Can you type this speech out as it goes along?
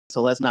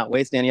so let's not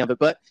waste any of it.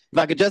 But if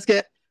I could just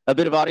get a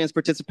bit of audience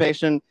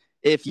participation.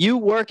 If you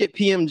work at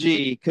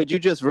PMG, could you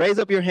just raise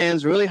up your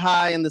hands really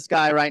high in the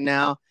sky right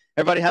now?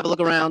 Everybody have a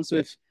look around. So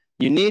if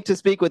you need to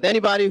speak with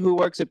anybody who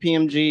works at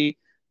PMG,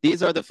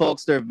 these are the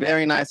folks. They're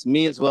very nice.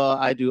 Me as well.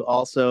 I do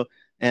also.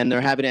 And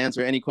they're happy to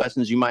answer any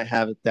questions you might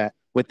have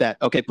with that.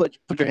 Okay, put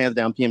your hands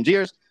down,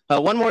 PMGers.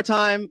 One more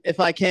time, if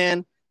I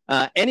can.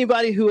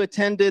 Anybody who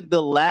attended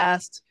the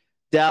last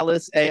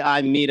Dallas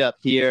AI meetup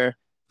here,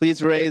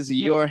 please raise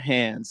your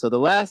hand. So the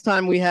last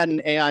time we had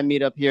an AI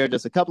meetup here,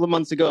 just a couple of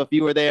months ago, if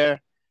you were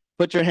there,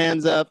 put your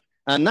hands up.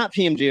 Not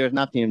PMGers,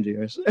 not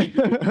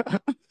PMGers.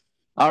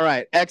 All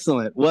right,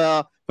 excellent.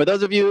 Well, for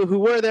those of you who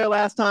were there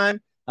last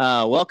time,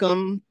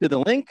 welcome to the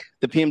link.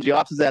 The PMG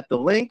office is at the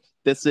link.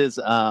 This is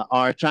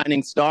our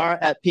shining star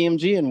at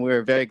PMG, and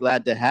we're very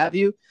glad to have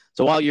you.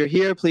 So while you're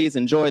here, please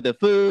enjoy the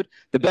food,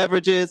 the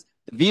beverages,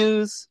 the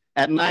views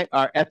at night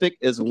are epic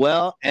as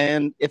well.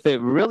 And if it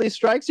really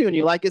strikes you and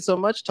you like it so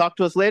much, talk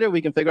to us later.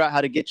 We can figure out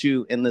how to get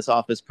you in this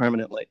office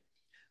permanently.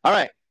 All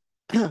right.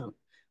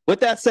 With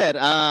that said,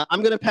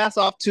 I'm going to pass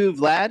off to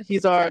Vlad.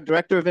 He's our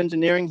Director of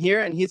Engineering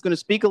here, and he's going to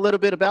speak a little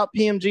bit about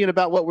PMG and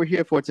about what we're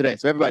here for today.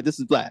 So everybody, this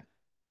is Vlad.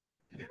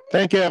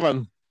 Thank you,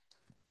 Evan.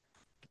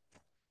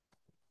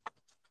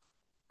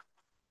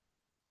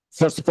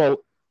 First of all,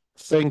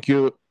 thank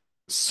you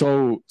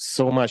so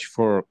much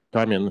for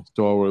coming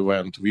to our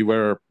event. We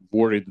were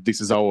worried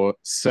this is our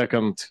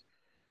second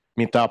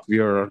meetup we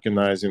are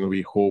organizing.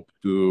 We hope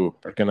to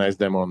organize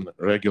them on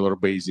a regular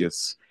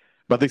basis.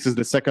 But this is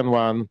the second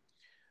one.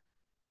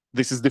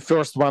 This is the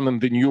first one in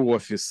the new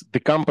office. The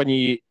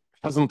company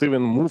hasn't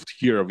even moved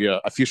here. We are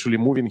officially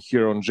moving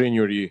here on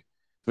January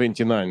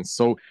 29th.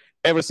 So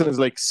everything is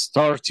like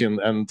starting,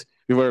 and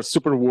we were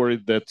super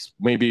worried that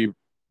maybe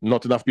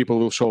not enough people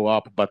will show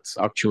up, but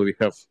actually we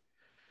have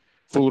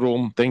full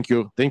room. Thank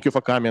you. Thank you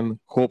for coming.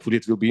 Hopefully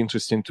it will be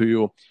interesting to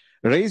you.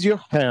 Raise your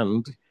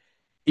hand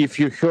if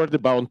you heard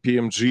about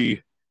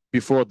PMG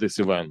before this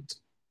event.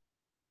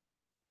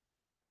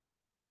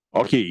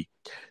 Okay,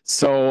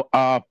 so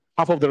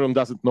half of the room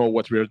doesn't know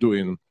what we're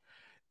doing.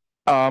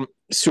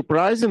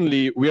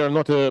 Surprisingly,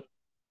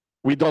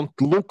 we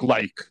don't look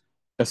like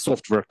a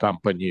software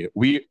company.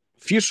 We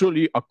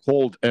officially are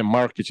called a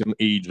marketing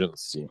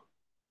agency.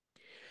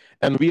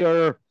 And we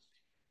are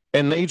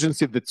an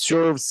agency that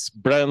serves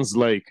brands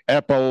like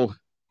Apple,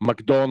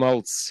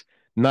 McDonald's,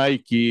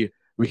 Nike.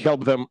 We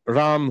help them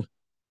run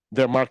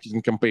their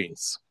marketing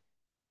campaigns.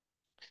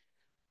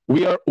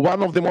 We are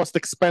one of the most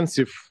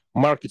expensive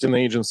marketing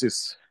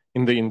agencies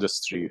in the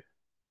industry.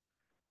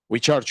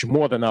 We charge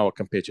more than our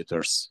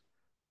competitors.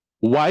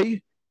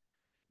 Why?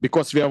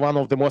 Because we are one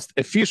of the most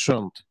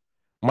efficient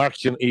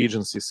marketing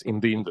agencies in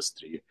the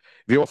industry.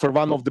 We offer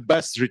one of the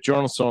best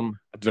returns on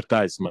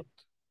advertisement.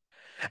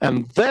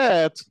 And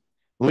that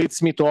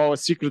leads me to our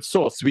secret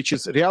sauce, which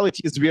is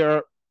reality is we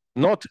are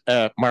not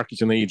a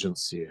marketing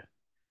agency.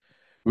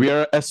 We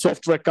are a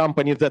software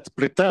company that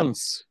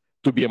pretends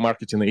to be a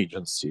marketing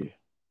agency.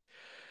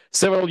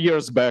 Several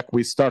years back,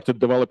 we started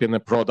developing a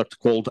product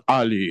called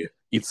Ali.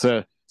 It's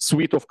a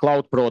suite of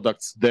cloud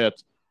products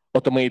that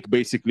automate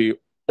basically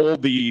all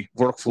the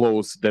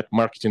workflows that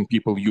marketing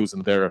people use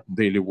in their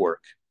daily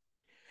work.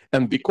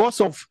 And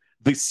because of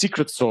this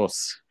secret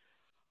sauce,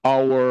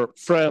 our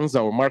friends,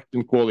 our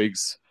marketing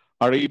colleagues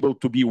are able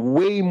to be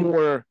way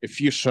more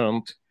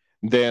efficient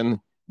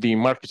than the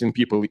marketing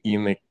people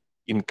in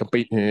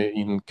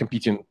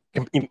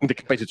the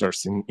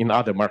competitors in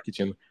other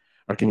marketing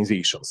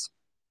organizations.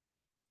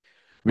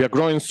 We are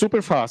growing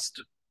super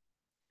fast.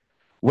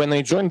 When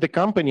I joined the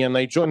company, and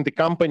I joined the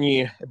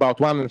company about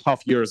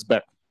 1.5 years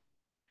back,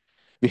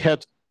 we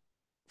had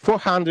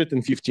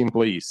 450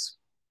 employees.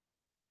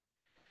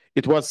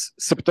 It was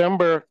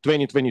September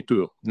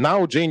 2022.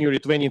 Now, January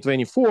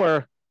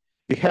 2024,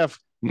 we have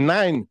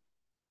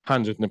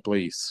 900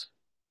 employees.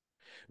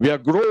 We are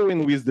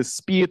growing with the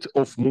speed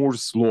of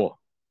Moore's law.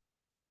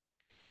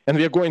 And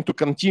we are going to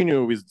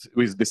continue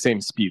with the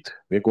same speed.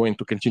 We are going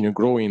to continue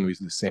growing with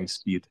the same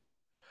speed.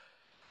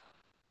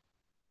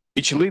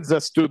 Which leads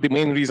us to the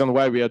main reason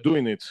why we are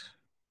doing it.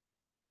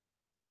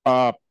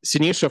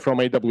 Sinisha from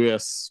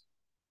AWS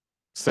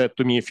said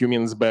to me a few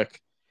minutes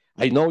back,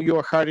 I know you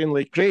are hiring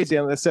like crazy.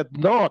 And I said,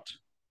 not.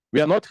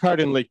 We are not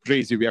hiring like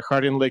crazy. We are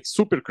hiring like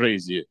super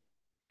crazy.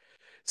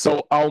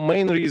 So our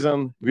main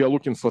reason, we are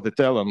looking for the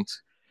talent,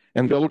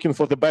 and we are looking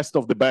for the best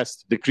of the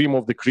best, the cream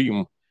of the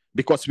cream,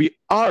 because we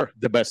are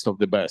the best of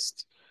the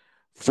best.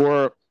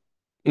 For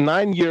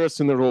 9 years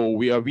in a row,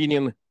 we are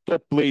winning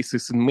top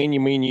places in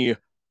many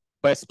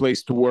best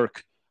place to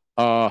work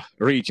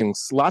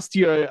ratings. Last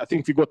year, I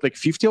think we got like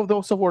 50 of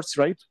those awards,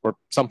 right? Or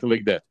something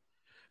like that.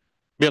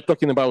 We are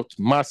talking about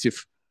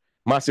massive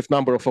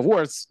number of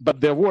awards, but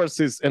the awards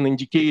is an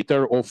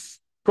indicator of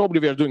probably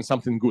we are doing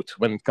something good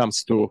when it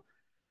comes to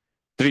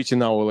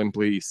treating our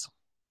employees.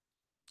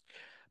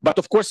 But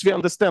of course, we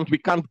understand we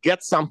can't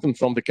get something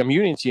from the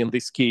community. In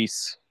this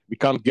case, we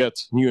can't get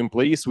new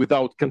employees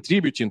without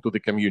contributing to the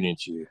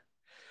community.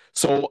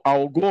 So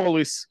our goal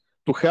is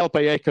to help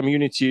AI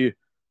community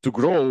to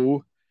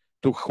grow,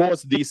 to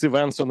host these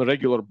events on a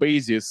regular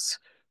basis,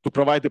 to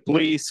provide a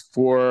place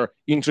for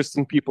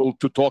interesting people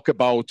to talk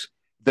about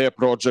their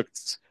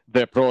projects,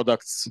 their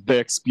products,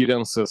 their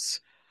experiences.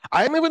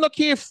 I'm even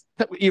okay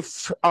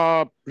if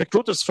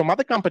recruiters from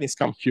other companies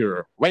come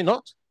here. Why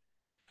not?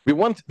 We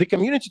want the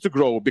community to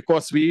grow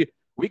because we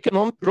can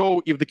only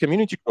grow if the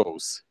community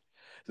grows.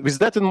 With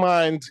that in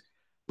mind,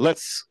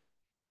 let's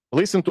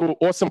listen to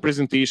awesome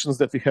presentations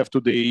that we have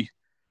today.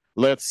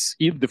 Let's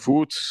eat the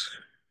food,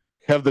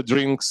 have the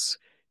drinks,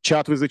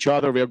 chat with each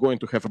other. We are going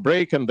to have a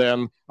break, and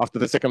then after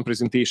the second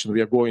presentation,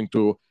 we are going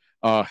to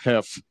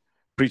have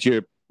pretty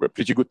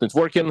good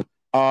networking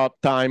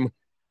time.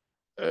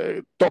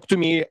 Talk to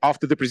me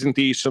after the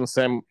presentations.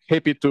 I'm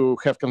happy to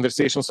have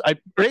conversations.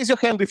 Raise your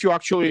hand if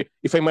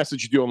I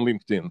messaged you on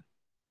LinkedIn.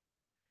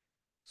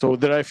 So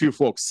there are a few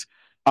folks.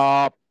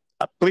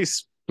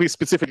 Please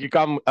specifically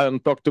come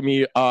and talk to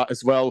me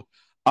as well.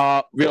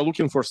 We are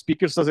looking for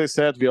speakers, as I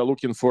said. We are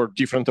looking for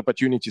different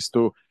opportunities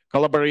to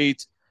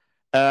collaborate.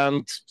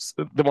 And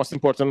the most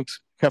important,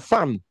 have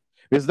fun.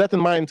 With that in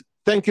mind,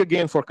 thank you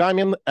again for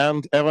coming.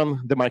 And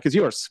Evan, the mic is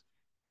yours.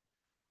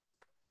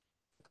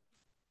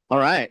 All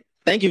right.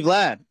 Thank you,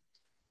 Vlad.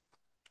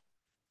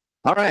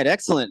 All right,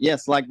 excellent.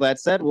 Yes, like Vlad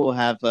said, we'll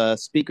have a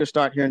speaker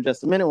start here in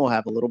just a minute. We'll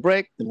have a little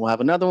break, then we'll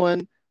have another one,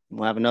 and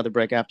we'll have another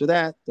break after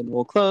that, then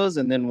we'll close,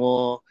 and then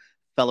we'll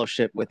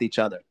fellowship with each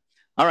other.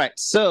 All right,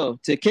 so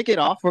to kick it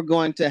off, we're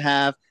going to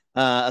have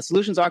a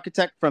solutions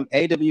architect from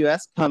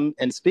AWS come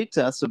and speak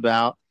to us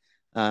about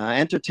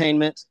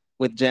entertainment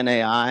with Gen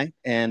AI,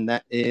 and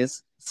that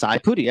is Sai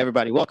Pudi.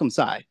 Everybody, welcome,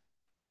 Sai.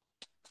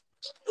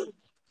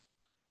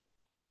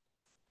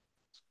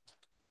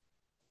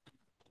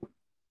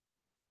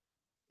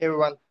 Hey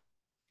everyone,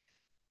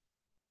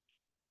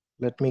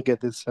 let me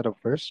get this set up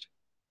first.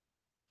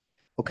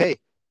 Okay,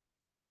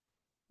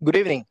 good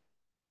evening.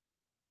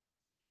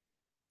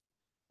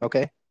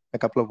 Okay, a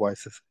couple of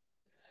voices.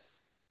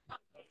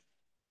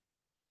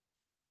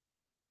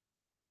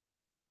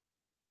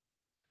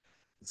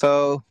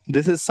 So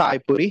this is Sai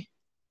Pudi,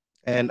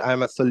 and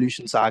I'm a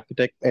solutions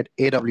architect at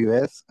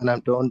AWS, and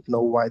I don't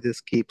know why this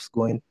keeps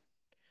going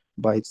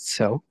by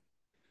itself.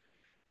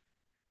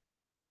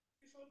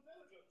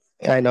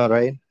 I know,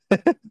 right?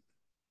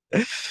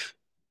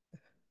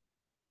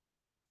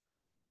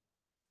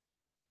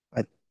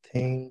 I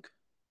think,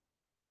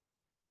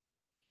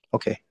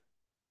 okay.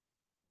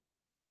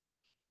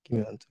 Give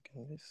me 1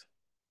 second, please.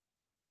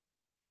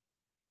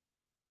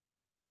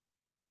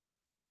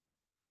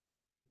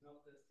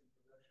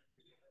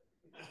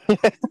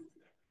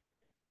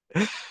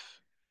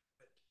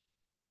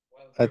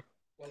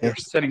 We're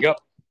setting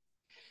up.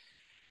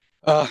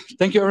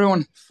 Thank you,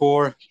 everyone,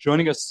 for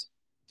joining us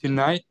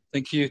tonight.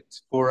 Thank you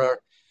for our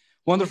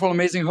wonderful,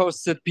 amazing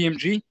hosts at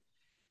PMG.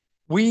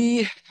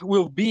 We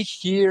will be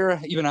here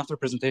even after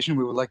presentation.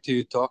 We would like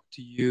to talk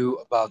to you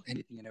about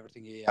anything and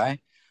everything AI,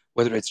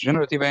 whether it's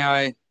generative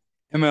AI,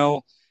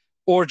 ML,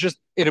 or just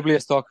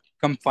AWS talk.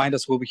 Come find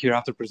us. We'll be here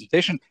after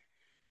presentation.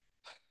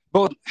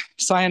 Both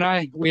Sai and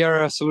I, we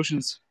are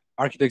solutions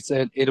architects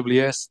at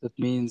AWS. That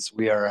means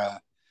we are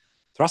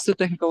trusted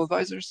technical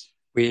advisors.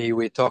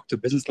 We talk to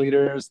business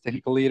leaders,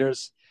 technical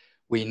leaders.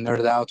 We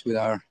nerd out with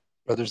our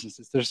brothers and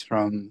sisters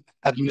from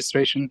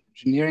administration,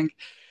 engineering.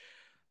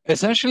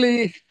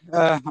 Essentially,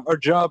 our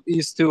job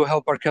is to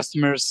help our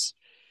customers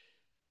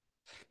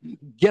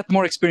get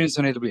more experience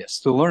on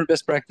AWS, to learn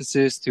best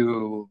practices,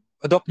 to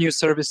adopt new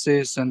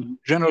services, and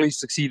generally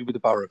succeed with the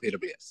power of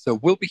AWS. So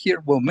we'll be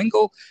here, we'll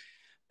mingle,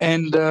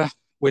 and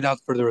without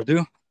further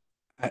ado,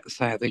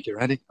 Sai, I think you're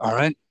ready. All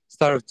right,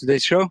 start of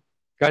today's show.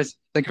 Guys,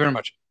 thank you very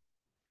much.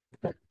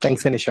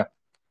 Thanks, Anisha.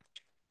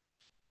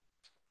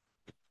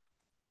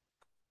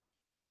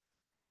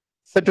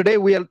 So today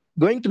we are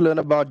going to learn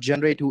about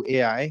generative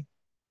AI,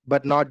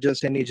 but not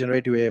just any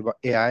generative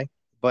AI,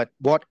 but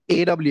what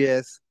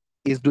AWS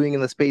is doing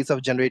in the space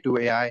of generative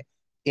AI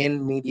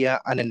in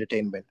media and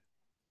entertainment.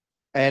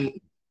 And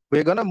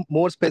we're going to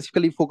more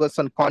specifically focus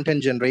on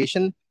content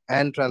generation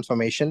and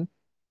transformation.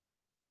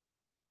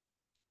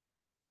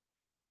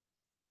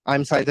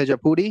 I'm Saiteja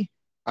Pudi.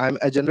 I'm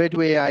a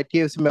generative AI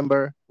TFC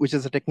member, which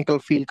is a technical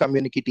field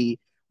community,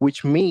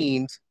 which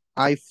means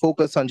I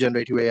focus on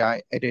generative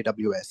AI at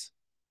AWS.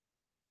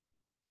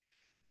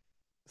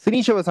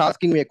 Sinisha was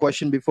asking me a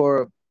question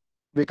before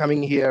we're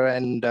coming here,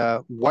 and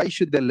why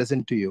should they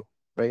listen to you,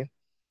 right?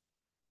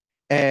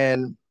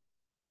 And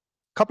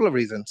a couple of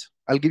reasons.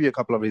 I'll give you a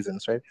couple of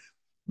reasons, right?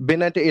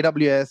 Been at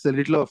AWS a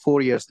little over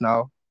 4 years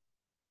now.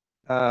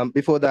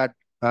 Before that,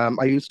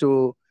 I used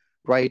to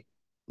write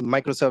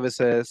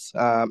microservices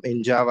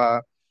in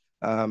Java,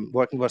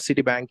 working for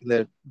Citibank in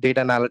the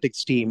data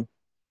analytics team.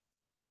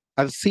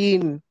 I've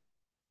seen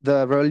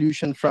the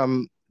revolution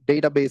from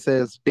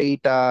databases,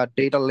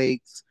 data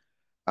lakes,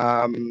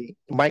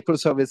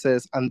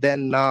 microservices, and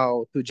then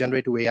now to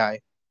generative AI.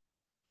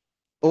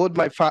 Over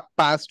my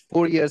past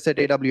 4 years at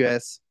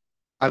AWS,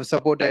 I've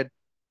supported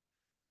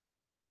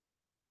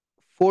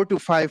 4 to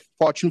 5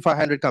 Fortune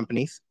 500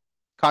 companies,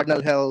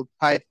 Cardinal Health,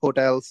 Hyatt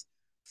Hotels,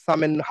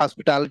 some in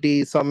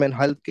hospitality, some in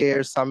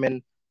healthcare, some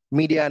in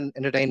media and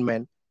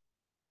entertainment.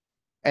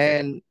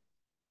 And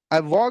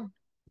I've walked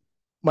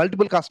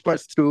multiple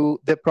customers through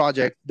their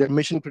project, their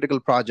mission critical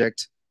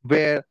projects,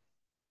 where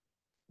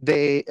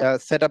they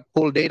set up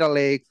whole data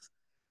lakes,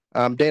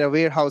 data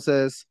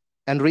warehouses,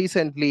 and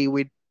recently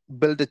we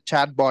built a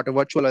chatbot, a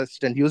virtual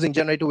assistant using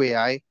generative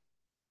AI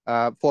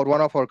for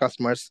one of our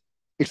customers.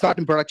 It's not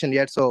in production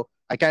yet, so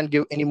I can't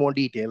give any more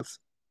details.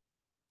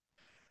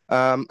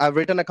 I've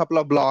written a couple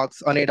of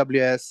blogs on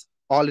AWS,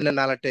 all in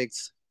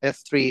analytics,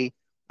 S3,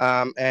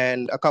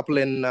 and a couple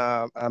in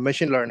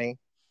machine learning,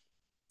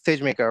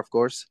 SageMaker, of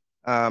course.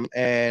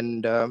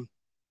 And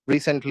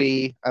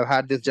recently, I've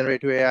had this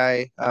generative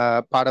AI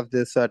part of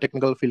this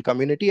technical field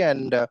community,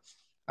 and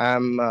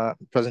I'm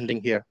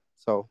presenting here.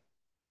 So,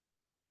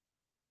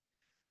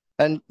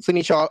 and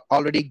Sunish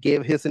already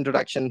gave his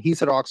introduction.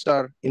 He's a rock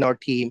star in our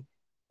team,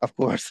 of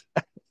course,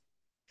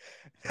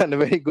 and a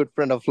very good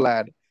friend of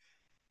Vlad.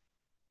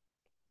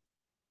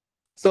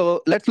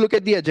 So let's look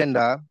at the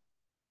agenda.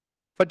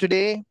 For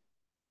today,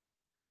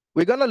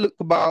 we're going to look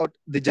about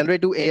the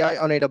generative AI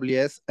on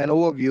AWS, an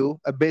overview,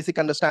 a basic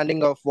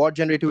understanding of what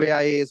generative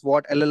AI is,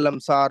 what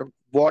LLMs are,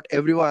 what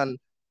everyone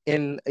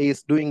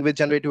is doing with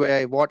generative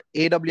AI, what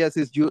AWS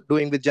is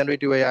doing with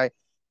generative AI,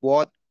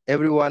 what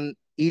everyone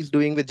is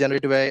doing with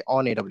generative AI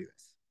on AWS.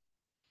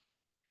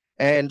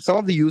 And some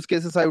of the use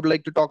cases I would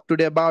like to talk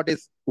today about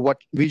is what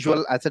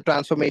visual asset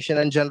transformation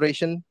and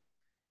generation,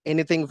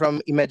 anything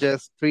from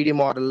images, 3D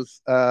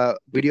models,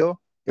 video,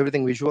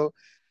 everything visual,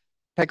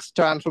 text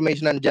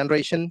transformation and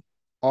generation,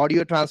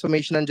 audio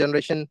transformation and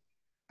generation,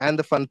 and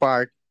the fun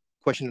part,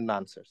 question and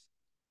answers.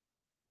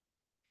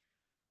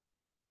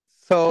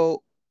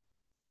 So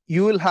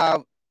you will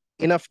have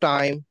enough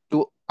time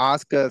to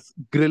ask us,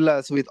 grill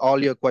us with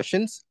all your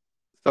questions.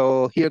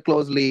 So hear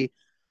closely.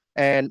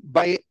 And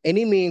by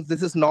any means,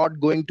 this is not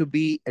going to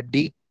be a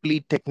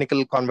deeply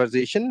technical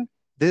conversation.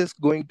 This is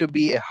going to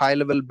be a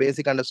high-level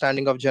basic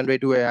understanding of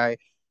generative AI,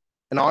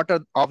 an order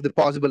of the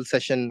possible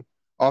session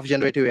of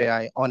generative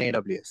AI on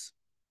AWS.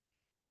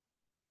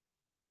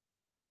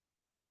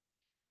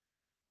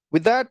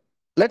 With that,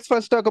 let's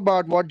first talk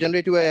about what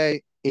generative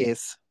AI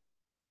is.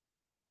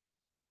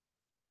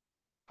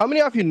 How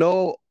many of you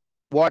know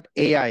what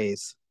AI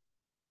is?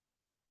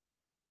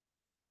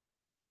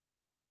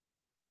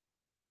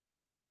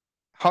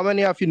 How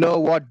many of you know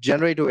what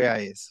generative AI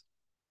is?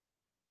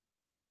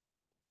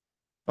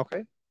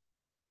 Okay.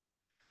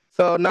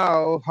 So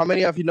now, how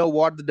many of you know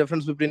what the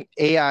difference between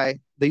AI,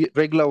 the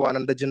regular one,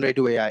 and the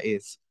generative AI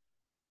is?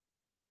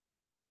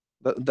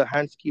 The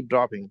hands keep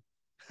dropping.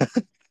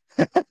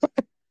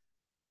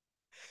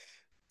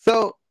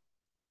 So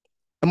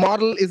a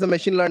model is a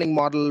machine learning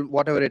model,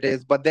 whatever it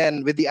is. But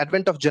then with the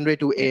advent of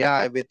generative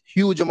AI, with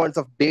huge amounts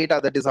of data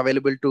that is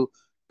available to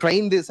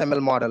train these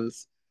ML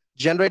models,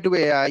 generative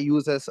AI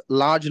uses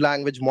large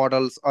language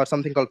models or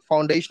something called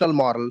foundational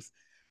models,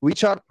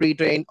 which are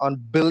pre-trained on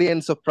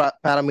billions of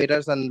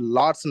parameters and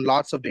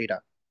lots of data.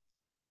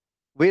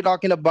 We're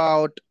talking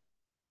about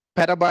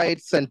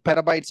petabytes and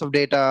petabytes of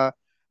data.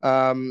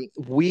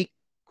 We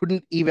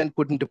couldn't even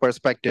put into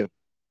perspective.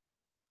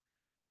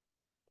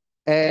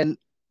 And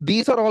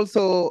these are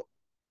also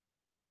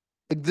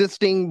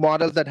existing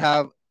models that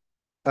have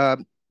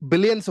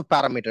billions of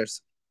parameters.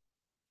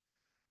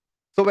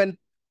 So when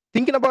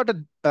thinking about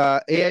an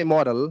AI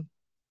model,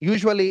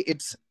 usually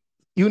it's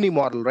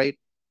unimodel, right?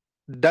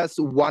 Does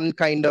one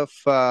kind of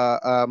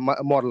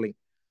modeling.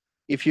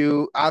 If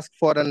you ask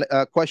for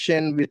a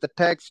question with a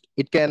text,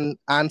 it can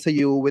answer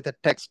you with a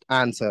text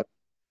answer.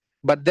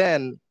 But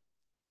then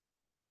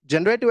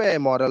generative AI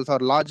models or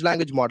large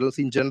language models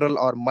in general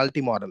are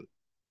multimodal.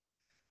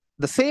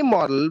 The same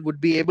model would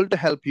be able to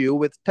help you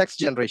with text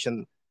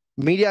generation,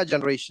 media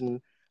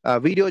generation,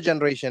 video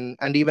generation,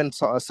 and even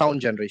sound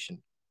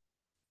generation.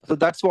 So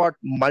that's what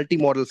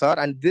multimodals are.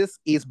 And this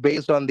is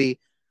based on the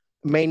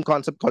main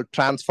concept called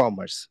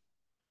transformers.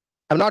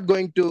 I'm not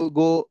going to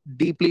go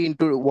deeply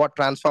into what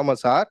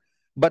transformers are,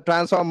 but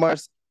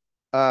transformers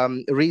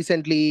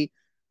recently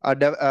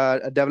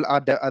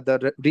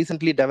the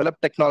recently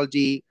developed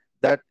technology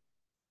that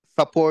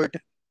support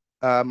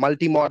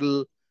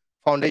multimodal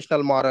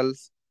foundational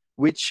models,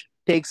 which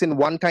takes in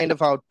one kind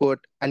of output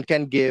and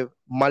can give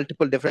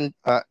multiple different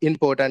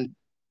input and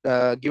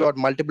give out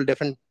multiple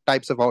different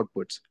types of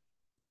outputs.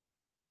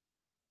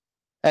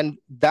 And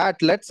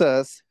that lets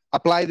us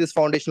apply these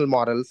foundational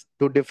models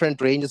to different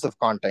ranges of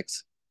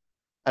contexts.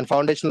 And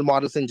foundational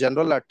models in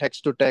general are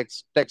text to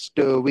text, text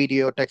to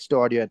video, text to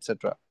audio,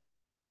 etc.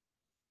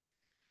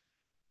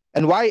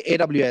 And why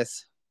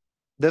AWS?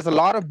 There's a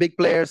lot of big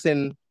players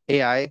in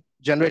AI,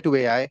 generative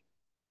AI.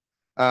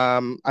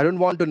 I don't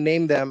want to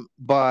name them,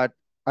 but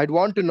I'd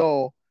want to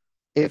know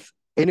if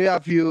any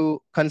of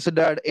you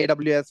considered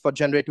AWS for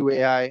generative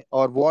AI,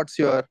 or what's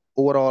your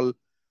overall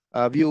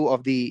view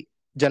of the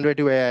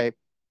generative AI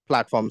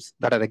platforms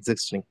that are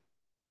existing.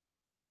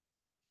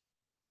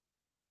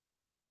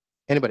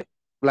 Anybody?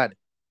 Vlad.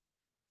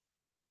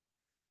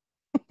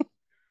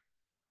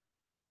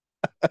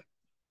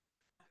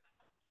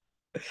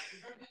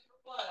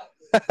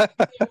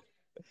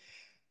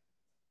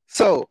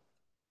 So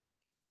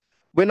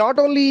we're not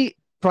only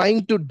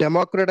trying to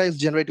democratize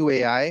generative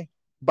AI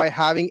by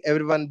having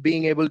everyone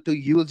being able to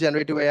use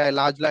generative AI,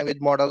 large language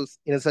models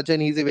in such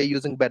an easy way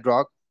using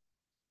Bedrock.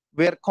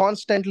 We're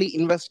constantly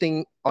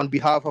investing on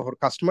behalf of our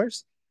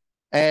customers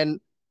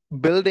and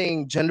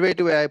building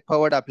generative AI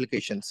powered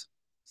applications.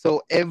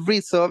 So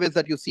every service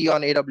that you see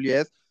on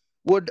AWS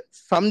would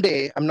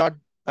someday, I'm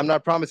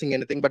not promising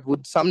anything, but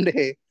would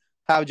someday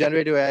have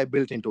generative AI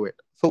built into it.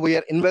 So we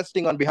are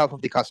investing on behalf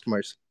of the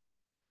customers.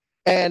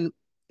 And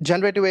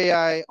generative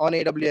AI on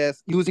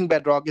AWS using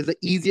Bedrock is the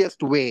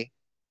easiest way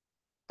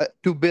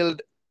to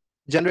build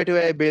generative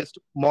AI based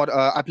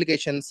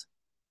applications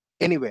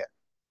anywhere.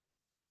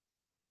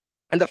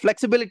 And the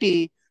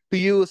flexibility to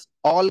use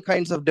all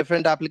kinds of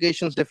different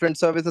applications, different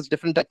services,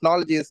 different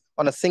technologies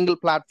on a single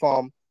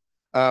platform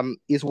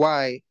is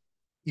why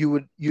you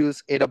would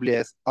use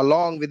AWS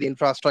along with the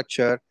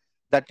infrastructure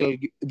that will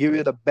give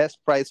you the best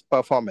price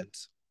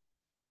performance.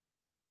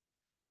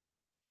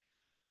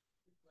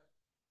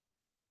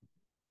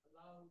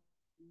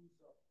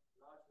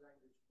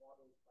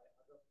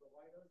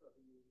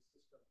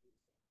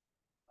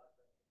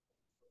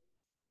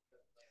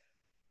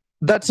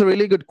 That's a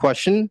really good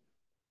question.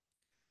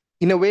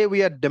 In a way,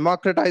 we are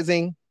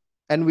democratizing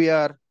and we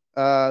are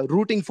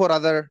rooting for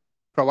other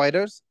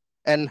providers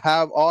and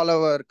have all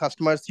our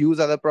customers use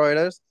other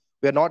providers.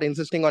 We're not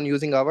insisting on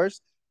using ours,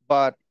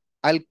 but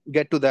I'll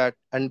get to that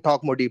and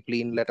talk more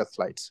deeply in later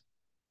slides.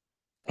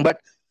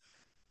 But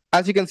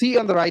as you can see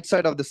on the right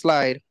side of the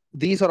slide,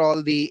 these are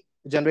all the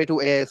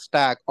generative AI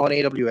stack on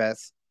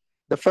AWS.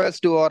 The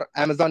first two are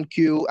Amazon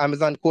Q,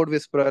 Amazon Code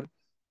Whisperer,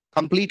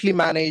 completely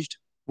managed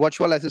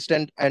virtual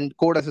assistant and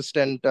code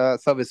assistant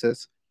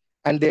services.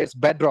 And there's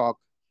Bedrock,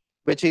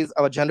 which is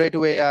our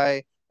generative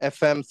AI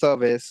FM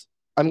service.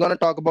 I'm going to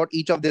talk about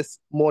each of this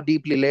more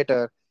deeply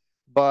later,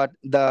 but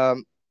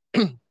the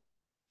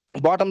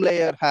bottom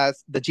layer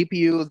has the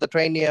GPUs, the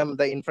Trainium,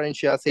 the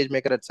Inferentia,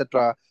 SageMaker,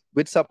 etc.,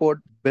 which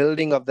support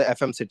building of the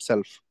FMs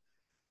itself.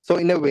 So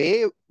in a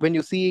way, when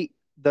you see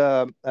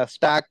the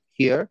stack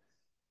here,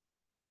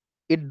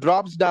 it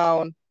drops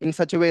down in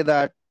such a way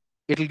that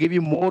it'll give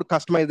you more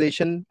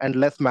customization and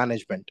less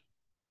management.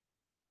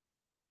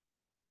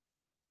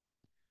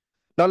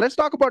 Now let's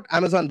talk about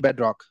Amazon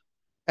Bedrock.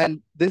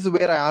 And this is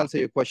where I answer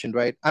your question,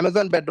 right?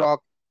 Amazon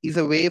Bedrock is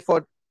a way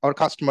for our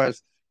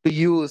customers to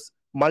use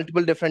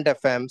multiple different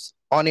FMs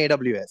on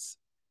AWS.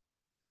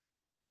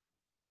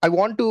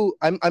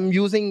 I'm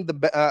using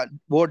the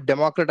word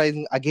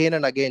democratizing again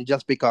and again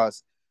just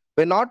because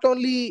we're not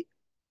only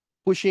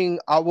pushing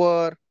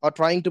our or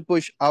trying to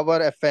push our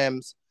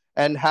FMs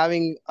and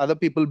having other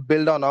people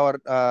build on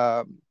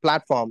our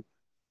platform,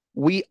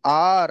 we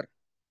are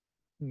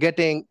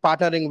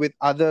partnering with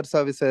other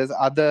services,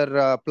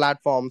 other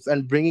platforms,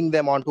 and bringing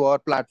them onto our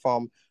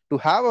platform to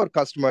have our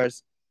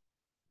customers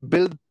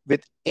build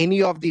with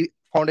any of the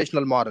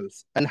foundational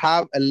models and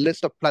have a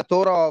list of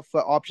plethora of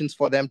options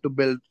for them to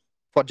build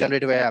for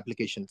generative AI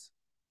applications.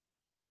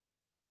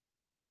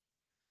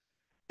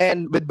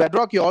 And with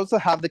Bedrock, you also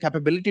have the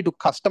capability to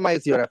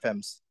customize your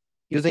FMs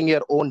using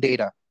your own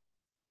data.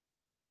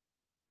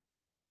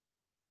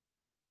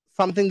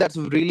 Something that's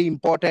really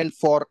important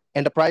for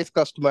enterprise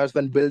customers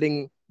when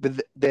building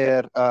with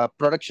their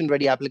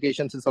production-ready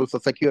applications is also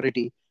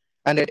security.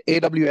 And at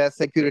AWS,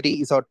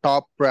 security is our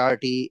top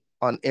priority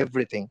on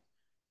everything.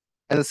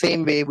 In the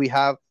same way, we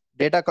have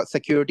data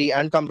security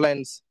and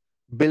compliance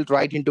built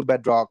right into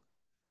Bedrock.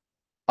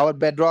 Our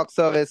Bedrock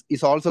service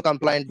is also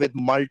compliant with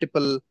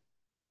multiple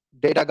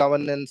data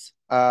governance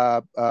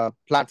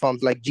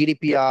platforms like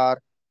GDPR,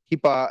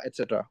 HIPAA,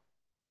 etc.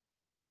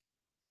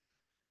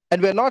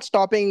 And we're not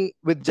stopping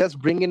with just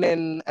bringing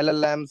in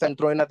LLMs and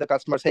throwing at the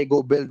customers, hey,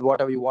 go build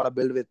whatever you want to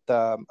build with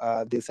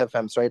these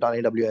FMs, right, on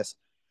AWS.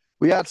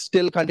 We are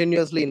still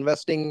continuously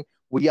investing.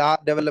 We are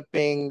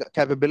developing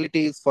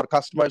capabilities for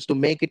customers to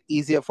make it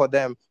easier for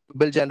them to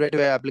build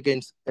generative AI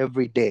applications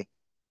every day.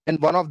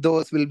 And one of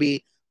those will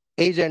be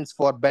agents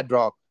for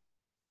Bedrock.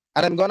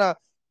 And I'm going to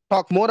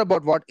talk more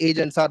about what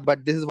agents are,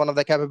 but this is one of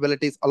the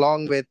capabilities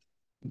along with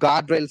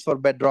guardrails for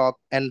Bedrock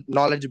and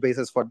knowledge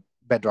bases for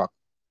Bedrock.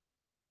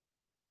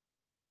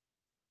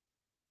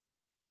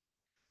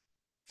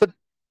 So,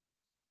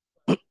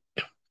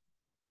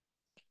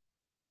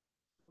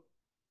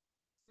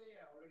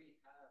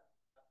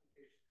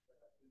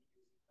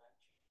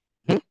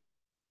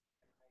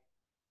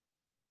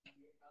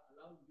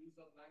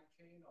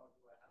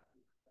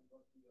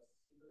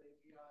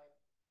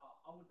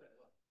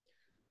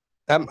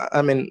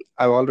 I mean,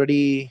 I've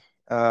already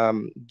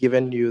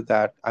given you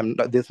that.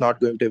 This is not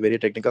going to be very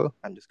technical.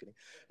 I'm just kidding.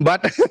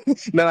 But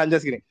no, I'm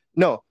just kidding.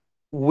 No,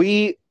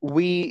 we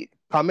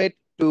commit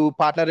to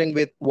partnering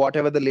with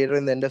whatever the leader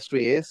in the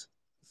industry is.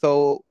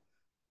 So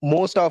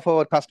most of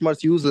our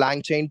customers use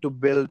LangChain to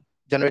build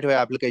generative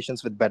AI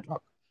applications with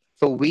Bedrock.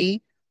 So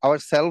we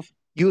ourselves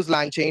use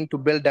LangChain to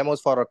build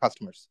demos for our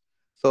customers.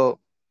 So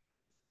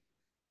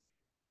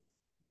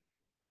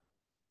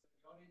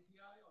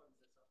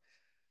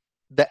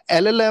the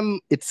LLM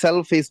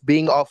itself is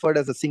being offered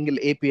as a single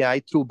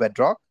API through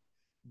Bedrock,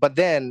 But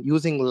then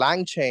using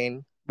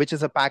LangChain, which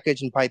is a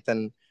package in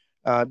Python,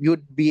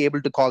 you'd be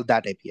able to call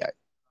that API.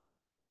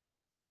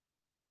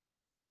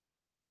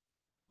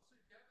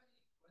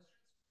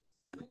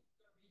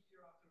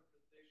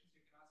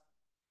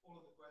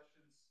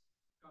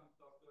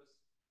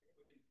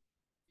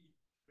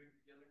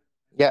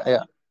 Yeah,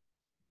 yeah.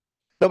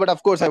 No, but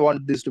of course, I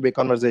want this to be a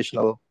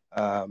conversational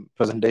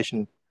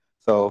presentation.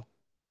 So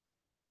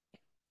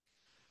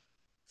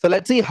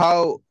let's see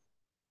how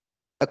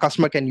a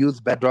customer can use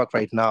Bedrock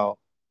right now.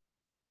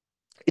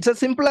 It's as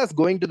simple as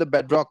going to the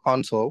Bedrock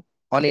console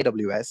on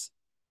AWS,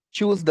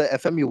 choose the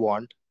FM you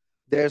want.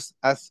 There's,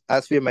 as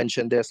we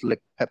mentioned, there's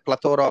like a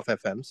plethora of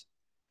FMs.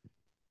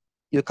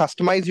 You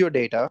customize your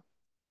data.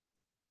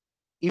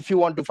 If you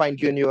want to fine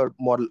tune your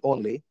model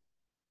only,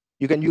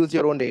 you can use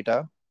your own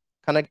data,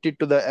 connect it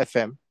to the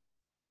FM,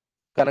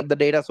 connect the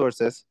data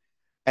sources,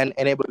 and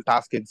enable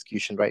task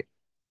execution, right?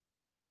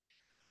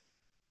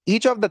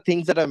 Each of the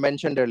things that I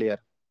mentioned earlier,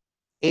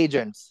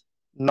 agents,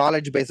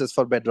 knowledge bases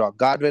for Bedrock,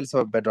 guardrails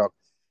for Bedrock,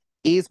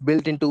 is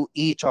built into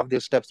each of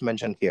these steps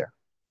mentioned here.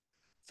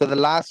 So the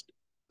last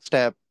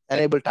step,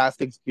 enable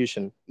task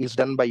execution, is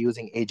done by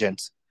using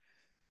agents.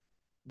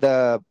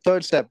 The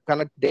third step,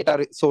 connect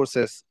data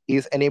sources,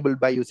 is enabled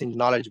by using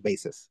knowledge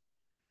bases,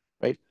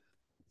 right?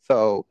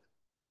 So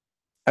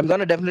I'm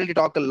going to definitely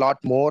talk a lot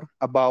more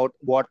about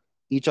what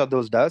each of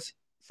those does.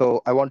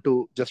 So I want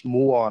to just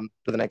move on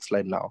to the next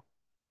slide now.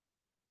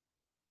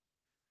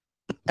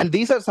 And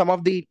these are some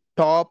of the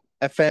top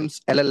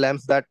FMs,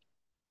 LLMs that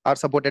are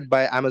supported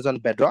by Amazon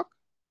Bedrock.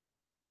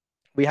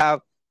 We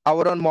have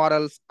our own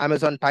models,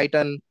 Amazon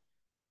Titan,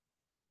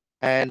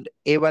 and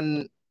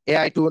A1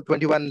 AI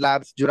 21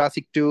 Labs,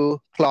 Jurassic 2,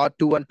 Claude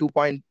 2 and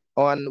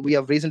 2.1. We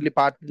have recently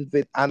partnered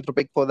with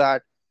Anthropic for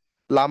that,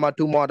 Llama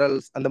 2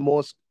 models, and the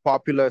most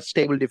popular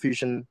Stable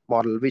Diffusion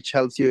model, which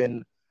helps you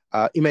in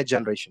image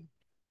generation.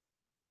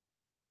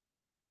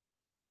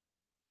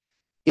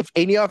 If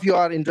any of you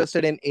are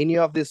interested in any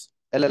of these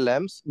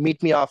LLMs,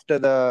 meet me after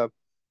the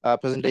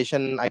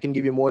presentation. I can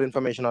give you more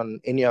information on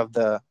any of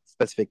the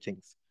specific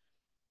things.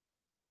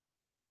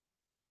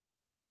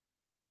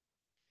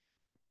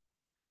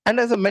 And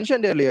as I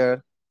mentioned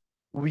earlier,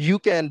 you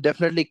can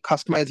definitely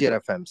customize your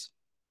FMs.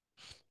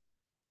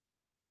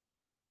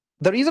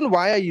 The reason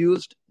why I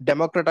used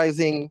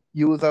democratizing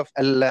use of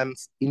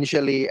LLMs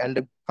initially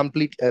and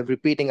complete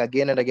repeating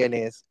again and again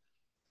is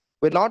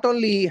we're not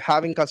only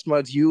having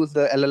customers use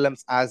the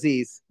LLMs as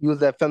is, use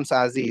the FMs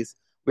as is,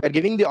 we are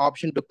giving the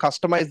option to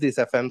customize these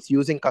FMs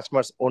using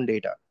customers' own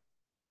data.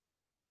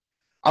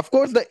 Of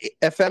course, the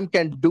FM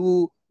can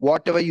do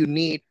whatever you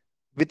need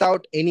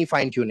without any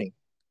fine tuning.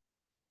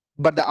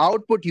 But the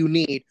output you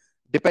need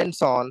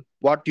depends on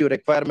what your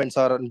requirements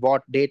are and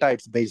what data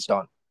it's based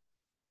on.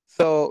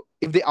 So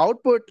if the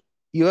output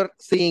you're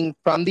seeing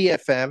from the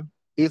FM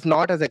is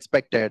not as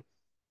expected,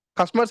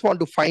 customers want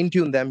to fine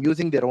tune them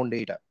using their own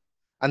data.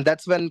 And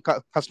that's when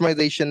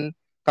customization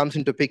comes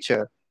into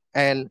picture.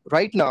 And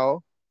right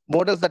now,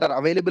 models that are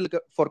available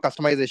for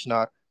customization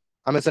are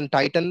Amazon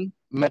Titan,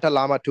 Meta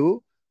Llama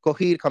 2,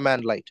 Cohere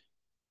Command Lite.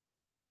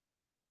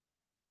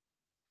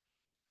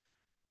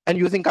 And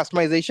using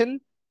customization,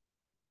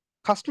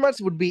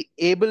 customers would be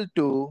able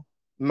to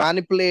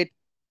manipulate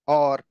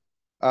or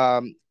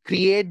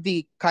create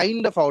the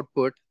kind of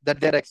output that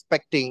they're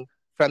expecting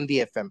from the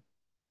FM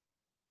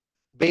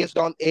based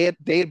on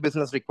their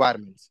business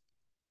requirements.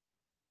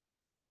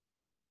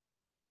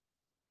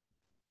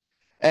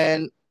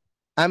 And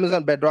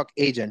Amazon Bedrock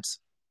agents.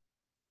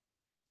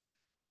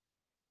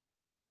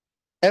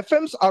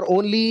 FMs are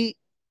only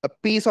a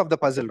piece of the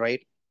puzzle,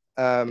 right?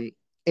 Any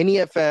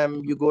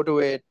FM, you go to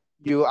it,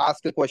 you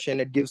ask a question,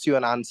 it gives you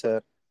an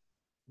answer.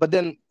 But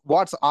then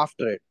what's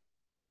after it?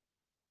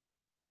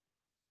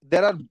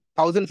 There are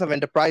thousands of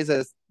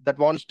enterprises that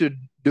wants to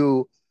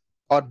do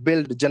or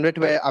build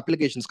generative AI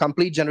applications,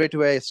 complete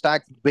generative AI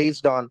stacks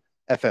based on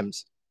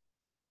FMs.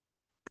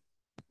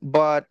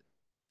 But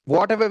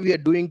whatever we are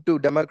doing to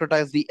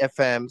democratize the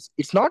FMs,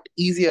 it's not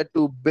easier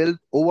to build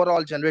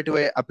overall generative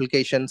AI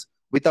applications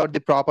without the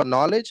proper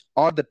knowledge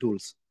or the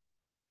tools.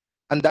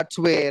 And that's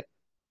where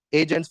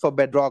agents for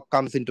Bedrock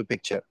comes into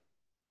picture.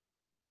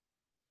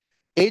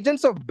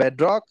 Agents of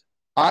Bedrock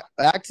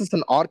acts as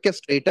an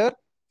orchestrator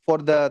for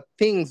the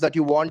things that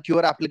you want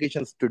your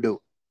applications to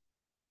do.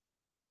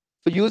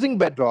 So using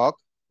Bedrock,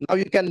 now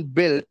you can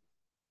build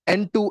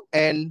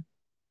end-to-end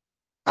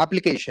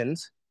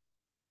applications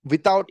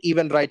without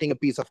even writing a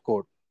piece of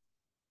code.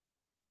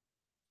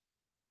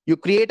 You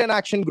create an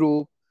action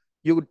group,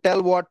 you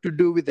tell what to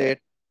do with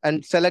it,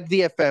 and select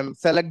the FM,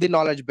 select the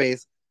knowledge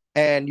base,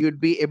 and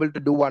you'd be able to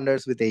do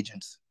wonders with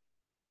agents.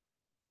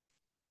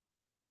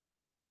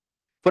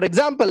 For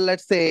example,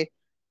 let's say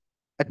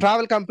a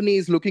travel company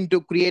is looking to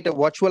create a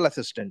virtual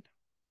assistant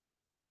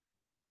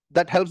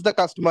that helps the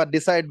customer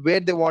decide where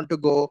they want to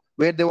go,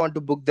 where they want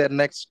to book their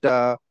next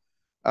trip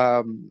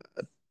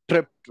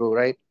to,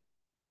 right?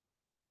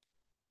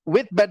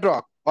 With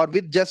Bedrock or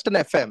with just an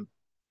FM,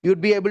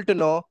 you'd be able to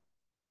know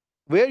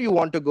where you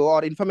want to go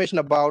or information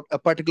about a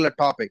particular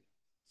topic.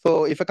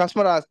 So if a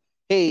customer asks,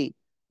 hey,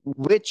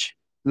 which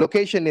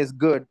location is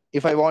good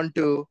if I want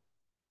to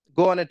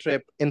go on a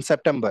trip in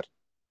September?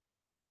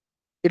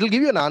 It'll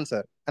give you an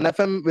answer. An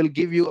FM will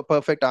give you a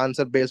perfect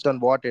answer based on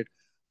what it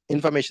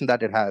information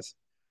that it has.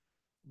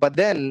 But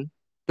then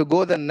to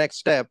go the next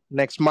step,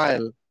 next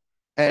mile,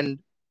 and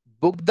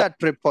book that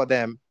trip for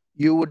them,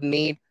 you would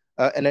need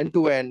an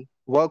end-to-end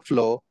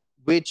workflow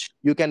which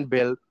you can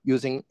build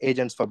using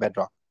agents for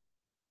Bedrock.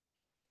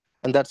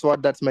 And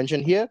that's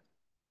mentioned here.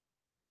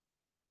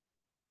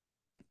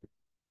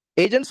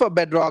 Agents for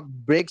Bedrock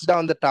breaks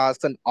down the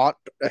tasks and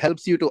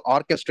helps you to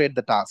orchestrate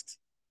the tasks.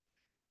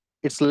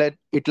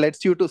 It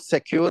lets you to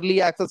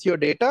securely access your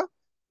data,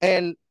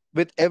 and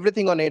with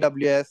everything on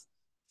AWS,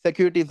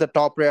 security is the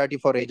top priority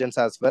for agents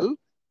as well.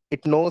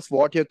 It knows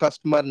what your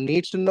customer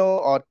needs to know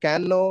or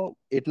can know.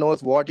 It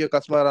knows what your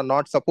customer are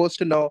not supposed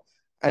to know,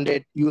 and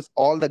it uses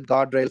all the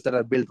guardrails that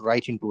are built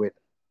right into it.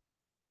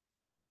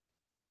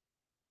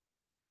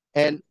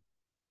 And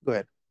go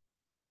ahead.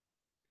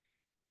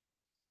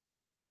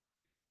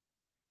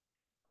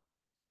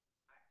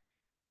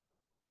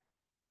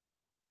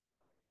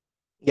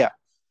 Yeah.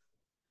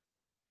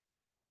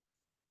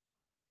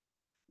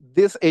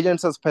 These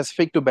agents are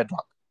specific to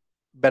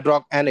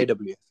Bedrock and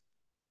AWS.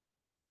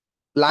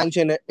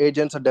 LangChain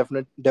agents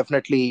are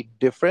definitely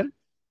different.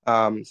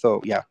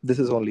 So yeah, this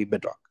is only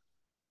Bedrock.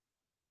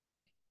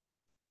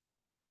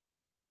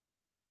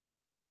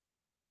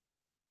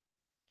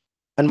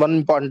 And one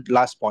important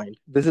last point,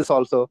 this is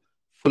also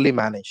fully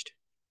managed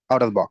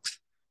out of the box.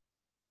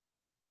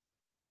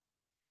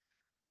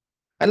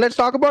 And let's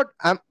talk about,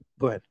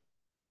 go ahead.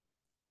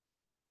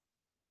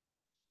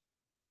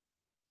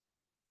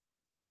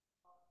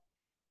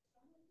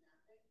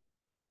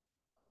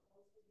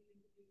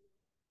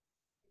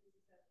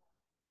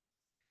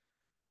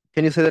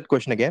 Can you say that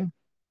question again?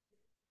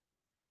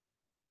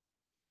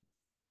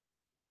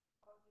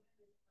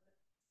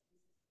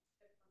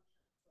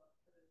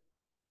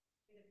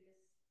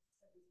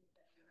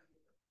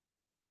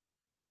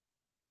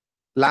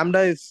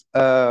 Lambda is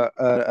a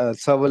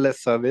serverless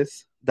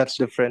service. That's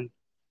different.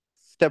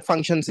 Step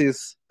functions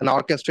is an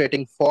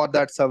orchestrating for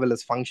that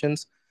serverless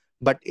functions,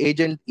 but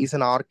agent is an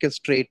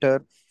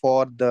orchestrator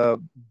for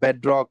the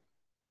Bedrock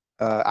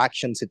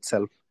actions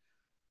itself.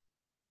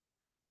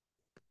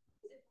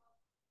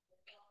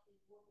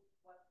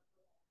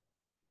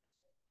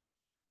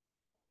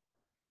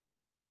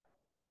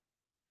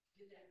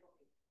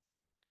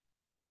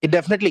 It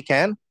definitely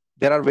can.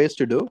 There are ways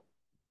to do.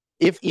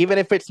 Even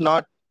if it's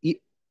not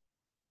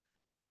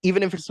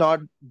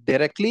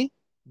directly,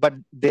 but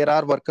there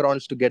are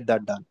workarounds to get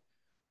that done.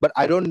 But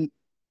I don't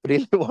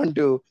really want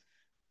to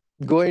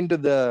go into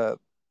the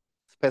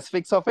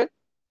specifics of it.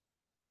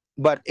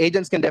 But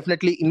agents can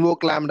definitely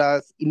invoke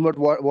lambdas, invoke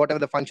whatever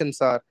the functions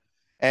are,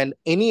 and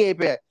any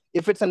API.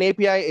 If it's an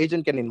API,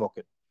 agent can invoke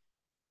it.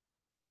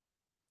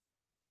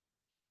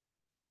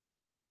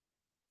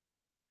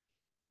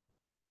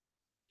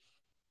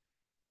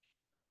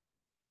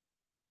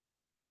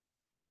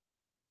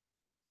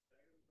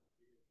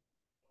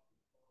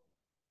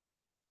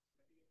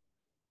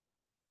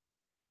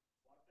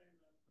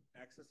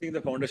 Accessing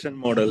the foundation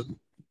model,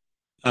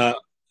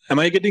 am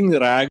I getting the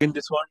RAG in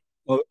this one,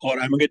 or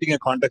am I getting a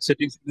context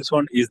settings in this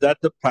one? Is that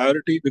the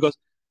priority? Because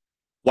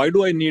why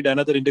do I need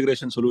another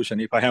integration solution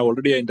if I have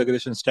already an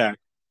integration stack,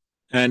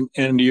 and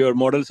your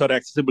models are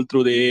accessible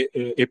through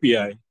the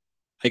API?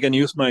 I can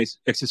use my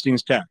existing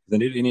stack. I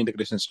need any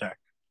integration stack.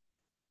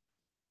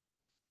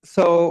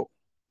 So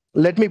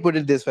let me put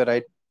it this way,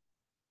 right?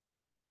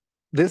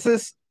 This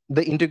is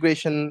the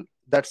integration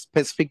that's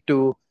specific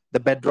to the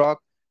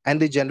Bedrock and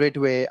the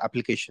generative AI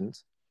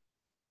applications.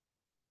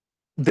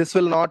 This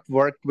will not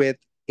work with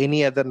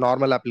any other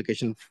normal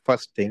application,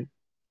 first thing.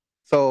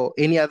 So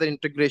any other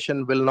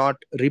integration will not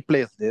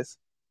replace this.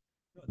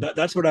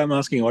 That's what I'm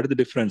asking. What is the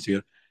difference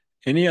here?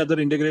 Any other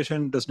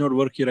integration does not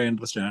work here, I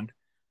understand.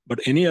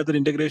 But any other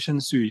integration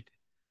suite,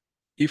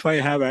 if I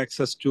have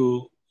access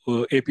to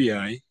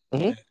API,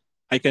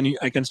 I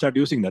can start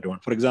using that one.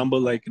 For example,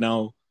 like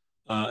now,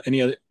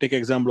 take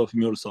example of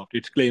MuleSoft.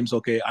 It claims,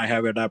 okay, I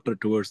have adapter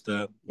towards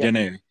the Gen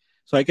AI.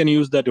 So I can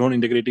use that one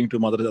integrating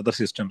to other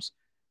systems.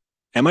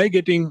 Am I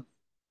getting,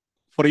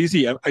 for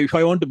easy, if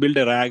I want to build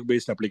a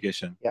RAG-based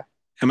application,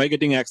 am I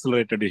getting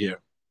accelerated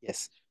here?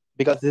 Yes,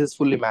 because this is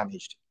fully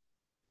managed.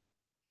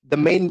 The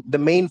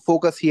main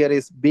focus here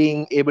is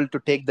being able to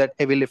take that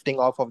heavy lifting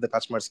off of the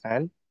customer's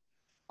hand.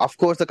 Of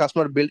course, the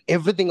customer built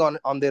everything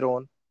on their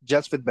own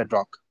just with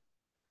Bedrock.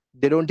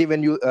 They don't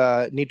even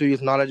need to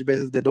use knowledge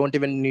bases. They don't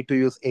even need to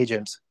use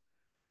agents.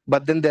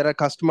 But then there are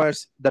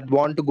customers that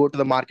want to go to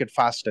the market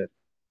faster.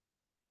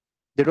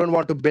 They don't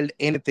want to build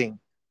anything.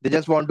 They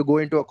just want to go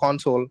into a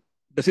console.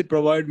 Does it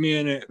provide me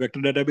a vector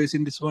database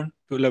in this one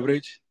to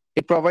leverage?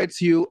 It provides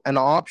you an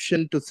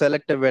option to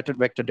select a vector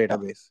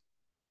database.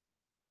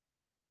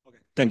 Okay,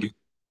 thank you.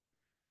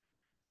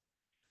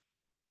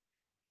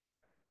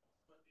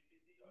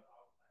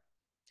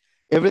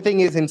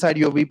 Everything is inside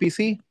your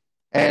VPC.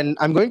 And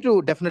I'm going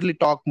to definitely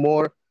talk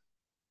more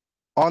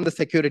on the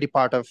security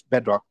part of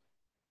Bedrock.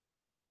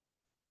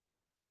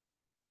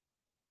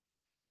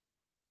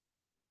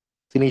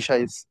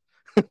 Sinisha is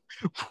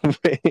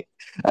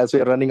as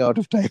we're running out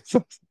of time.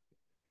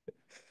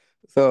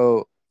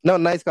 So no,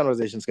 nice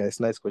conversations, guys.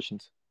 Nice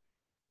questions.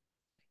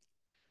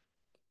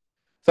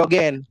 So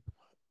again,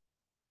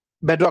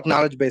 Bedrock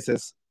knowledge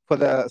bases for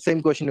the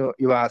same question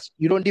you asked.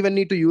 You don't even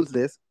need to use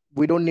this.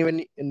 We don't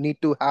even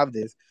need to have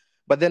this.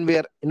 But then we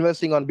are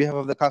investing on behalf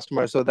of the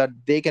customer so that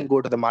they can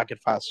go to the market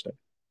faster.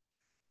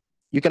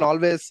 You can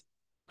always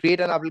create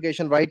an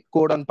application, write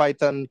code on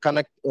Python,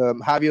 connect,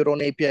 have your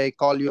own API,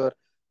 call your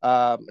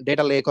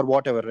data lake or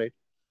whatever, right?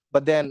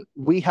 But then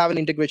we have an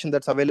integration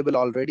that's available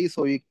already,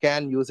 so you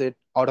can use it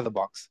out of the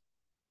box.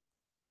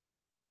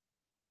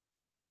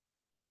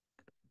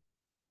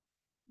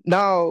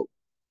 Now,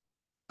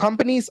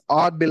 companies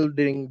are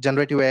building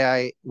generative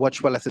AI,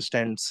 virtual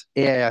assistants,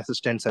 AI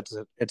assistants,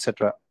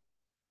 etc.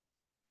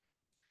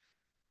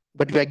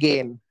 But we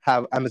again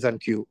have Amazon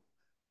Q.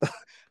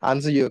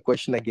 Answer your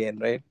question again,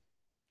 right?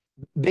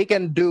 They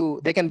can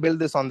build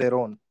this on their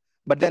own.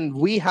 But then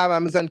we have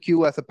Amazon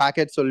Q as a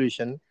package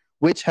solution,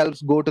 which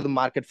helps go to the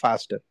market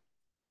faster.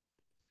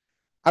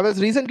 I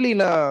was recently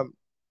in a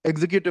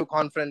executive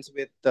conference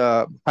with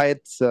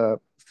Hyatt's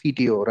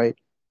CTO, right?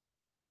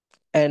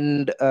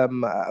 And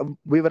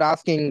we were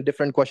asking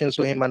different questions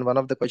to him, and one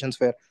of the questions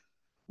were,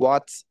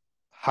 what's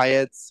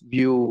Hyatt's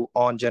view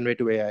on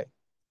generative AI?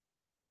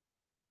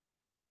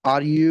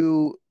 Are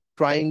you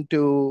trying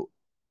to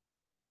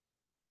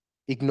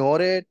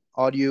ignore it?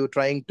 Are you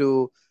trying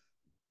to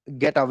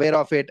get aware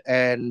of it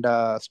and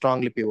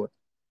strongly pivot?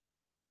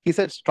 He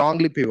said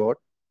strongly pivot.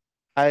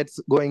 It's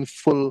going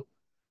full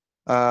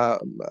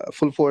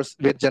force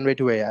with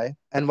generative AI.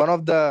 And one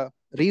of the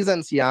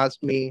reasons he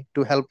asked me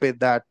to help with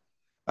that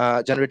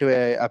generative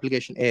AI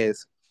application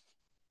is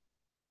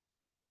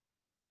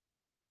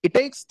it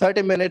takes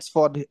 30 minutes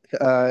for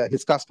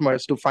his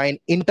customers to find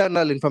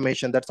internal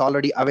information that's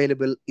already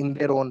available in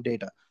their own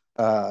data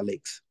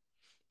lakes.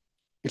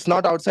 It's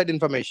not outside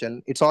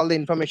information. It's all the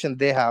information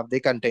they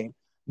contain,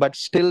 but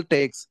still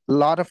takes a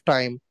lot of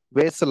time,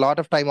 wastes a lot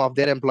of time of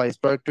their employees,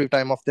 productive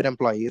time of their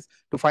employees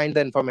to find the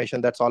information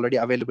that's already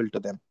available to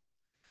them.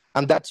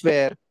 And that's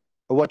where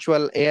a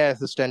virtual AI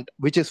assistant,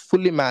 which is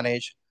fully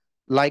managed,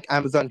 like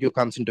Amazon Q,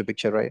 comes into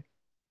picture, right?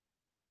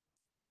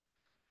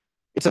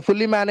 It's a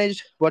fully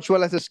managed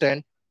virtual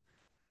assistant,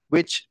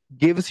 which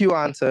gives you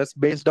answers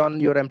based on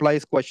your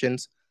employees'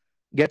 questions,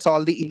 gets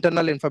all the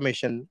internal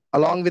information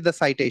along with the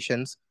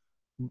citations,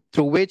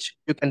 through which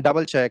you can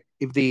double check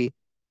if the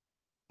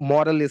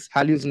model is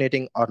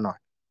hallucinating or not.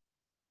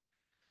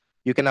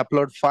 You can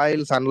upload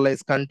files,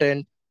 analyze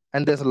content,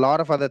 and there's a lot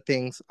of other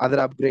things, other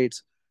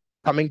upgrades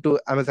coming to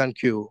Amazon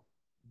Q.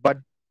 But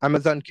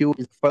Amazon Q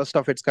is first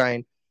of its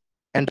kind,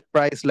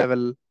 enterprise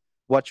level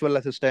virtual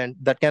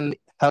assistant that can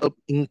help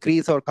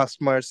increase our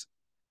customers'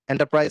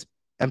 enterprise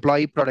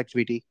employee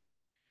productivity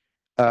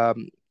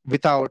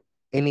without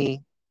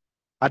any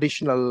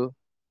additional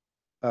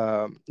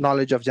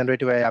knowledge of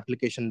generative AI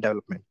application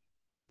development.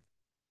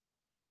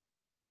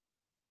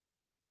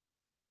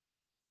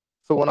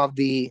 So one of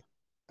the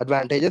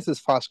advantages is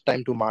fast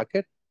time to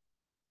market.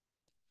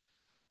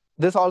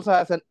 This also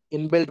has an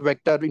inbuilt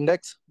vector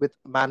index with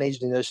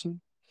managed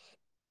ingestion.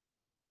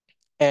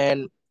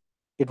 And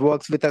it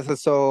works with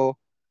SSO.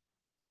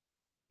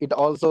 It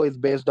also is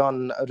based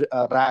on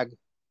RAG,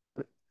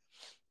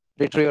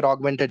 retriever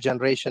augmented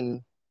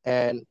generation.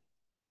 And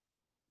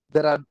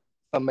there are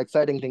some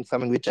exciting things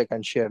coming which I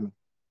can share.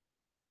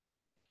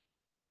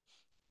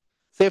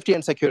 Safety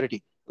and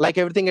security. Like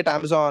everything at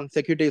Amazon,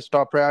 security is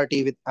top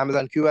priority with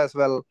Amazon Q as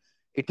well.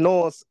 It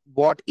knows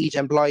what each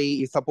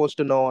employee is supposed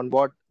to know and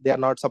what they are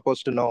not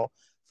supposed to know.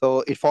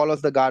 So it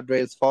follows the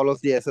guardrails,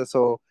 follows the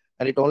SSO,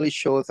 and it only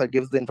shows or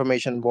gives the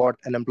information what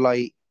an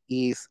employee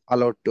is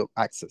allowed to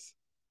access.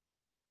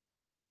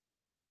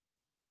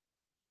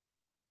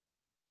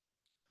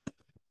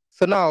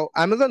 So now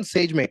Amazon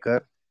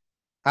SageMaker,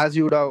 as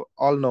you would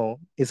all know,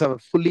 is a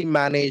fully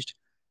managed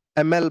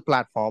ML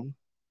platform.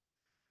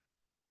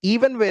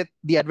 Even with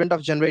the advent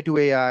of generative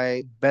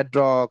AI,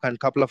 Bedrock, and a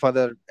couple of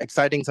other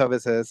exciting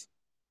services,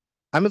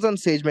 Amazon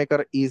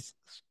SageMaker is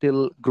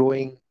still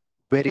growing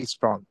very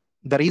strong.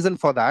 The reason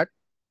for that,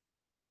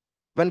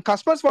 when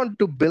customers want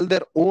to build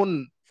their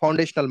own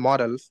foundational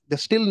models, they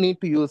still need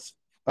to use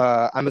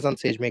Amazon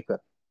SageMaker.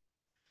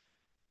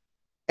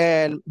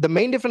 And the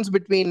main difference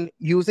between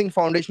using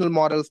foundational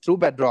models through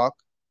Bedrock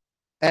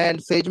and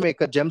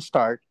SageMaker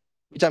Jumpstart,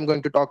 which I'm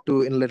going to talk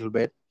to in a little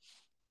bit,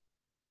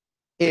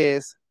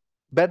 is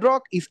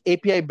Bedrock is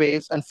API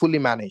based and fully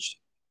managed.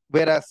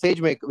 Whereas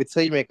with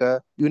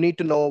SageMaker, you need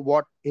to know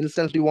what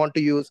instance you want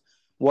to use,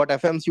 what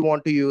FMs you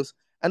want to use,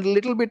 and a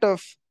little bit of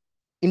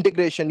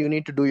integration you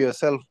need to do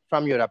yourself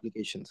from your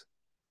applications.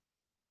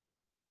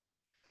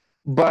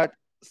 But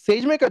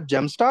SageMaker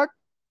Jumpstart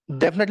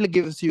definitely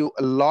gives you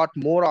a lot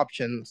more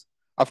options.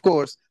 Of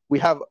course, we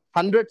have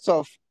hundreds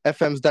of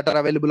FMs that are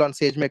available on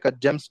SageMaker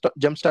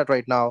Jumpstart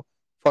right now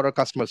for our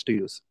customers to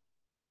use.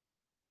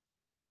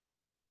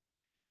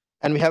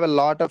 And we have a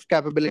lot of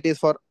capabilities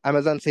for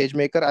Amazon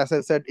SageMaker. As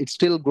I said, it's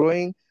still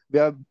growing.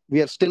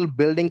 we are still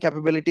building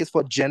capabilities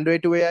for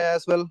generative AI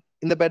as well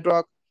in the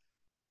Bedrock.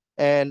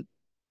 And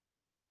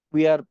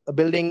we are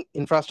building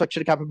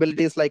infrastructure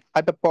capabilities like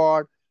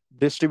Hyperpod,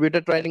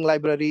 distributed training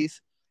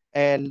libraries,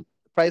 and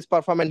price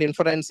performance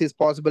inference is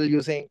possible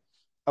using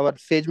our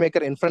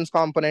SageMaker inference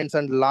components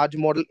and large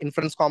model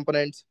inference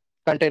components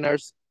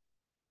containers.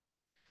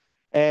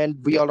 And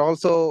we are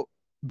also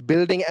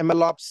building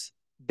MLOps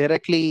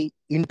directly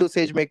into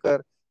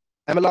SageMaker.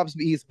 MLOps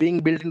is being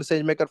built into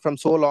SageMaker from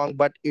so long,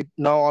 but it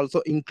now also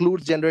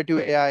includes generative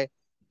AI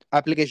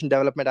application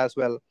development as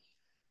well.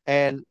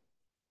 And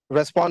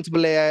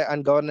responsible AI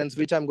and governance,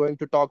 which I'm going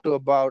to talk to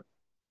about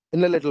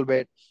in a little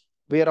bit.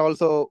 We are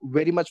also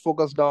very much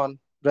focused on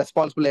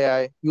responsible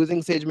AI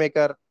using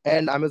SageMaker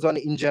and Amazon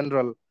in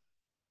general.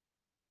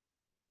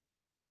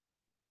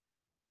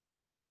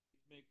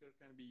 SageMaker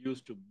can be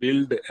used to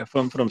build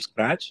FM from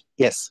scratch?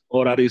 Yes.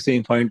 Or are you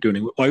saying fine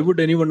tuning? Why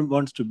would anyone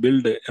wants to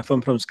build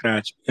FM from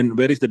scratch? And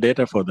where is the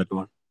data for that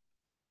one?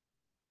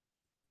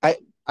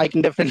 I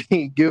can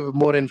definitely give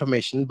more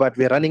information, but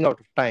we're running out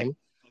of time.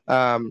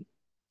 An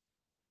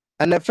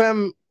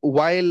FM,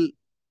 while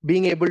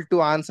being able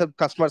to answer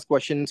customers'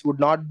 questions, would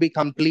not be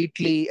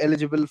completely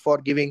eligible for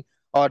giving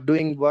or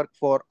doing work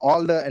for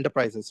all the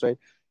enterprises, right?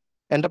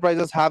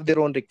 Enterprises have their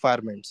own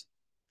requirements.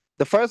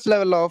 The first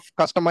level of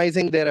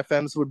customizing their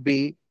FMs would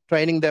be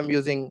training them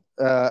using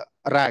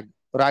RAG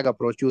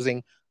approach,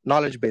 using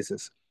knowledge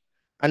bases.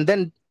 And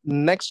then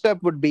next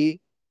step would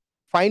be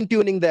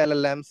fine-tuning the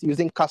LLMs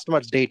using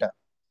customers' data,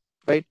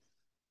 right?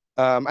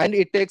 And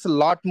it takes a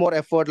lot more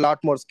effort, a lot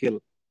more skill.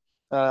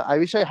 I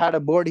wish I had a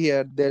board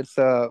here. There's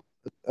a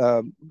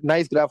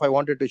nice graph I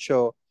wanted to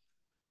show.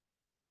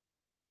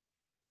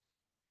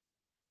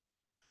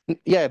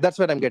 Yeah, that's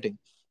what I'm getting.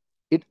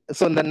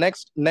 So the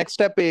next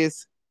step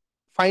is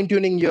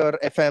fine-tuning your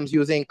FMs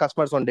using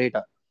customers' own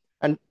data.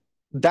 And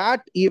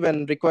that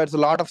even requires a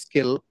lot of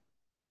skill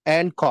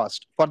and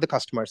cost for the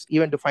customers,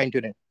 even to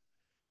fine-tune it.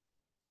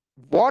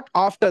 What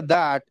after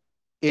that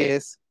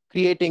is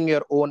creating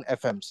your own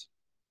FMs.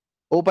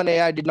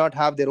 OpenAI did not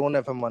have their own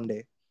FM one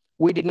day.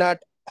 We did not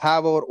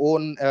have our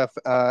own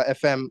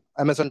FM,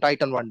 Amazon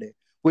Titan one day.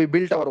 We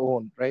built our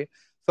own, right?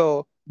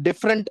 So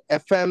different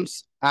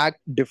FMs act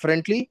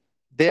differently.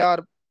 They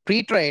are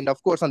pre-trained,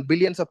 of course, on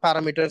billions of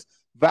parameters,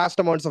 vast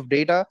amounts of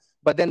data,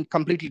 but then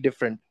completely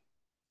different.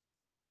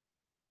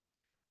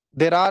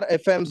 There are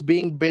FMs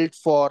being built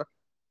for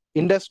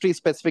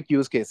industry-specific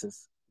use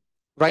cases.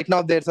 Right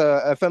now, there's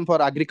a FM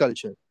for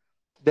agriculture.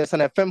 There's an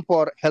FM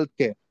for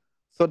healthcare.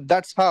 So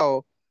that's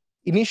how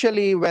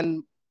initially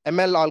when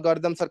ML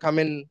algorithms are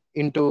coming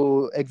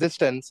into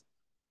existence,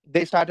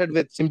 they started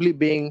with simply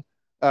being,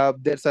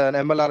 there's an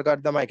ML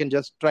algorithm, I can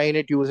just train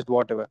it, use it,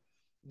 whatever.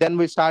 Then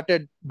we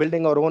started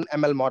building our own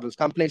ML models.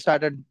 Companies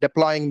started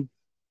deploying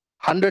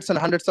hundreds and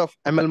hundreds of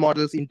ML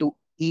models into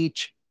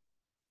each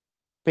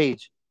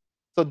page.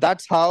 So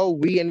that's how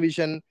we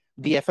envision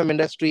the FM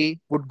industry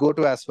would go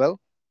to as well.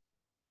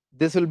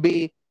 This will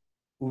be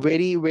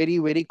very, very,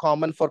 very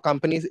common for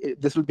companies.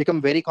 This will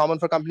become very common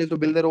for companies to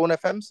build their own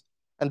FMs.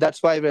 And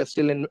that's why we're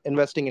still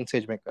investing in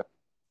SageMaker.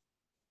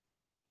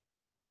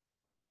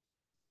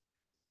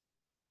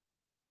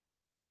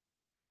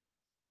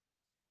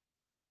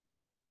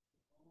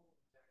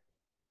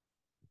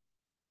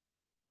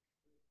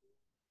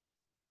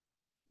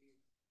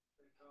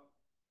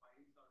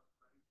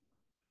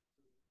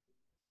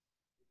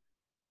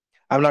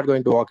 I'm not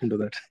going to walk into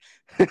that.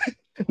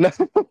 No,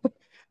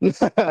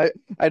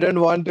 I don't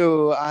want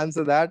to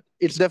answer that.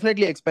 It's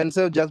definitely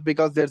expensive just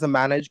because there's a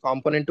managed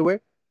component to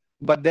it.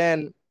 But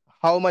then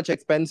how much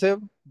expensive?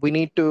 We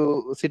need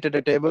to sit at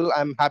a table.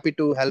 I'm happy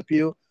to help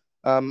you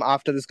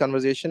after this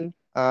conversation.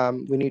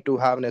 We need to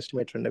have an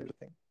estimator and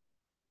everything.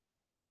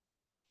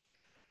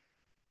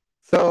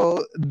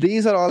 So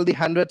these are all the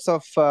hundreds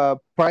of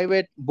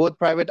both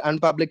private and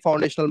public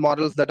foundational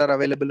models that are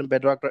available in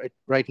Bedrock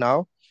right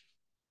now.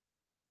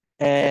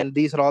 And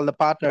these are all the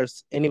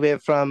partners, anywhere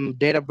from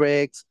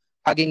Databricks,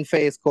 Hugging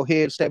Face,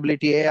 Cohere,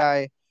 Stability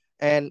AI.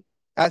 And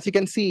as you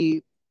can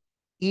see,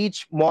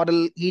 each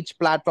model, each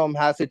platform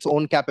has its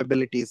own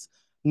capabilities.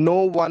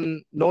 No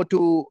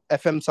two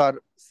FMs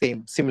are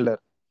similar.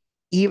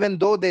 Even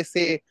though they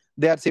say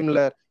they are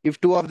similar,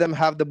 if two of them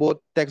have the both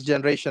text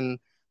generation,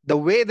 the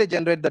way they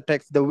generate the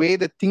text, the way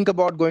they think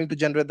about going to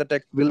generate the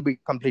text will be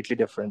completely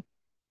different.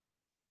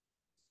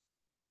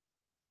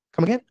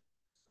 Come again?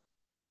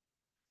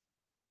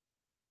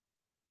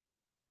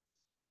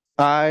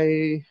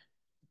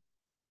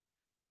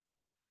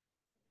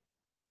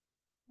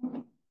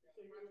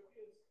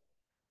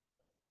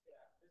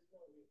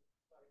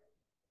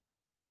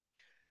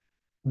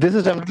 This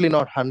is definitely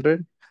not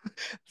 100.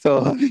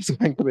 So it's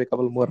going to be a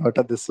couple more out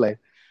of this slide.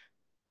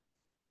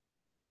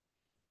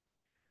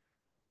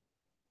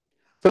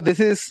 So this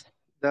is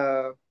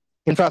the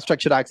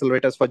infrastructure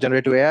accelerators for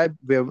generative AI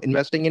we're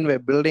investing in. We're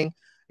building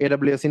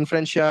AWS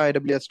Inferentia,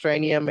 AWS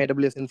Trainium,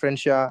 AWS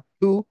Inferentia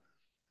 2,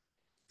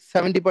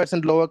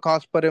 70% lower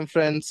cost per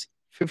inference,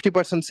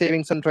 50%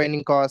 savings on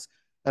training costs,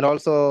 and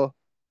also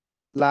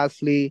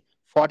lastly,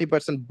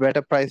 40%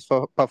 better price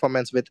for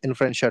performance with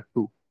Inferentia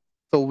 2.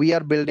 So we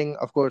are building,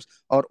 of course,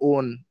 our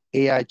own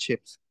AI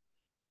chips.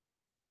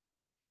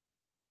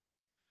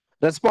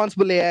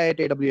 Responsible AI at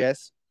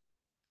AWS.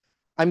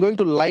 I'm going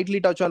to lightly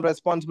touch on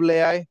responsible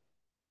AI.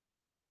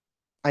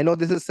 I know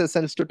this is a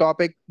sensitive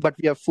topic, but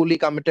we are fully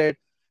committed,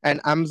 and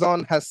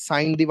Amazon has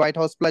signed the White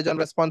House Pledge on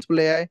responsible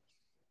AI.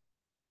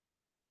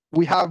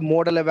 We have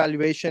model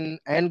evaluation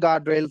and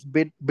guardrails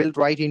built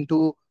right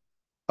into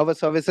our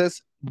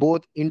services,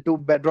 both into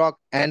Bedrock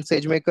and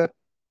SageMaker.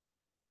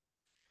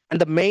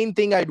 And the main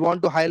thing I'd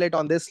want to highlight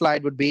on this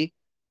slide would be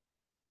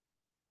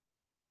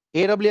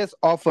AWS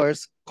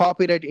offers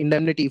copyright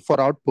indemnity for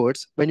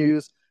outputs when you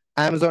use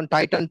Amazon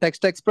Titan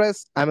Text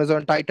Express,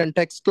 Amazon Titan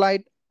Text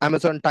Lite,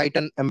 Amazon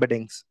Titan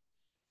embeddings,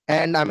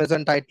 and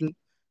Amazon Titan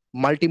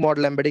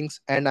multi-model embeddings,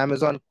 and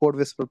Amazon Code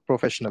Whisper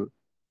Professional.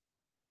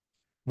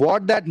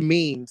 What that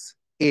means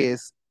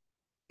is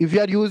if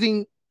you are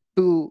using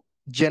to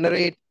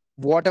generate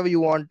whatever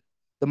you want,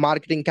 the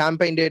marketing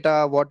campaign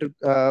data,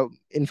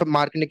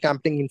 marketing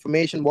campaign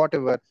information,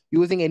 whatever,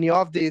 using any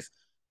of these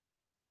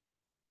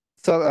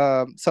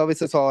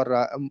services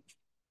or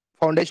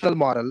foundational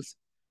models,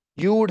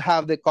 you would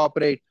have the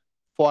copyright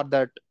for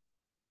that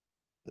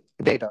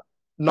data,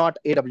 not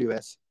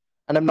AWS.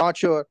 And I'm not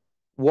sure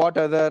what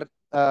other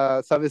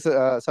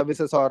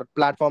services or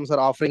platforms are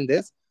offering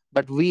this,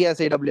 but we as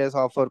AWS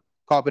offer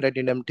copyright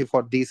indemnity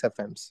for these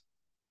FMs.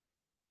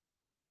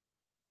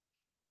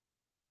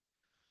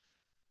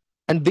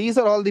 And these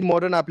are all the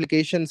modern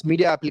applications,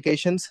 media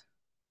applications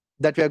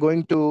that we are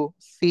going to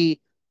see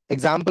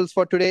examples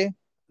for today.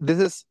 This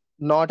is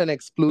not an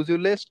exclusive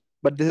list,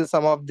 but this is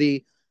some of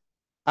the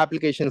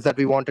applications that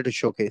we wanted to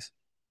showcase.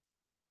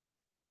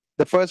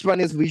 The first one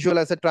is visual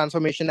asset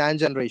transformation and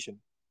generation.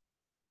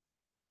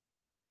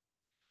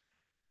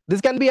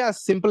 This can be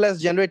as simple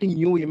as generating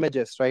new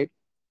images, right?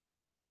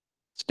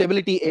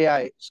 Stability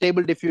AI,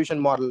 Stable Diffusion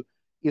Model,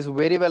 is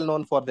very well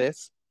known for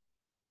this.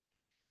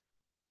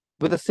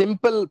 With a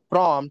simple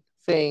prompt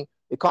saying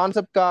a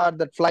concept car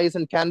that flies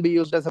and can be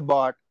used as a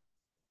bot,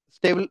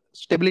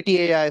 Stability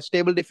AI,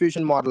 Stable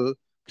Diffusion Model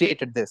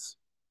created this.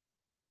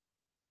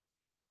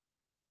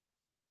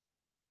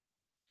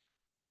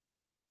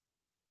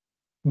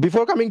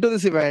 Before coming to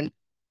this event,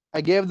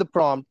 I gave the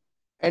prompt,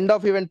 end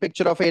of event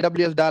picture of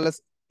AWS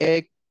Dallas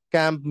A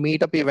Camp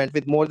Meetup event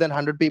with more than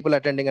 100 people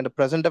attending and a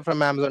presenter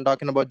from Amazon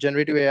talking about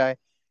generative AI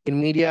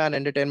in media and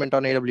entertainment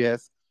on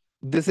AWS.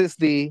 This is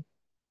the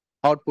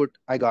output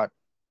I got.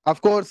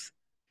 Of course,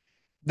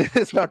 this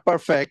is not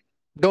perfect.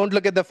 Don't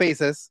look at the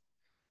faces.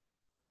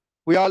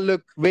 We all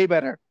look way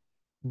better.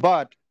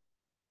 But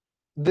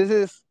this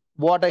is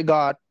what I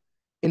got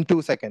in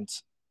 2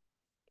 seconds.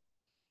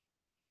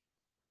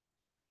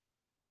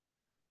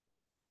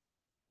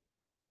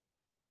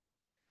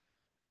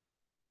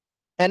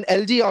 And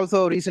LG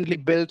also recently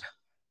built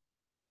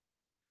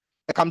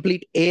a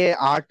complete AI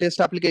artist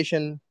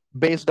application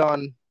based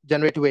on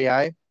generative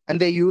AI, and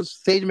they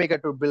used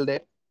SageMaker to build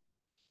it.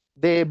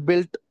 They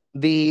built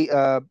the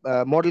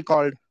model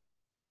called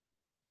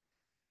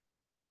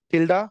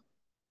Tilda.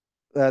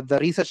 The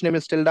research name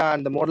is Tilda,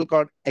 and the model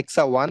called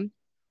Exa1.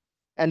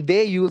 And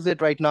they use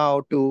it right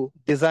now to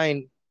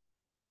design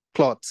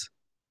clothes.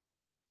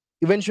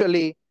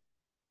 Eventually,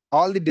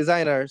 all the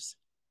designers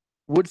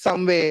would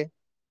some way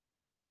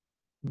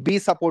be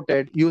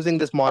supported using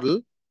this model.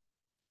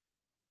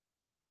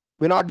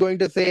 We're not going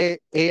to say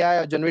AI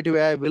or generative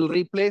AI will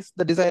replace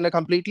the designer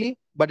completely,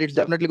 but it's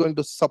definitely going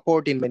to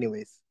support in many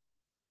ways.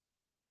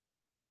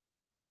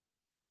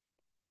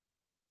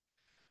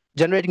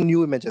 Generating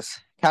new images,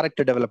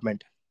 character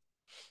development.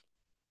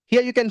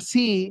 Here you can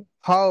see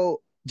how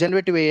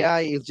generative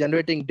AI is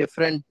generating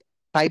different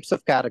types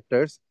of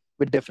characters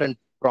with different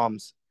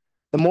prompts.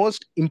 The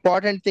most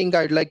important thing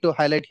I'd like to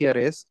highlight here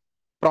is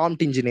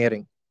prompt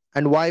engineering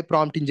and why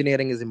prompt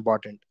engineering is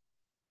important.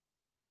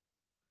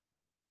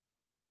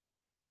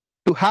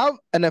 To have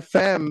an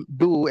FM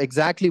do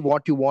exactly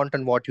what you want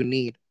and what you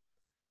need,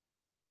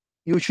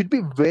 you should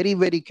be very,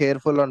 very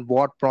careful on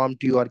what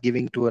prompt you are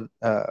giving to an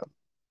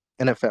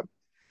FM.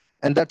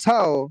 And that's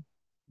how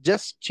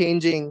just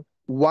changing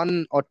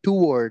one or two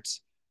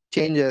words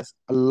changes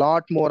a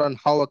lot more on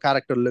how a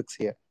character looks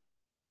here.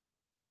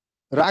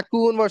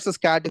 Raccoon versus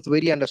cat is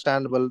very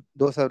understandable.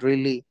 Those are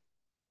really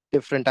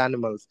different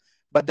animals.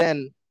 But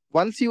then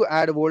once you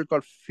add a word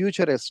called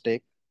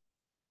futuristic,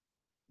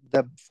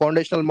 the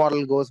foundational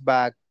model goes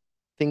back,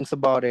 thinks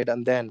about it,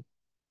 and then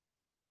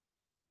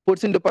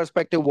puts into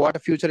perspective what a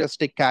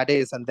futuristic cat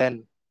is, and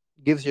then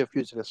gives you a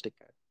futuristic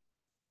cat.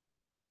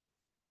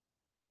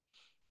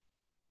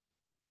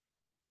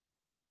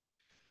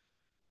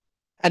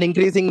 And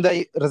increasing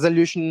the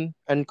resolution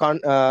and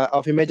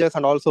of images,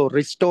 and also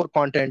restore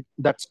content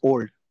that's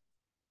old.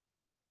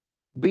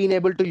 Being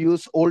able to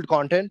use old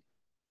content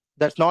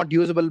that's not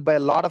usable by a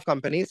lot of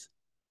companies,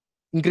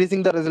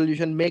 increasing the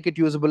resolution, make it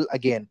usable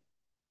again.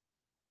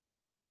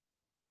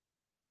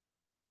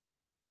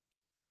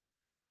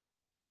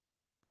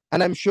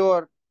 And I'm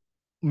sure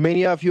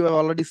many of you have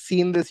already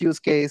seen this use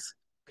case,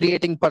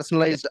 creating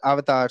personalized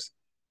avatars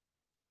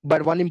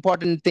But one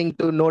important thing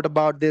to note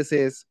about this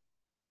is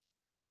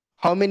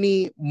how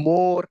many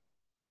more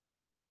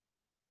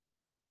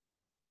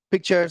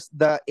pictures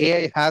the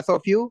AI has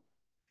of you,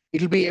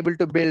 it'll be able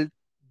to build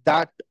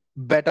that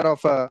better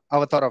of a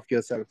avatar of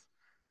yourself.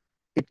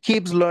 It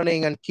keeps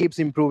learning and keeps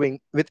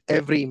improving with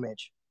every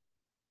image.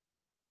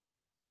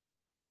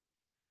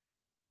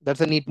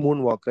 That's a neat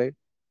moonwalk, right?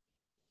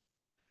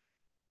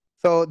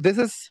 So this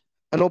is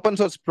an open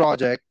source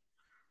project.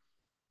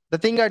 The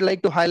thing I'd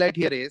like to highlight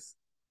here is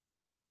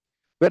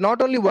we're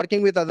not only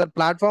working with other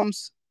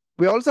platforms,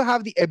 we also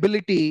have the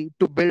ability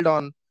to build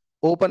on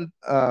open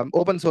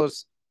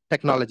source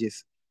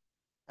technologies.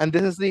 And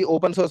this is the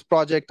open source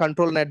project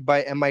ControlNet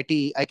by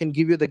MIT. I can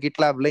give you the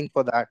GitLab link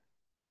for that.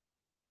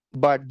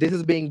 But this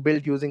is being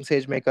built using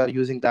SageMaker,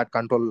 using that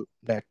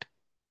ControlNet.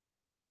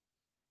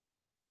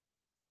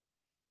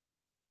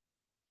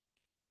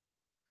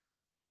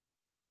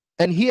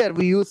 And here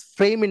we use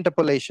frame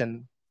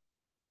interpolation.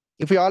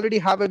 If we already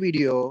have a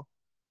video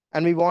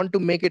and we want to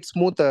make it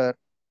smoother,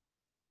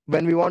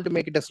 when we want to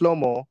make it a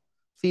slow-mo,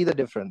 see the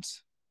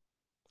difference.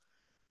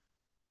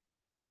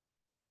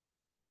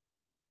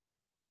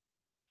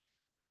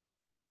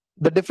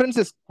 The difference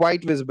is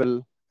quite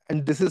visible,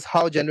 and this is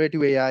how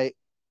generative AI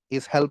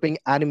is helping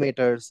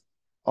animators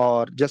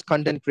or just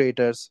content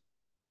creators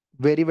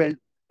very well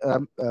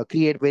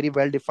create very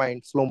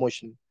well-defined slow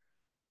motion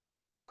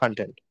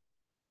content.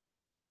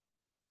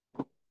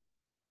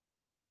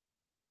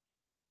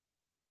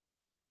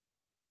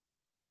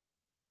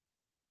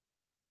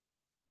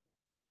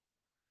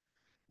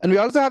 And we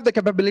also have the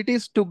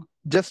capabilities to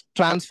just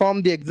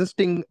transform the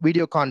existing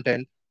video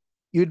content.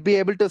 You'd be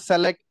able to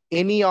select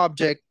any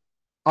object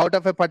out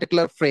of a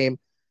particular frame,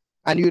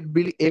 and you'd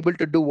be able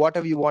to do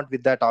whatever you want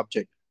with that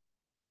object.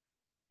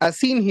 As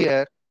seen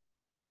here,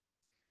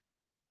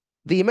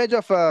 the image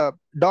of a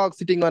dog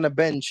sitting on a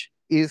bench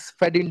is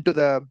fed into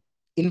the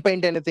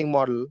in-paint anything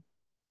model.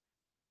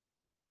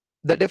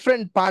 The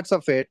different parts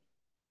of it,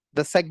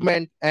 the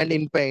segment and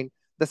in-paint,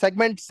 the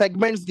segment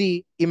segments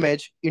the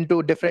image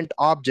into different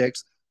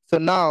objects. So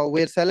now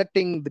we're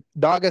selecting the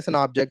dog as an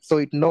object, so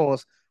it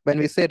knows when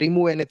we say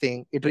remove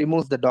anything, it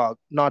removes the dog,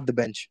 not the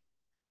bench.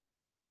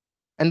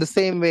 And the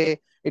same way,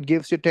 it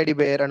gives you teddy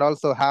bear and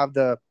also have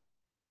the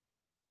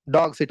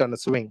dog sit on a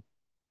swing,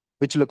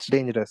 which looks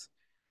dangerous.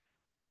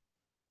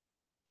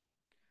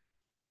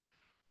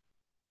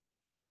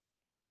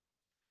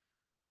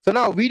 So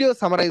now video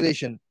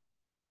summarization.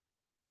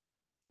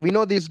 We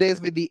know these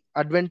days with the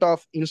advent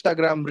of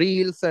Instagram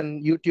Reels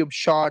and YouTube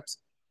Shorts,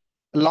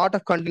 a lot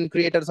of content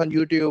creators on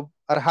YouTube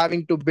are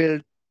having to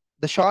build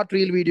the short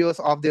reel videos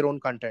of their own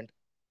content.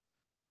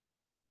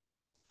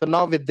 So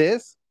now with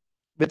this,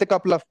 with a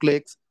couple of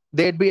clicks,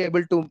 they'd be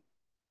able to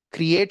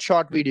create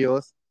short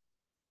videos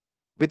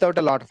without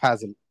a lot of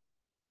hassle.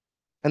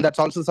 And that's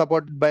also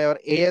supported by our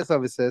AI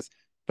services,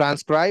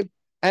 Transcribe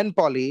and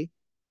Poly,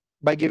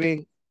 by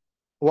giving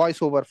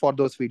voiceover for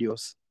those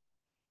videos.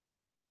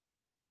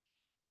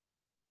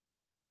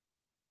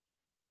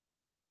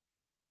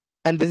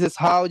 And this is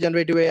how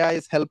generative AI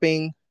is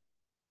helping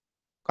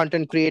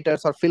content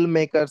creators or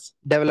filmmakers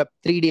develop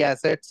 3D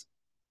assets.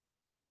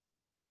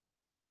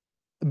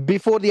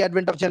 Before the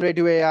advent of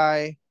generative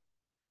AI,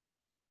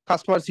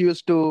 customers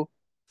used to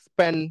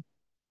spend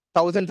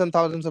thousands and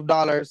thousands of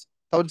dollars,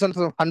 thousands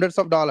of hundreds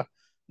of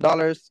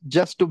dollars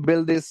just to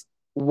build this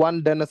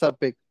one dinosaur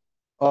pic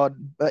or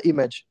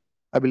image,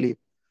 I believe.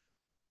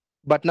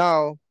 But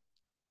now,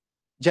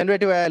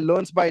 generative AI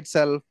learns by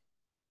itself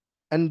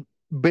and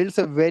builds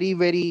a very,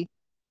 very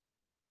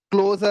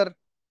closer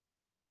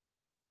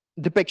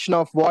depiction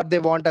of what they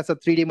want as a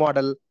 3D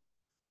model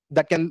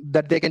that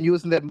they can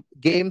use in their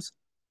games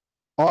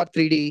or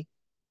 3D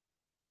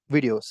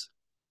videos.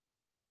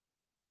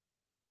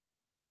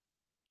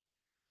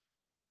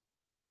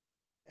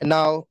 And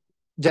now,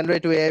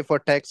 generative AI for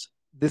text.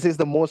 This is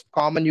the most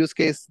common use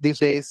case these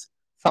days.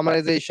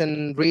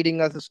 Summarization,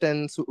 reading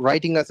assistance,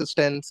 writing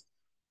assistance.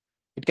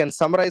 It can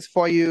summarize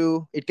for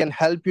you. It can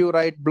help you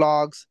write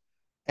blogs.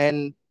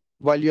 And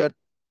while you're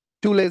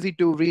too lazy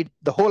to read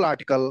the whole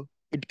article,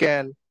 it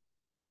can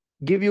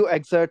give you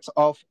excerpts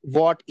of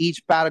what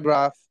each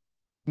paragraph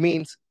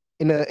means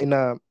in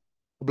a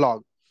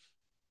blog.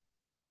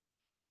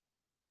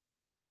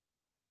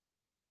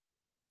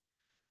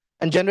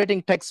 And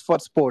generating text for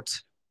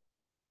sports.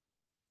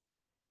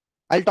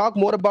 I'll talk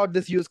more about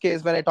this use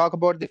case when I talk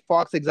about the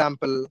Fox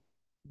example,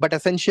 but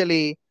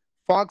essentially,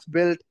 Fox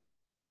built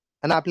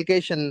an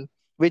application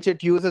which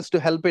it uses to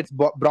help its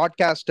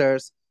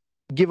broadcasters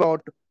give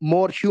out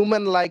more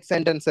human-like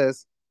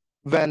sentences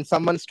when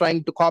someone's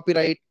trying to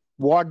copyright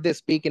what they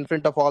speak in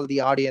front of all the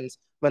audience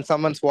when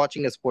someone's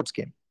watching a sports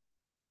game.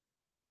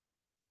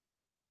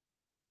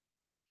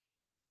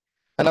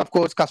 And of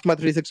course, customer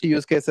 360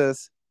 use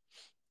cases.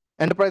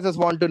 Enterprises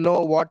want to know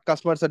what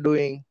customers are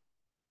doing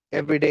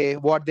every day,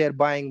 what they're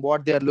buying,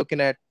 what they're looking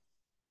at.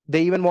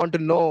 They even want to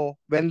know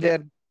when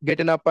they're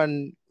getting up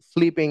and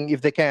sleeping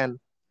if they can.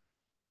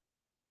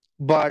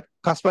 But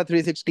customer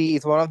 360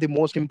 is one of the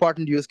most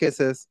important use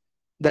cases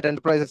that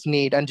enterprises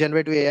need, and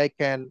generative AI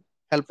can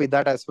help with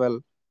that as well.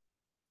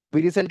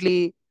 We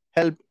recently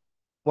helped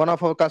one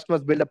of our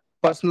customers build a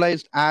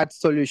personalized ad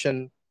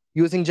solution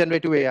using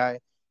generative AI.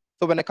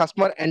 So when a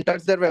customer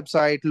enters their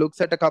website,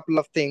 looks at a couple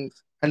of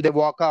things, and they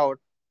walk out,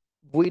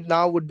 we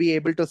now would be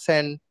able to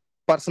send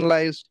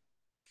personalized,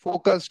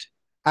 focused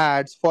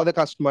ads for the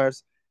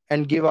customers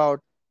and give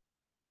out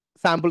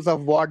samples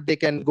of what they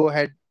can go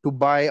ahead to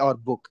buy or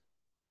book.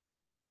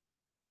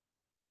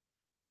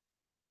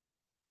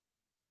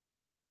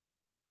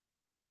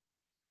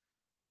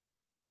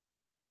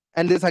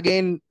 And this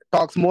again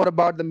talks more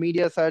about the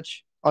media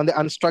search on the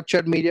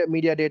unstructured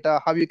media data,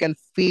 how you can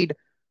feed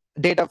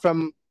data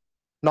from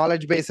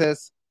knowledge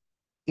bases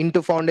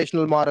into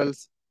foundational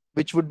models,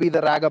 which would be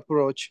the RAG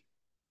approach,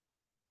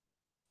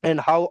 and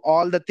how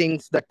all the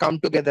things that come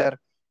together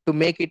to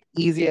make it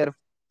easier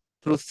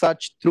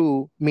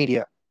through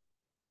media,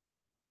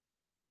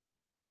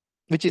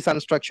 which is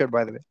unstructured,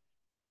 by the way.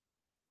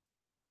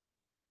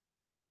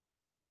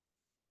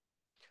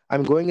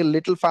 I'm going a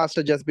little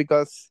faster just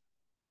because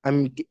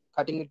I'm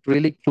cutting it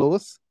really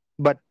close,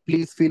 but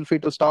please feel free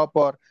to stop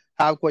or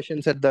have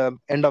questions at the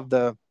end of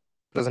the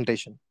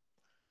presentation.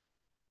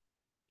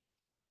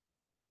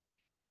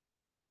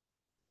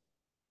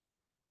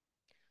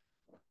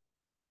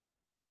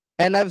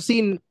 And I've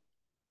seen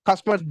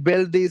customers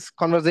build these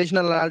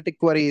conversational analytic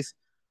queries.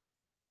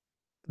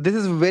 This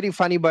is very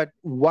funny, but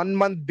 1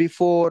 month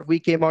before we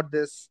came out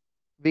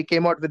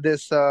with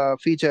this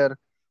feature,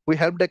 we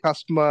helped a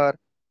customer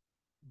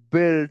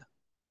build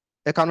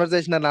a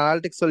conversational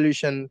analytics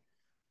solution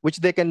which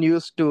they can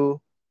use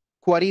to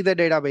query the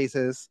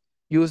databases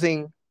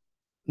using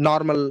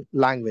normal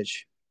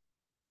language.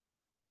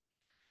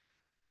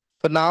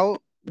 So now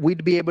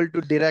we'd be able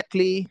to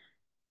directly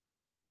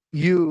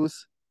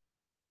use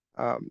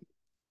um,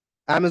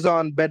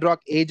 Amazon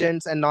Bedrock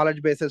agents and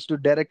knowledge bases to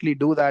directly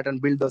do that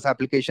and build those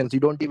applications. You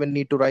don't even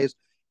need to write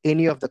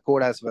any of the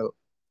code as well.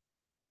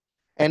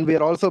 And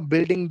we're also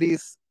building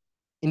these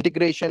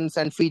integrations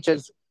and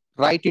features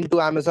right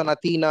into Amazon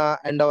Athena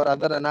and our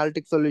other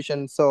analytic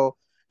solutions. So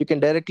you can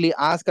directly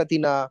ask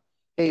Athena,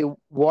 hey,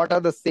 what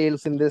are the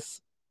sales in this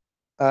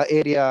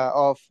area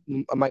of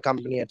my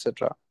company,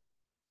 etc.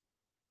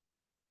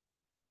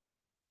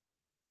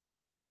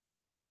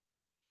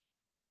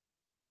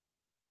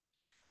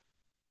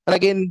 And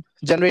again,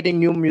 generating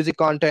new music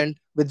content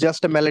with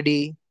just a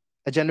melody,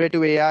 a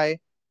generative AI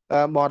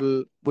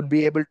model would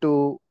be able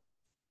to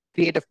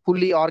create a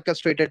fully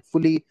orchestrated,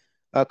 fully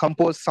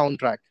composed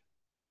soundtrack.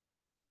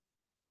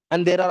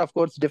 And there are, of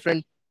course,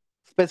 different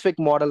specific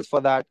models for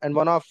that. And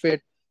one of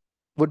it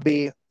would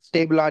be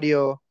stable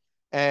audio.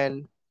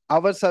 And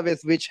our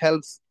service, which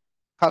helps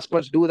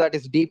customers do that,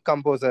 is Deep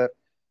Composer,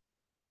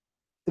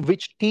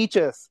 which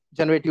teaches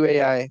generative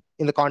AI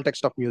in the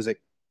context of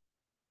music.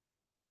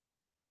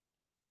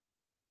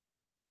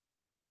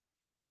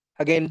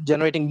 Again,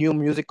 generating new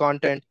music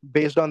content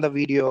based on the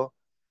video.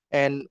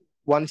 And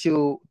once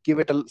you give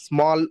it a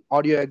small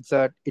audio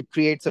excerpt, it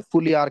creates a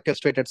fully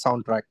orchestrated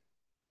soundtrack.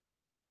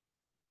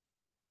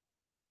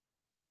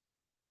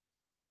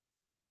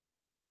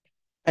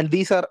 And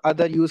these are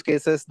other use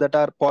cases that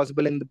are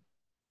possible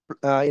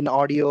in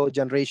audio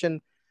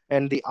generation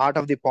and the art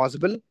of the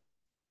possible.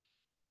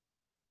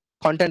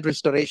 Content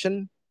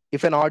restoration.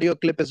 If an audio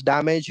clip is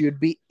damaged, you'd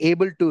be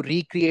able to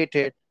recreate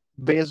it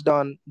based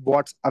on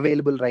what's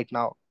available right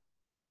now.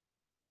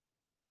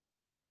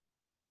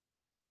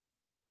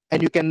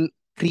 And you can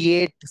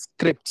create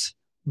scripts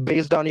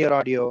based on your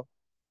audio,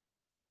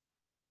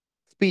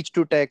 speech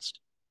to text,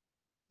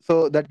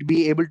 so that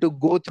be able to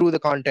go through the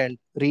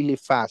content really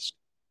fast.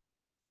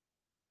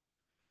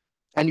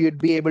 And you'd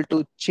be able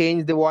to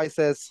change the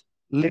voices,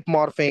 lip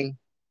morphing,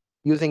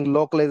 using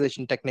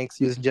localization techniques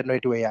using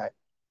generative AI.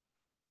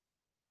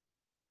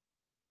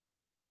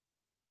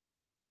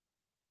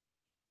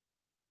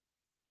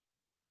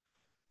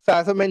 So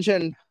as I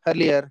mentioned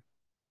earlier,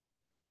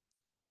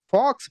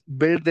 Fox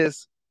built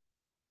this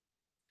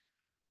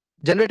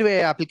generative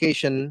AI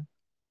application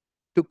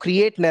to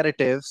create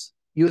narratives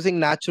using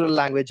natural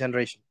language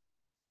generation.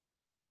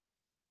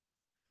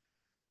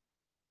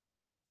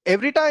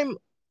 Every time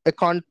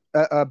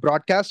a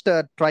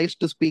broadcaster tries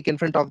to speak in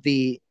front of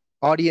the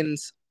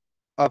audience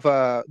of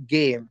a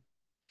game,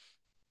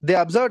 they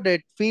observed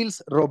it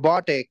feels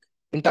robotic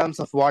in terms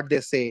of what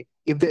they say.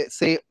 If they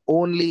say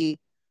only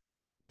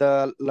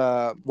the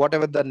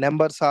whatever the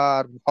numbers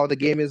are, how the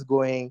game is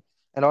going,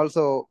 and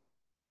also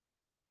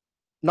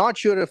not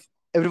sure if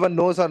everyone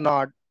knows or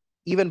not,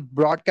 even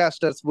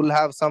broadcasters will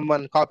have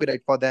someone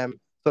copyright for them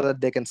so that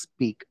they can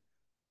speak.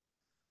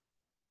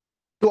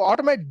 To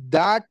automate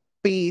that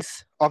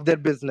piece of their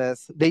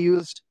business, they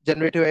used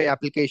generative AI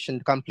application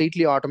to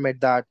completely automate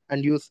that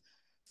and use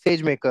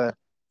SageMaker.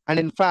 And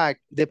in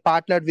fact, they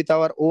partnered with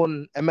our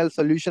own ML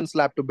Solutions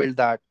Lab to build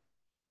that.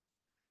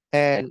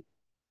 And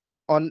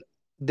on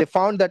they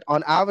found that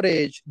on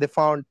average, they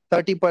found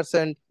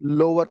 30%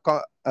 lower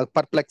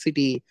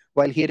perplexity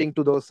while hearing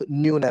to those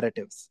new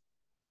narratives.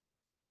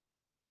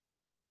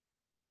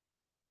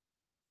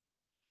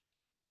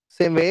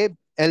 Same way,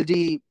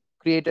 LG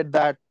created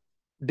that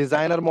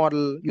designer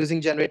model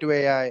using generative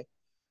AI,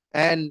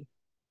 and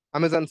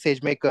Amazon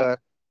SageMaker.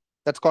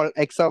 That's called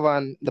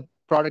Exa1. The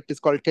product is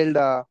called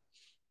Tilda.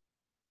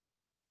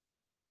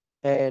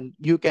 And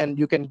you can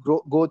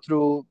go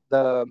through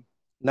the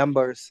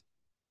numbers.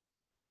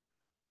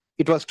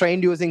 It was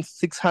trained using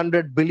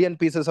 600 billion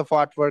pieces of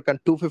artwork and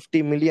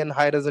 250 million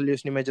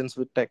high-resolution images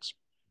with text.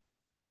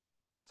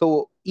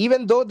 So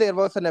even though there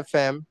was an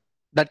FM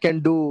that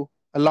can do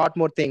a lot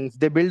more things,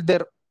 they built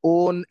their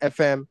own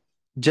FM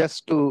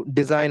just to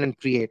design and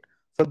create.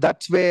 So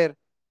that's where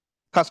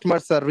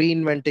customers are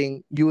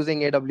reinventing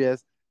using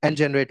AWS and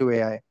generative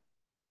AI.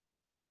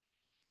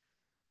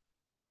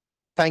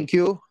 Thank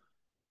you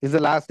is the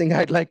last thing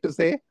I'd like to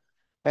say.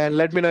 And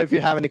let me know if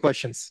you have any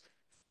questions.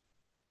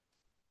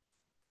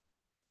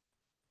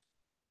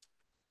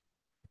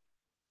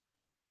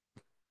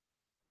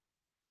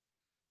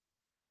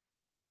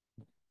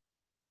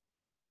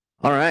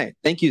 All right.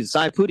 Thank you,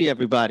 Sai Pudi,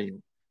 everybody.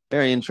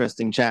 Very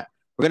interesting chat.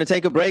 We're going to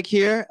take a break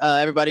here.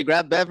 Everybody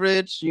grab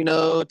beverage,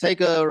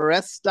 take a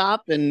rest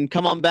stop and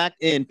come on back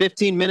in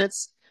 15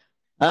 minutes.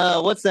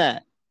 What's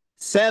that?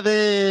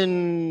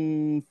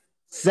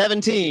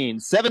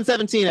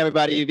 7:17,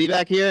 everybody. Be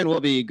back here and we'll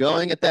be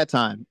going at that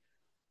time.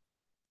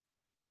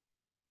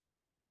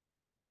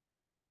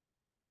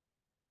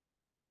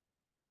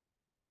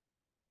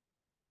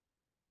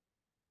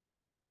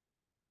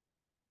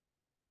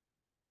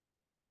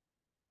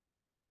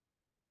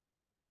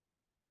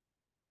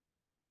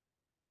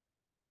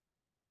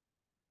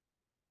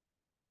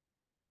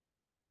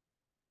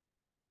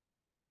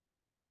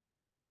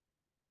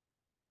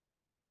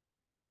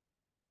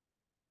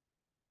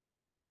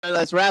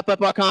 Let's wrap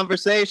up our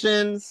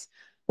conversations.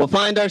 We'll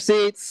find our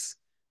seats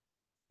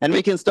and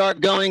we can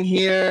start going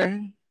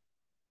here.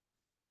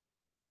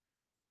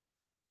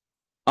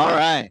 All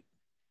right.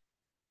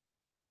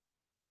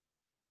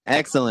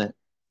 Excellent.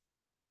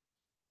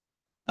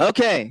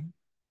 Okay.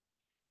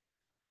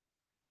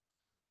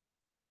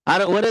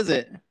 What is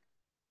it?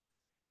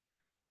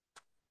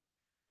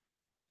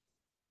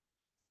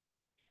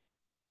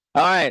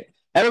 All right.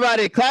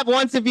 Everybody, clap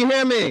once if you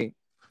hear me.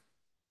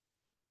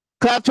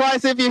 Clap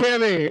twice if you hear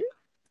me.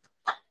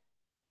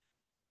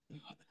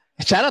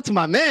 Shout out to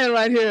my man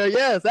right here.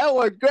 Yes, that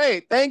worked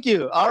great. Thank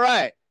you. All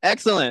right.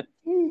 Excellent.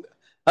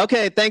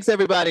 Okay, thanks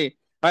everybody.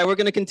 All right, we're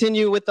going to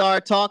continue with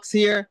our talks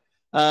here.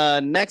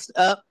 Next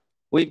up,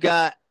 we've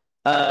got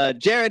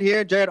Jared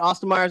here. Jared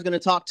Ostmeyer is going to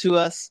talk to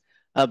us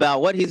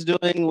about what he's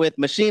doing with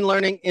machine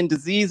learning in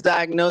disease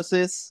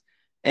diagnosis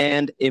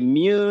and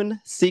immune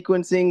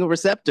sequencing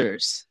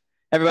receptors.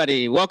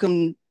 Everybody,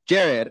 welcome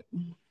Jared.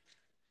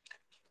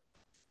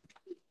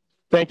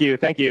 Thank you.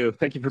 Thank you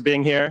for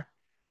being here.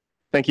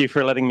 Thank you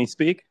for letting me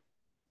speak.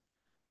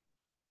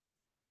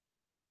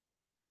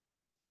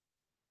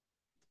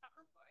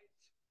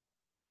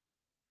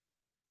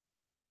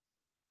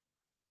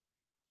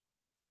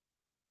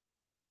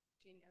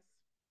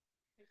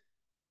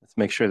 Let's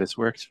make sure this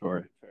works for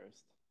it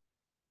first.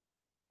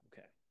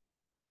 Okay.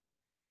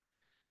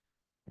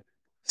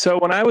 So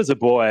when I was a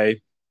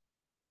boy,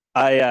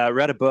 I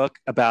read a book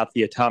about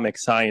the atomic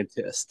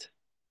scientist.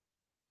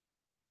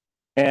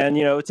 And,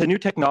 it's a new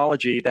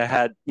technology that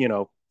had,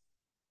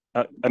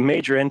 a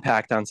major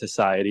impact on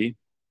society.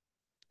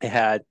 It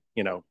had,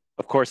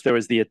 of course, there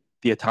was the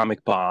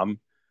atomic bomb,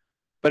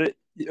 but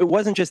it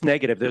wasn't just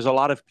negative. There's a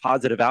lot of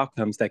positive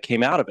outcomes that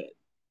came out of it.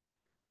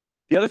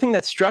 The other thing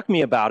that struck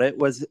me about it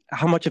was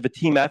how much of a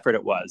team effort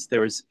it was.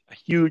 There was a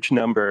huge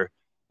number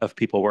of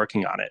people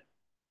working on it.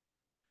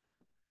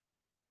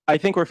 I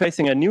think we're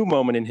facing a new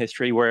moment in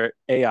history where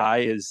AI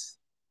is,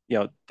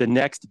 the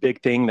next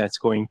big thing that's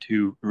going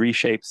to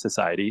reshape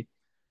society.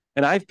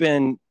 And I've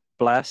been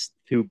blessed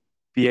to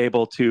be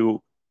able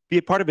to be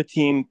a part of a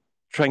team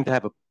trying to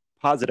have a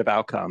positive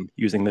outcome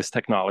using this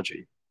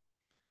technology.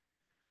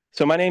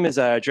 So my name is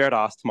Jared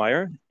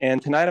Ostmeyer,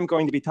 and tonight I'm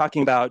going to be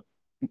talking about,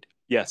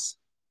 yes.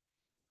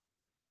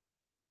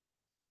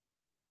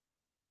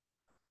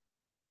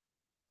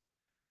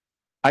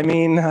 I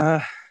mean,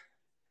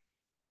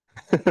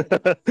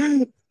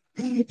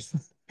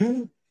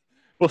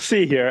 we'll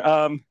see here.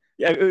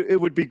 Yeah, it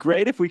would be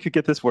great if we could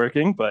get this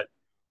working, but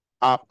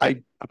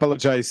I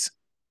apologize.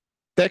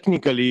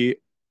 Technically,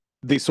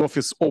 this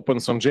office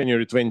opens on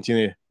January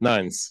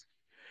 29th.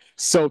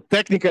 So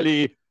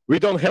technically, we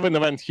don't have an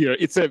event here.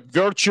 It's a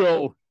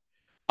virtual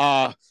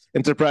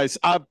enterprise.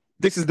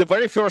 This is the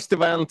very first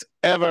event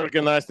ever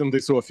organized in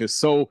this office.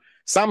 So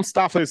some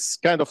stuff is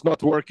kind of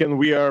not working.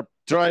 We are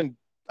trying,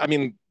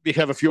 we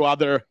have a few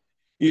other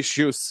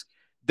issues.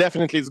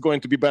 Definitely it's going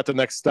to be better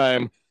next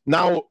time.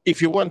 Now,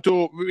 if you want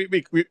to,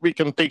 we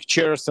can take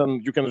chairs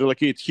and you can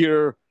relocate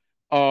here.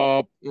 There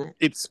are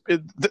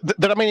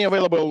many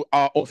available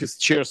office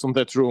chairs in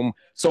that room.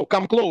 So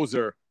come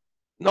closer.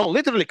 No,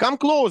 literally, come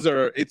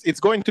closer.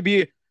 It's going to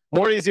be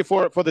more easy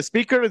for the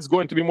speaker. It's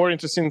going to be more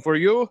interesting for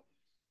you.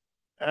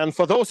 And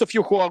for those of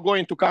you who are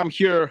going to come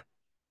here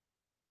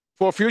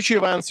for future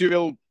events, you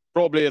will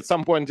probably at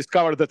some point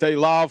discover that I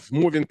love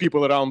moving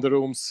people around the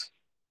rooms.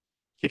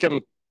 You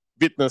can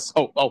witness.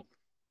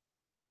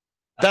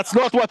 That's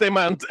not what I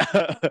meant.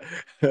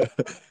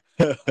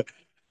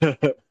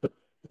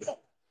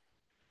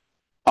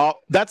 Oh,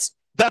 that's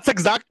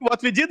exactly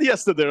what we did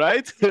yesterday,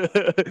 right?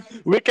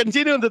 We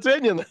continue the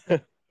training.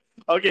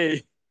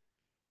 Okay.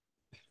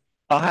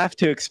 I'll have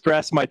to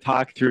express my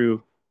talk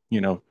through,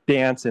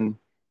 dance and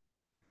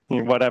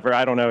whatever.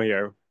 I don't know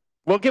here.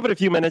 We'll give it a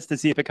few minutes to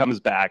see if it comes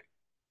back.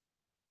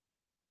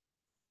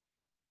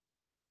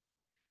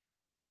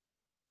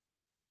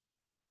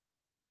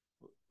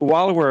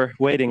 While we're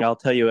waiting, I'll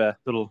tell you a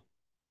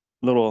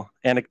little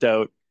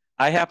anecdote.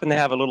 I happen to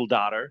have a little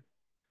daughter,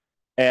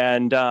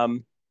 and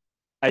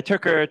I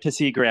took her to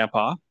see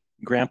Grandpa.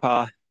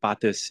 Grandpa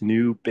bought this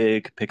new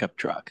big pickup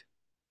truck.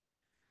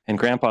 And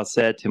Grandpa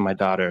said to my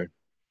daughter,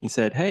 he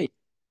said, "Hey, do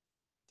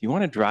you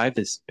want to drive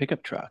this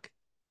pickup truck?"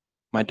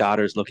 My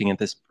daughter's looking at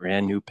this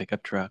brand new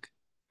pickup truck.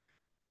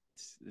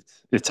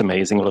 It's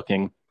amazing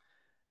looking.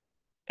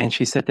 And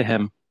she said to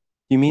him,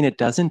 "You mean it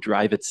doesn't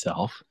drive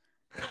itself?"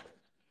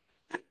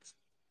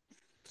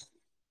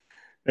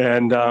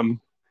 And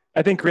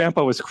I think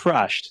Grandpa was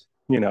crushed,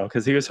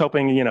 because he was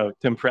hoping, to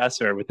impress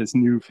her with this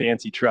new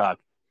fancy truck.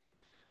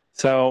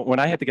 So when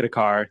I had to get a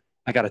car,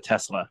 I got a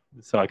Tesla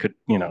so I could,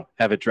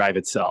 have it drive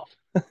itself.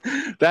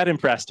 That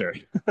impressed her.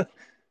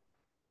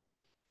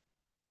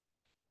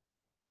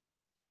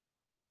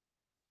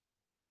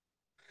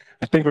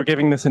 I think we're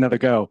giving this another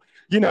go.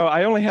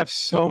 I only have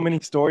so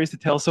many stories to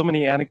tell, so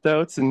many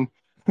anecdotes, and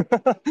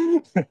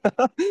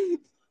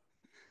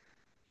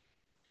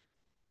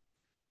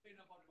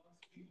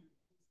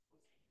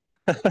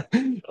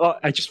oh,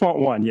 I just want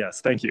one.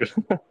 Yes, thank you.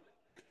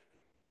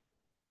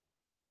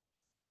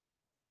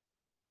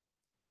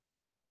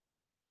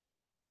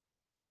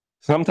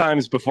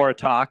 Sometimes before a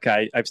talk,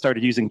 I've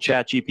started using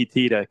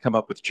ChatGPT to come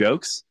up with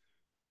jokes.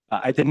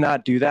 I did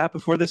not do that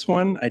before this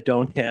one. I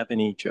don't have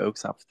any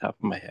jokes off the top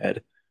of my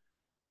head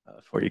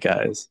for you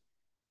guys.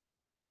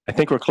 I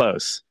think we're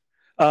close.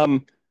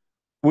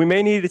 We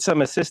may need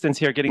some assistance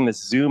here getting the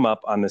Zoom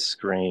up on the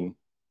screen,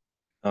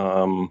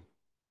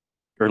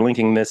 or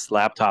linking this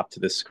laptop to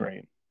this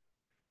screen.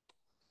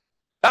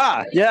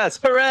 Ah, yes,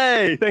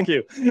 hooray, thank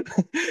you.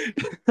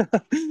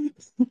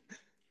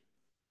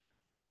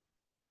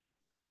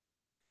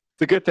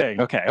 It's a good thing,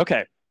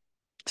 okay.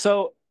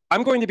 So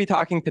I'm going to be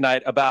talking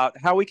tonight about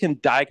how we can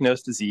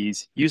diagnose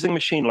disease using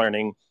machine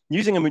learning,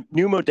 using a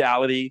new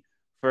modality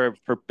for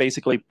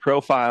basically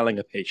profiling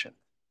a patient.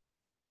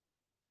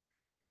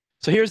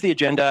 So here's the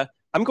agenda.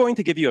 I'm going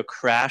to give you a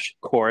crash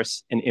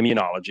course in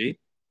immunology.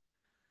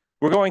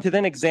 We're going to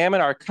then examine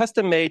our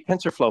custom-made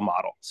TensorFlow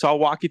model. So I'll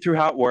walk you through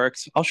how it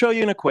works. I'll show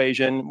you an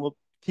equation. We'll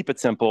keep it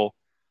simple.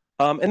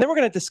 And then we're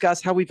going to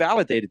discuss how we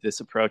validated this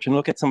approach and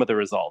look at some of the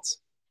results.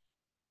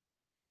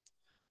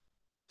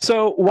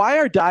 So why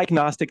are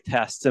diagnostic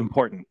tests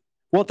important?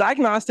 Well,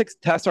 diagnostic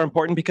tests are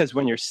important because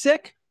when you're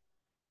sick,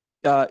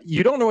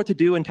 you don't know what to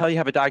do until you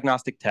have a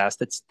diagnostic test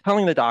that's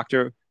telling the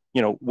doctor,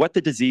 what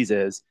the disease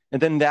is,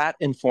 and then that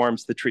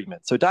informs the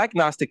treatment. So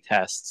diagnostic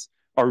tests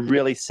are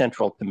really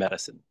central to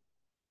medicine.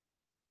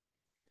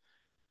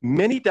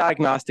 Many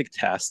diagnostic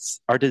tests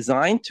are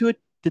designed to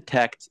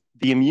detect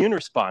the immune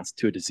response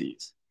to a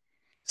disease.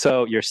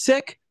 So you're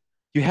sick,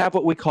 you have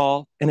what we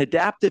call an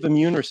adaptive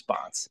immune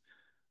response,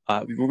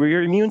 where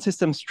your immune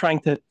system's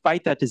trying to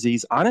fight that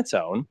disease on its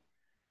own.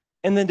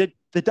 And then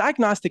the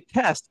diagnostic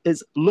test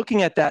is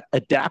looking at that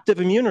adaptive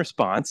immune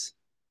response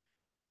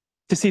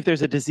to see if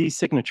there's a disease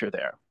signature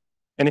there.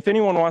 And if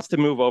anyone wants to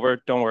move over,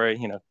 don't worry,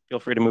 feel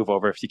free to move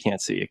over if you can't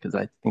see it, because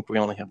I think we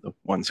only have the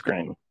one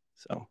screen.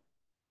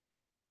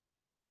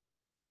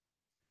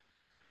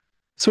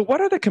 So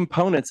what are the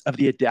components of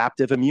the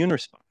adaptive immune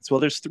response? Well,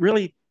 there's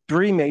really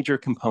three major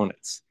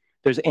components.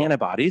 There's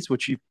antibodies,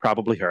 which you've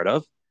probably heard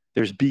of.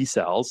 There's B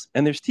cells,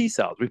 and there's T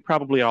cells. We've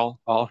probably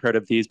all heard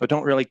of these, but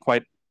don't really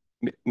quite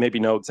maybe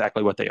know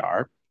exactly what they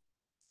are.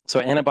 So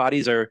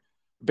antibodies are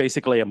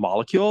basically a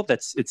molecule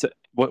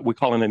what we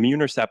call an immune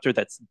receptor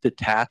that's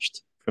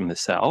detached from the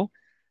cell.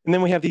 And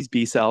then we have these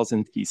B cells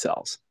and T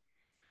cells.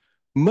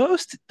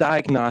 Most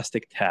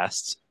diagnostic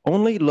tests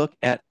only look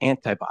at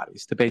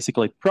antibodies to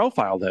basically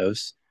profile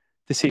those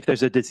to see if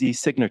there's a disease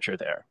signature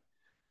there.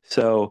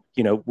 So,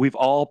 we've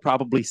all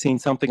probably seen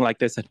something like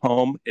this at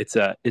home. It's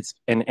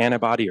an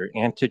antibody or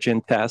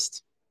antigen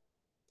test.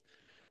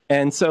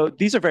 And so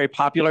these are very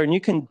popular, and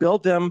you can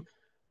build them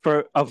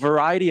for a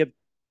variety of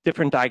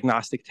different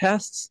diagnostic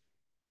tests.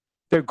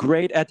 They're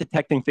great at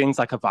detecting things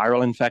like a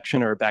viral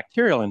infection or a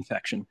bacterial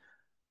infection,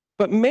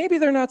 but maybe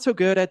they're not so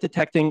good at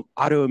detecting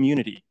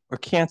autoimmunity or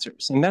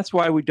cancers. And that's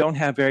why we don't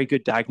have very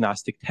good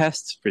diagnostic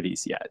tests for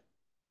these yet.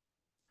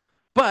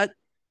 But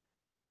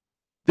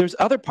there's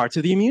other parts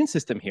of the immune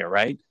system here,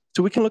 right?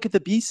 So we can look at the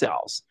B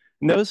cells.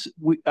 And those,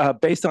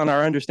 based on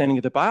our understanding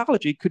of the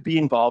biology, could be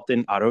involved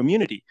in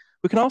autoimmunity.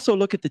 We can also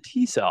look at the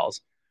T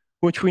cells,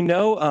 which we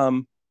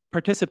know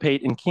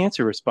participate in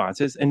cancer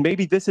responses. And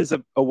maybe this is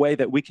a way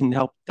that we can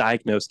help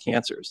diagnose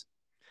cancers.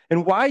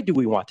 And why do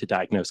we want to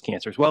diagnose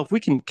cancers? Well, if we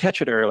can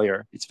catch it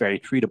earlier, it's very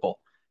treatable.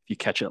 If you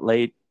catch it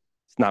late,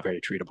 it's not very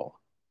treatable.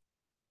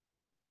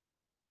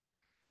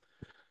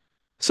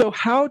 So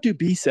how do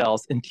B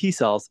cells and T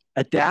cells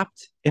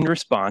adapt in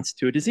response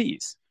to a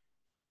disease?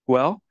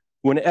 Well,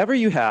 whenever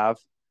you have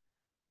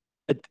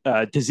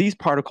a disease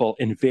particle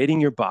invading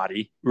your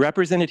body,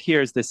 represented here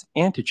as this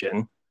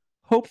antigen,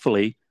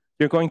 hopefully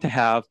you're going to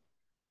have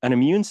an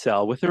immune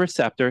cell with a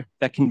receptor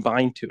that can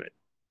bind to it.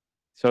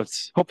 So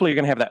it's hopefully you're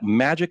going to have that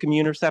magic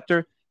immune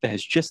receptor that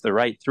has just the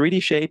right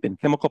 3D shape and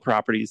chemical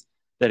properties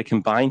that it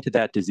can bind to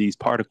that disease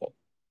particle.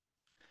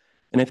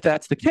 And if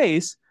that's the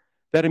case,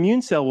 that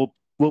immune cell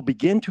will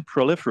begin to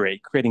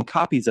proliferate, creating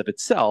copies of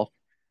itself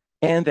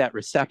and that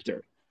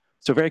receptor.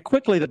 So very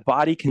quickly, the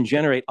body can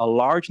generate a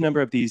large number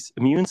of these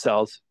immune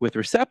cells with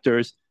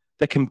receptors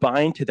that can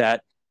bind to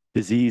that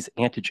disease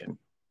antigen.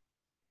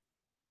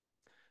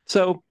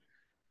 So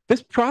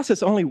this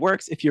process only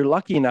works if you're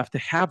lucky enough to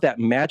have that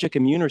magic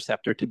immune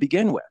receptor to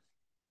begin with.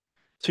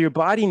 So your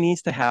body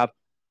needs to have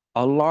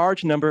a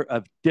large number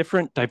of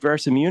different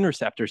diverse immune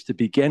receptors to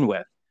begin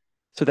with,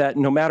 so that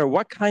no matter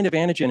what kind of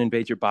antigen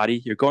invades your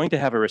body, you're going to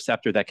have a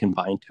receptor that can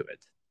bind to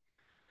it.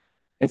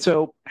 And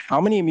so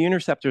how many immune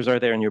receptors are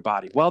there in your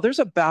body? Well, there's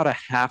about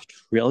 500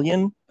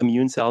 billion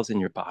immune cells in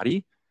your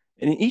body,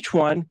 and each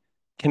one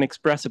can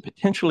express a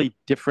potentially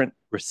different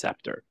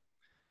receptor.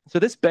 So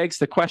this begs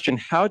the question,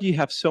 how do you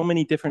have so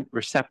many different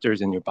receptors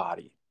in your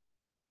body?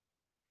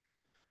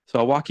 So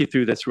I'll walk you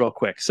through this real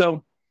quick.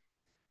 So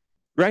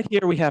right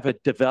here, we have a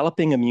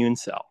developing immune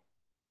cell.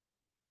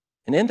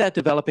 And in that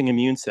developing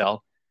immune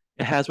cell,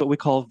 it has what we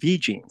call V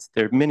genes.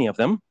 There are many of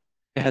them.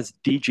 It has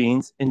D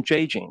genes and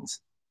J genes.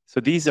 So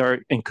these are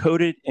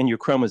encoded in your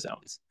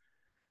chromosomes.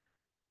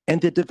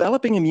 And the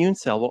developing immune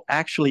cell will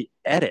actually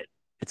edit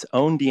its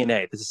own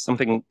DNA. This is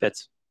something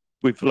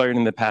we've learned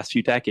in the past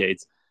few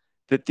decades,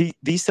 that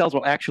these cells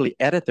will actually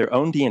edit their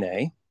own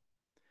DNA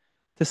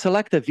to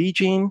select a V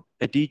gene,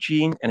 a D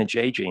gene, and a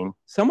J gene,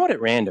 somewhat at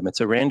random.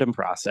 It's a random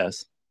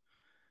process,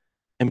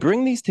 and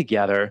bring these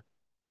together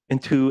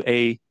into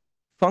a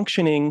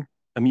functioning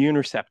immune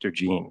receptor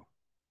gene.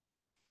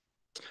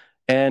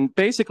 And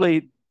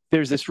basically,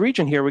 there's this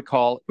region here we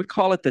call it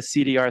the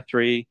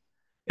CDR3.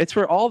 It's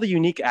where all the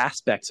unique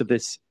aspects of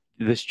this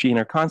gene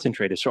are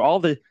concentrated. So all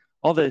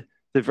the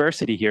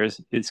diversity here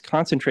is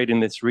concentrated in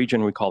this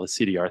region we call the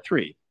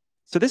CDR3.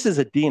 So this is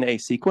a DNA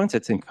sequence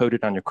that's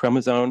encoded on your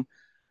chromosome.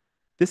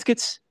 This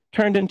gets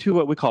turned into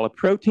what we call a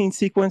protein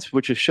sequence,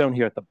 which is shown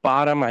here at the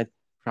bottom. I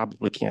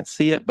probably can't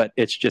see it, but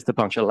it's just a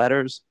bunch of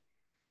letters.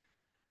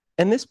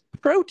 And this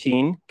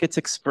protein gets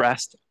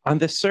expressed on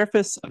the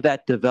surface of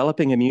that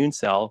developing immune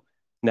cell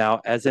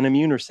now as an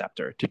immune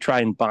receptor to try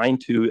and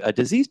bind to a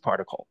disease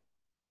particle.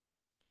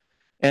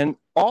 And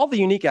all the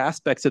unique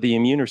aspects of the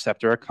immune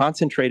receptor are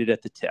concentrated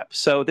at the tip.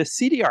 So the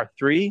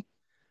CDR3,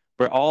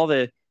 where all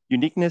the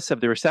uniqueness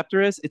of the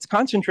receptor is, it's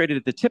concentrated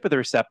at the tip of the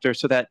receptor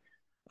so that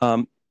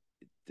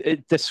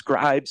it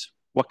describes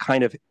what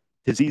kind of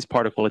disease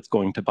particle it's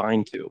going to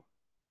bind to.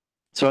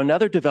 So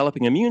another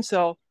developing immune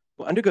cell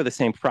will undergo the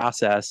same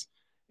process.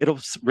 It'll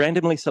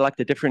randomly select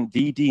a different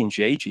V, D, and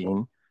J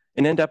gene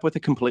and end up with a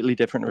completely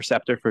different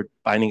receptor for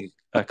binding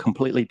a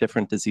completely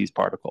different disease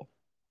particle.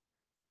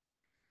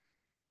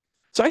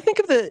 So I think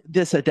of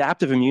this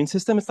adaptive immune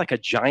system as like a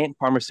giant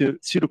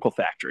pharmaceutical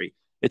factory.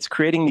 It's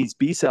creating these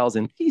B cells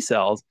and T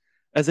cells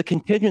as a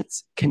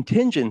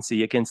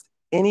contingency against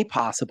any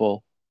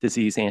possible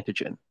disease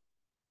antigen.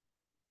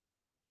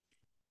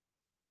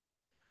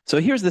 So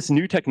here's this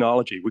new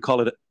technology. We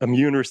call it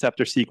immune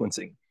receptor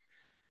sequencing.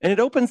 And it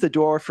opens the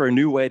door for a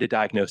new way to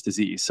diagnose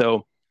disease.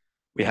 So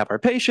we have our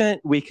patient,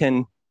 we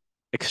can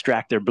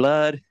extract their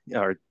blood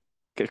or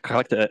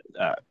collect a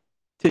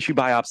tissue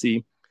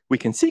biopsy. We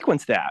can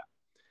sequence that,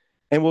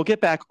 and we'll get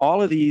back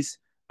all of these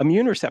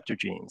immune receptor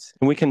genes.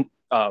 And we can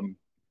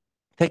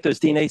take those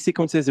DNA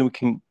sequences and we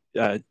can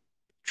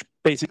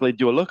basically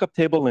do a lookup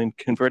table and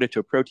convert it to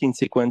a protein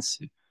sequence.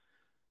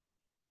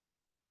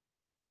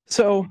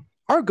 So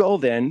our goal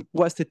then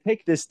was to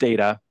take this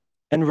data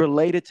and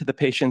relate it to the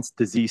patient's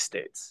disease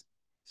states.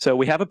 So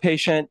we have a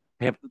patient,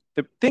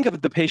 think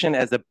of the patient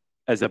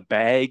as a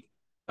bag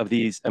of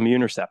these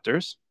immune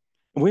receptors.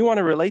 And we want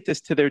to relate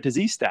this to their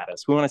disease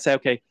status. We want to say,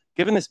 okay,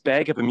 given this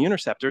bag of immune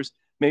receptors,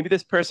 maybe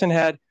this person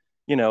had,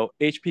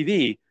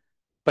 HPV,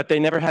 but they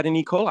never had an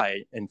E.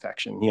 coli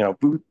infection. We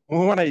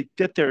want to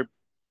get their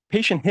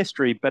patient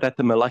history, but at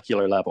the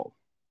molecular level.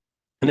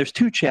 And there's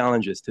two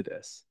challenges to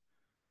this.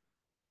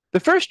 The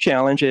first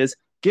challenge is,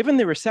 given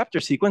the receptor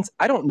sequence,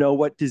 I don't know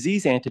what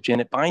disease antigen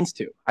it binds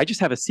to. I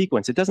just have a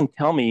sequence. It doesn't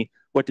tell me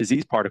what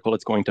disease particle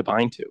it's going to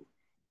bind to.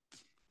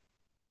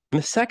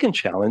 And the second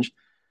challenge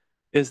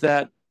is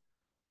that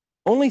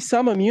only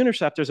some immune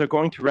receptors are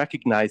going to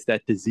recognize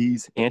that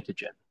disease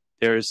antigen.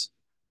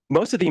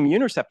 Most of the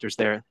immune receptors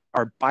there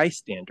are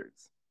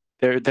bystanders.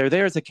 They're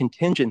there as a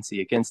contingency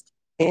against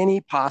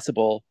any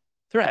possible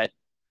threat,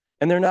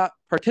 and they're not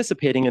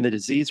participating in the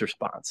disease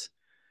response.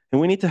 And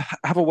we need to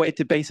have a way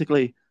to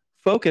basically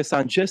focus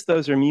on just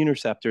those immune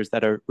receptors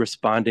that are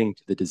responding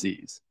to the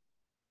disease.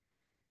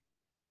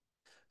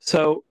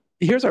 So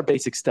here's our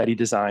basic study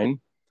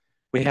design.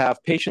 We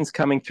have patients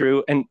coming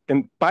through, and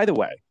by the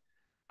way,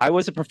 I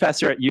was a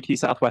professor at UT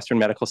Southwestern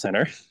Medical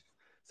Center.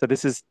 So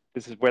this is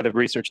where the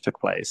research took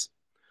place.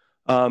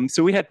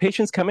 So we had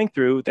patients coming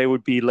through. They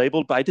would be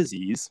labeled by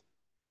disease.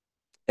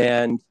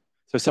 And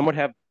so some would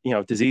have,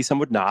 disease, some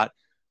would not.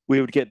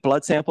 We would get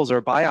blood samples or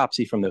a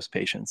biopsy from those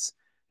patients.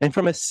 And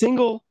from a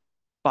single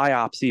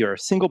biopsy or a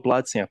single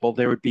blood sample,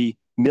 there would be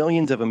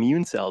millions of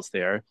immune cells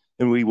there,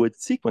 and we would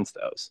sequence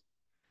those.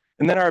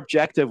 And then our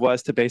objective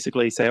was to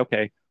basically say,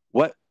 okay,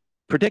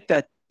 predict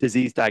that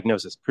disease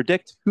diagnosis,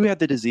 predict who had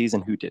the disease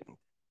and who didn't.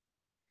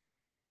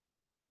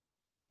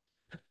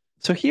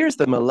 So here's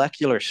the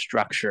molecular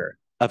structure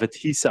of a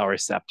T cell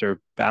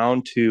receptor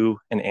bound to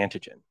an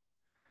antigen.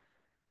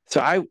 So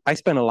I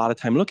spent a lot of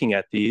time looking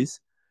at these,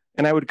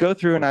 and I would go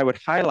through and I would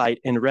highlight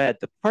in red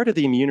the part of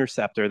the immune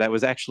receptor that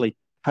was actually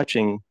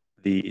touching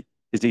the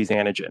disease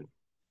antigen.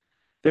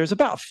 There's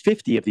about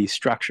 50 of these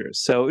structures.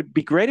 So it'd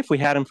be great if we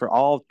had them for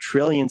all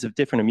trillions of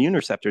different immune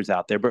receptors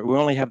out there, but we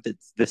only have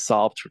this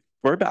solved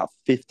for about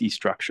 50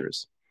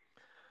 structures.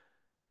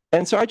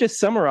 And so I just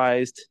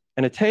summarized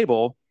in a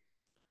table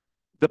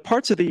the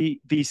parts of the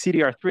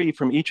CDR3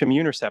 from each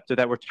immune receptor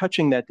that were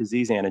touching that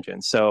disease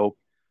antigen. So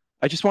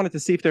I just wanted to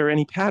see if there were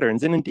any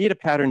patterns, and indeed a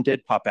pattern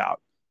did pop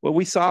out. What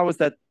we saw was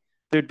that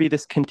there'd be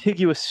this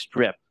contiguous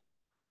strip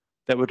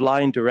that would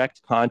lie in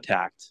direct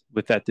contact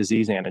with that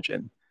disease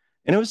antigen.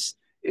 And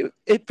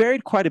it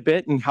varied quite a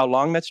bit in how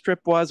long that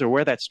strip was or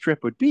where that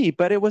strip would be,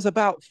 but it was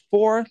about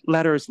 4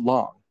 letters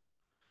long.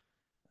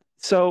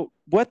 So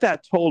what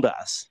that told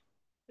us,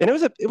 and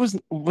it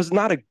was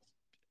not a,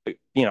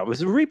 it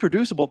was a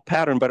reproducible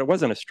pattern, but it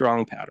wasn't a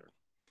strong pattern.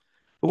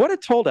 But what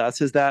it told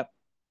us is that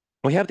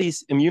we have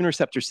these immune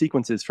receptor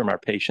sequences from our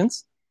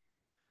patients.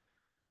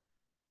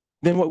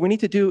 Then what we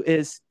need to do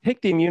is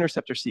take the immune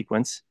receptor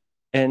sequence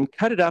and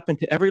cut it up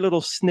into every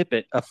little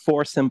snippet of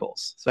 4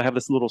 symbols. So I have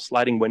this little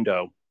sliding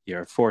window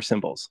here of 4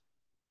 symbols.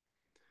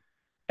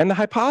 And the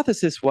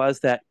hypothesis was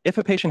that if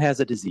a patient has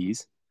a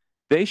disease,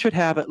 they should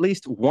have at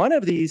least one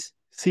of these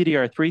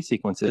CDR3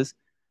 sequences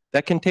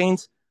that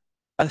contains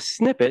a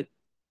snippet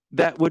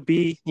that would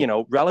be,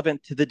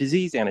 relevant to the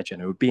disease antigen.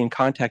 It would be in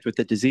contact with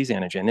the disease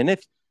antigen. And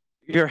if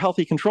you're a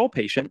healthy control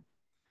patient,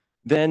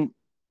 then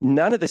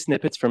none of the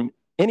snippets from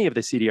any of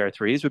the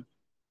CDR3s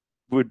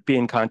would be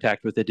in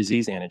contact with the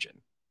disease antigen.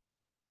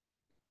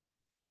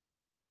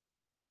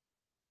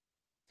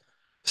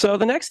 So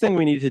the next thing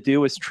we need to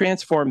do is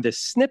transform this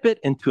snippet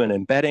into an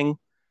embedding.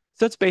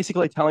 So it's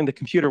basically telling the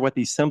computer what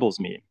these symbols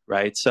mean,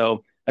 right?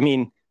 So,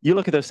 you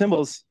look at those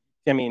symbols,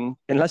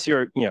 unless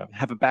you're,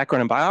 have a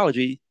background in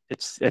biology,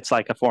 it's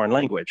like a foreign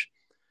language.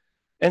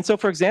 And so,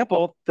 for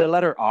example, the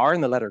letter R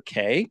and the letter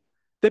K,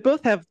 they're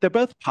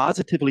both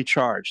positively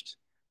charged,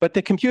 but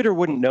the computer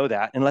wouldn't know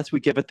that unless we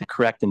give it the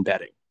correct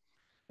embedding.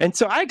 And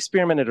so I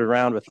experimented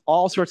around with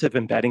all sorts of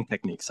embedding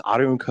techniques,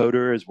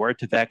 autoencoders,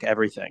 Word2Vec,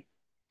 everything.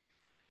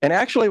 And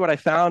actually what I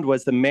found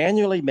was the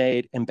manually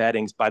made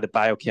embeddings by the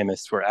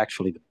biochemists were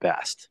actually the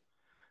best.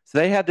 So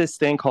they had this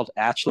thing called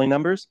Ashley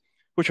numbers,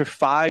 which are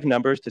 5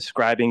 numbers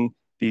describing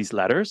these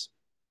letters.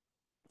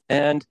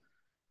 And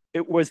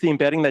it was the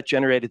embedding that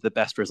generated the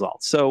best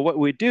results. So what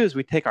we do is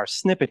we take our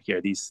snippet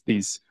here,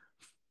 these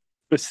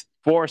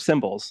 4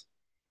 symbols,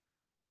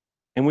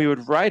 and we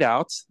would write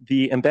out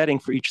the embedding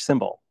for each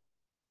symbol.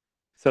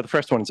 So the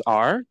first one is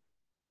R.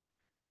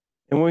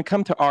 And when we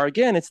come to R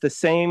again, it's the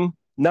same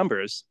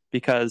numbers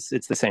because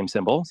it's the same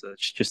symbol. So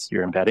it's just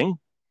your embedding.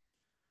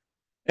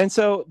 And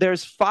so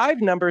there's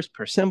 5 numbers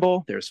per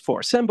symbol. There's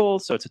 4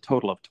 symbols. So it's a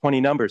total of 20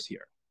 numbers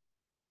here.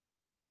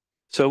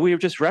 So we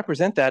would just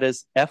represent that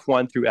as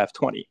F1 through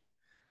F20.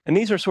 And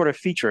these are sort of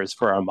features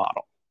for our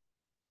model.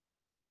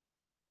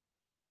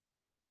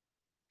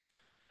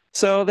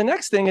 So the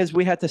next thing is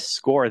we had to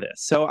score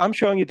this. So I'm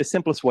showing you the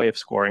simplest way of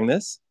scoring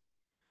this.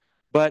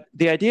 But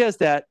the idea is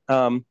that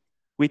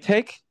we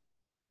take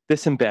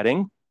this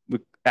embedding,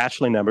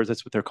 Ashley numbers,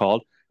 that's what they're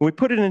called, and we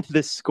put it into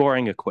this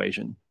scoring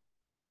equation.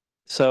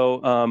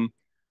 So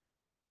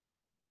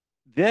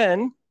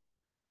then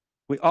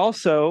we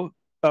also,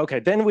 so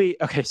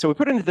we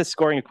put it into this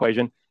scoring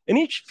equation, and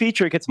each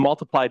feature gets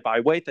multiplied by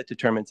weight that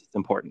determines its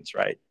importance,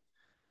 right?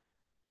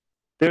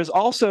 There's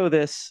also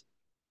this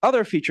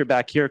other feature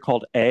back here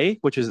called A,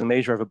 which is the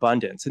measure of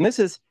abundance. And this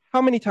is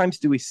how many times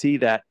do we see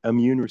that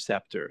immune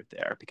receptor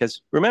there?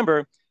 Because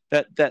remember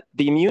that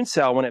the immune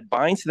cell, when it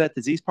binds to that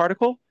disease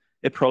particle,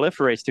 it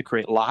proliferates to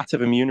create lots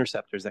of immune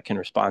receptors that can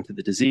respond to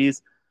the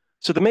disease.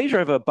 So the measure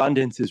of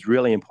abundance is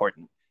really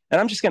important.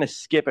 And I'm just going to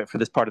skip it for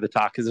this part of the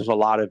talk because there's a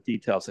lot of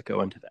details that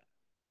go into that.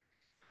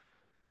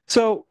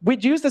 So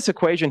we'd use this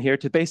equation here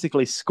to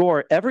basically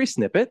score every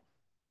snippet.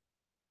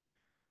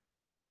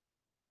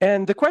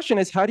 And the question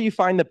is, how do you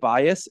find the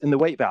bias and the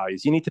weight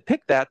values? You need to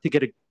pick that to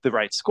get the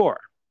right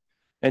score.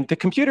 And the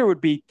computer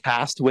would be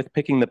tasked with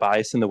picking the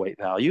bias and the weight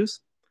values.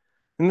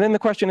 And then the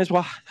question is,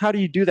 well, how do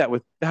you do that?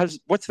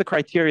 What's the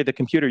criteria the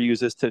computer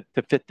uses to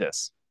fit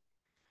this?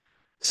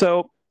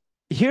 So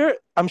here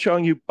I'm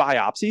showing you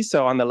biopsies.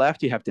 So on the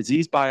left, you have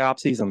disease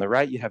biopsies. On the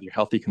right, you have your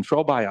healthy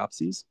control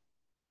biopsies.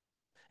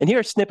 And here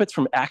are snippets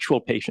from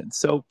actual patients.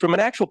 So from an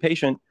actual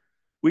patient,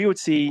 we would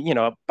see,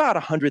 about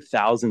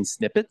 100,000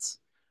 snippets.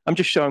 I'm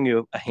just showing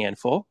you a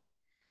handful.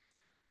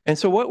 And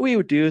so what we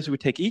would do is we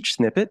take each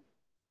snippet,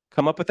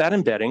 come up with that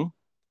embedding,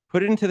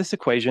 put it into this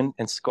equation,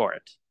 and score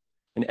it.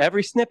 And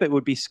every snippet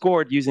would be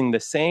scored using the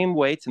same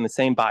weights and the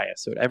same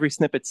bias. So every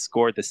snippet's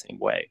scored the same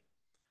way.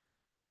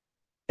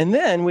 And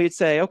then we'd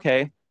say,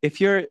 okay,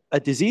 if you're a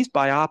disease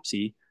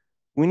biopsy,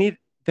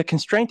 the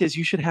constraint is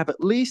you should have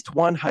at least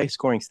one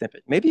high-scoring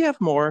snippet. Maybe you have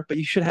more, but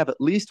you should have at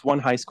least one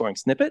high-scoring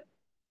snippet.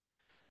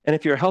 And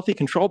if you're a healthy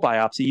control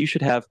biopsy, you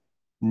should have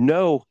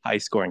no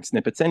high-scoring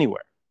snippets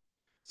anywhere.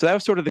 So that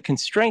was sort of the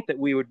constraint that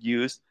we would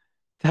use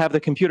to have the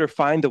computer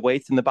find the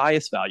weights and the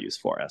bias values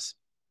for us.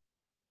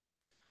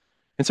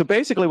 And so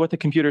basically what the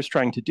computer is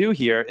trying to do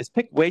here is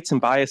pick weights and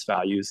bias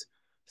values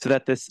so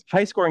that this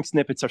high-scoring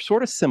snippets are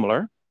sort of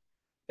similar,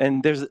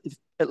 and there's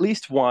at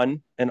least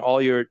one in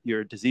all your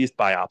diseased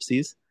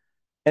biopsies.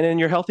 And in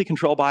your healthy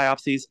control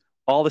biopsies,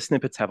 all the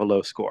snippets have a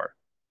low score.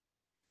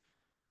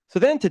 So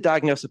then to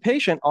diagnose a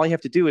patient, all you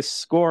have to do is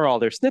score all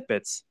their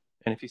snippets.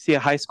 And if you see a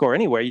high score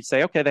anywhere, you'd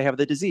say, okay, they have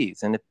the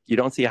disease. And if you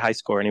don't see a high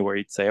score anywhere,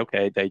 you'd say,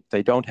 okay,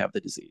 they don't have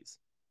the disease.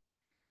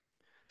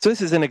 So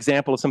this is an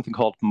example of something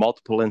called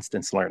multiple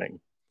instance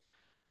learning.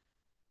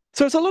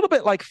 So it's a little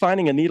bit like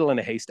finding a needle in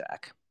a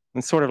haystack.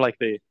 It's sort of like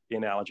the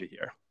analogy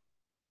here.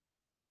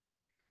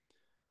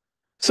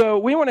 So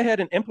we went ahead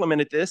and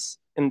implemented this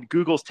in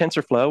Google's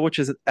TensorFlow, which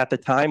is at the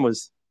time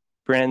was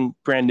brand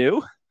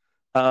new.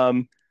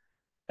 Now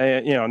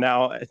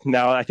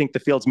I think the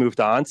field's moved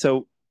on.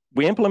 So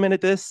we implemented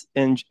this,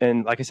 and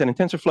like I said, in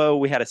TensorFlow,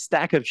 we had a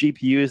stack of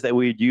GPUs that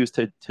we'd use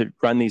to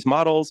run these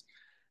models,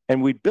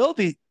 and we'd build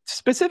these.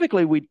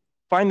 Specifically, we'd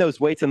find those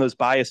weights and those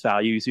bias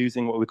values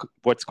using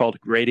what's called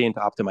gradient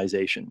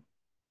optimization.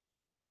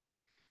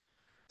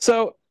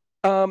 So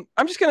I'm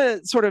just going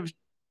to sort of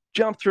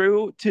jump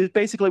through to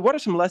basically what are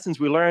some lessons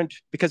we learned,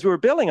 because we were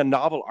building a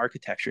novel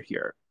architecture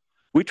here.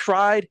 We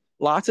tried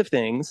lots of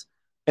things,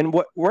 and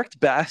what worked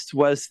best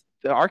was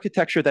the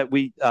architecture that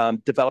we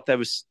developed that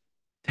was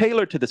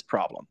tailored to this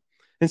problem.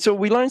 And so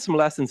we learned some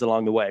lessons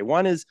along the way.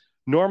 One is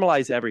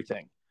normalize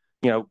everything.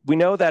 We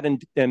know that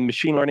in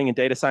machine learning and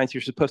data science,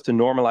 you're supposed to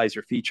normalize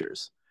your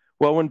features.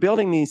 Well, when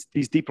building these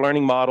deep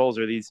learning models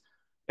or these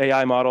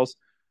AI models,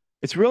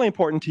 it's really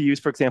important to use,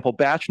 for example,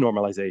 batch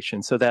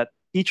normalization, so that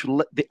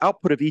the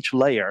output of each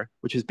layer,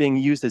 which is being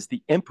used as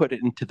the input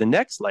into the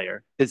next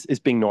layer, is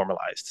being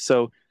normalized.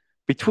 So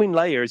between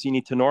layers, you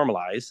need to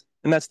normalize,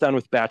 and that's done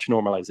with batch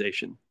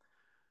normalization.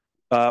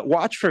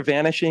 Watch for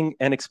vanishing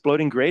and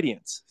exploding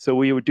gradients. So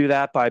we would do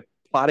that by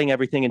plotting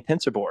everything in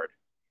TensorBoard.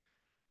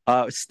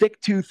 Stick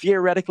to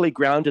theoretically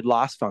grounded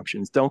loss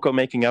functions. Don't go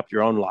making up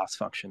your own loss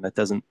function. That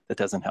doesn't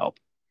help.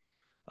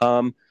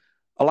 A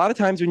lot of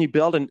times when you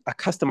build a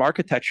custom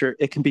architecture,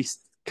 it can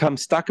become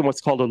stuck in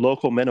what's called a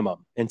local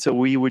minimum. And so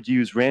we would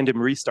use random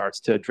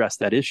restarts to address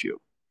that issue.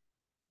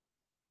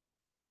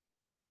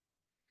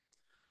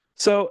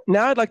 So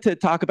now I'd like to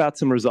talk about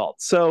some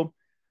results. So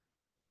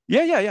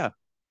yeah.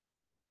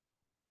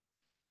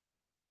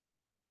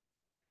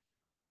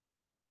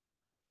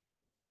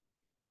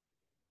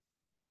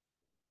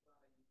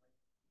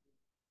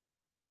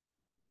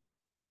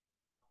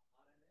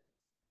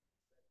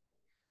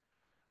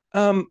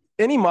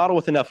 Any model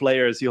with enough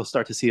layers, you'll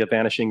start to see a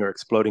vanishing or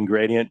exploding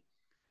gradient.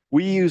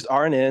 We used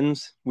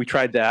RNNs. We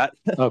tried that.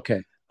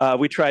 Okay.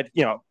 We tried,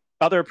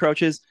 other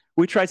approaches.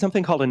 We tried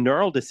something called a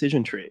neural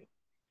decision tree.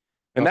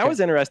 And that was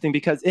interesting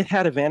because it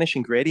had a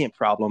vanishing gradient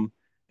problem,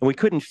 and we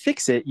couldn't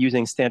fix it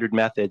using standard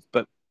methods,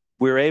 but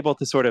we were able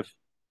to sort of,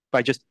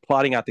 by just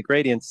plotting out the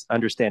gradients,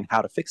 understand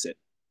how to fix it.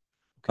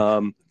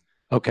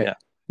 Okay. Yeah.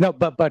 No,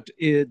 but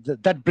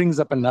that brings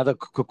up another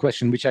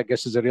question, which I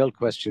guess is a real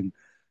question.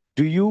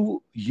 Do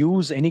you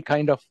use any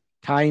kind of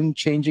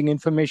time-changing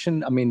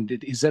information? I mean,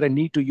 is there a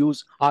need to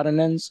use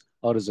RNNs,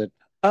 or is it?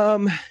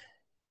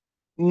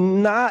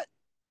 Not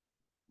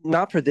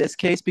for this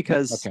case,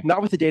 because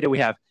not with the data we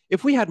have.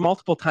 If we had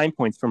multiple time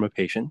points from a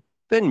patient,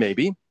 then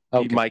maybe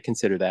you might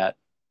consider that.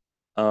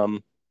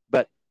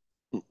 But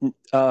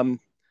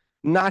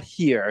not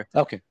here.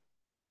 Okay.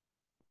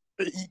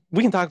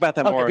 We can talk about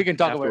that more. We can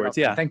talk afterwards. about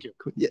it. Yeah. Thank you.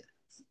 Yeah.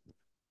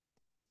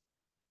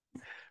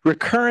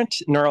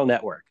 Recurrent neural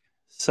network.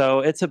 So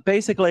it's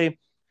basically,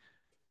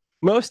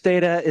 most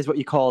data is what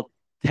you call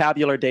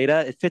tabular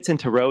data. It fits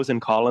into rows and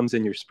columns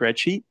in your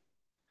spreadsheet.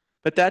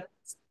 But that,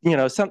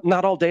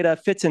 not all data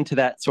fits into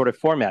that sort of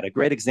format. A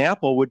great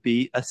example would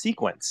be a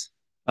sequence.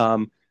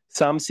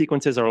 Some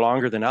sequences are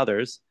longer than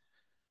others.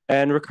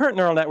 And recurrent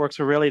neural networks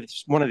were really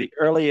one of the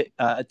early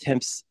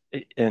attempts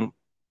in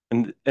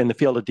the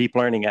field of deep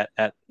learning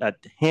at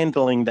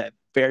handling that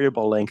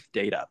variable length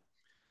data.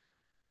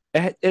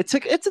 It's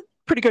a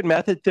pretty good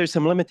method. There's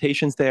some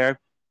limitations there.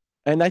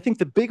 And I think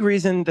the big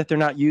reason that they're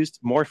not used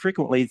more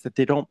frequently is that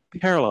they don't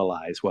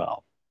parallelize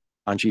well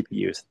on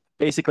GPUs.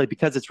 Basically,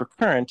 because it's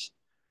recurrent,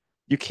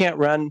 you can't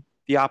run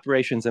the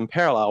operations in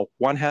parallel.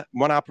 One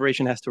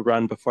operation has to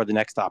run before the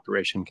next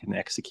operation can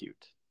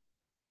execute.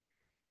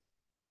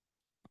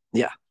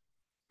 Yeah.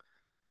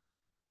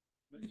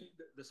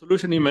 The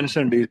solution you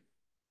mentioned is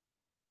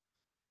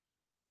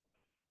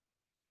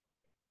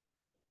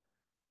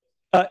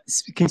Can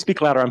you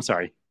speak louder? I'm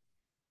sorry.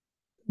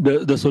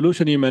 The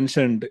solution you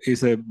mentioned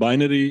is a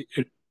binary.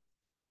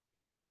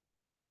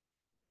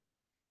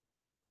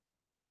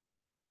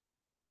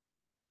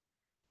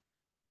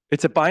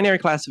 It's a binary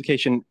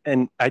classification,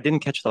 and I didn't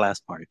catch the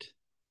last part.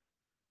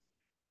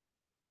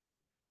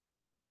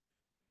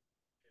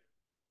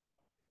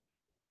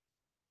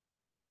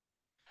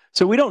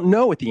 So we don't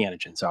know what the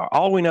antigens are.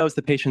 All we know is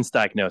the patient's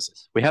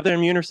diagnosis. We have their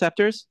immune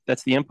receptors.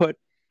 That's the input.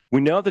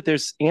 We know that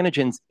there's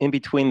antigens in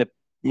between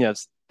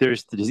there's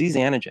the disease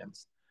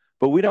antigens,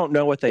 but we don't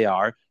know what they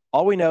are.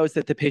 All we know is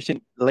that the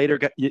patient later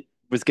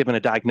was given a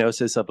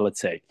diagnosis of,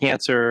 let's say,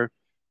 cancer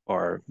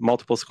or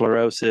multiple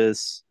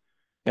sclerosis.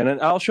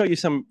 And I'll show you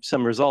some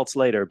results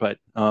later, but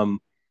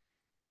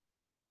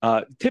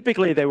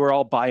typically they were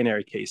all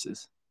binary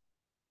cases.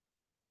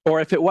 Or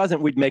if it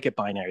wasn't, we'd make it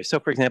binary. So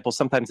for example,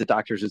 sometimes the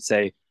doctors would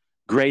say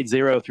grade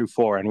 0 through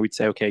 4, and we'd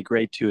say, okay,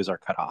 grade 2 is our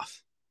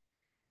cutoff.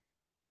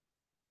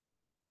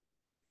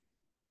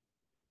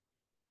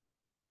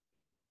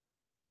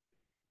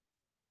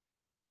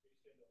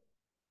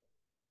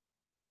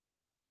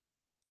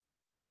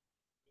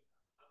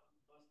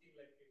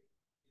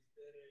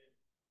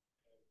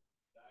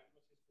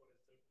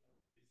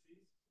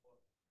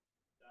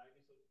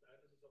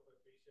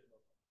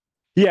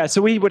 Yeah,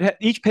 so we would have,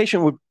 each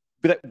patient would,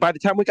 by the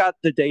time we got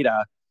the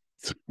data,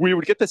 we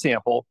would get the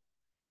sample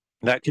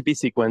that could be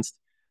sequenced,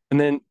 and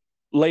then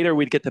later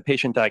we'd get the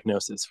patient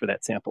diagnosis for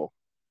that sample.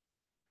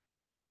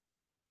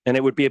 And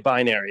it would be a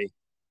binary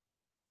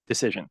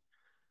decision.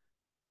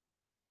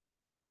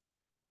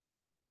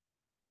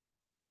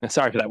 And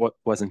sorry for that, what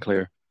wasn't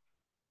clear.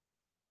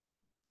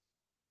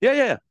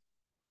 Yeah.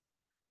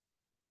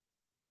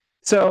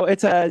 So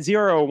it's a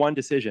 0 or 1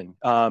 decision.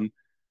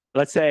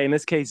 Let's say in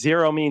this case,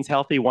 0 means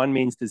healthy, 1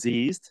 means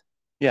diseased.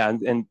 Yeah,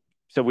 and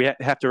so we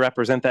have to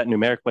represent that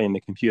numerically in the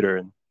computer,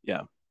 and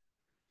yeah.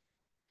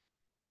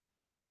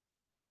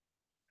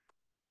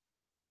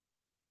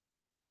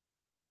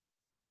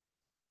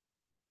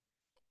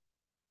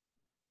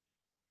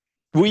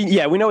 We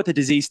know what the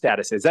disease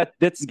status is.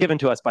 That's given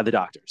to us by the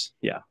doctors.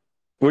 Yeah,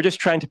 we're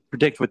just trying to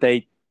predict what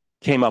they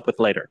came up with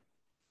later.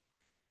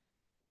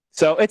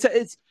 So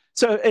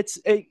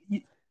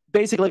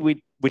basically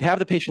we'd have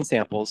the patient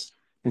samples.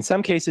 In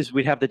some cases,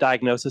 we'd have the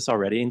diagnosis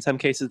already. In some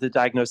cases, the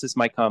diagnosis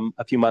might come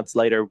a few months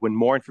later when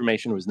more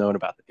information was known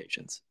about the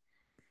patients.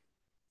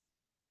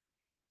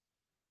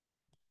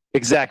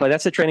 Exactly.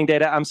 That's the training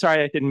data. I'm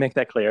sorry I didn't make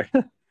that clear.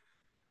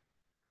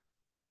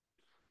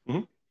 Mm-hmm.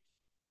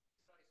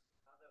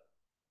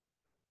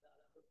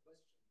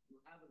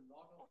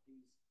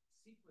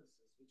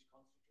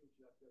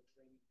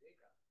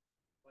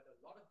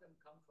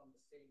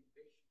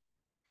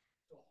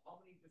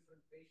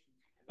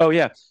 Oh,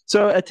 yeah.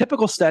 So a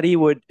typical study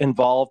would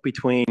involve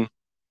between,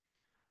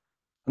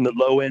 on the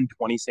low end,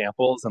 20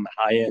 samples, on the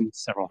high end,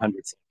 several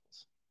hundred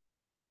samples.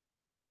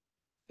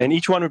 And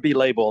each one would be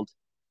labeled,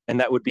 and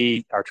that would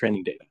be our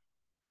training data.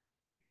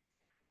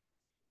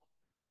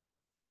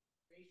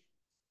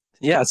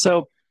 Yeah,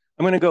 so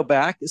I'm going to go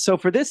back. So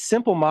for this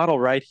simple model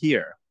right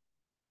here,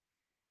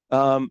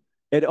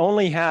 it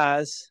only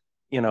has,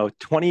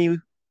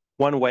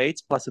 21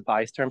 weights plus a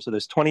bias term. So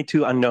there's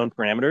 22 unknown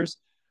parameters.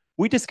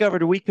 We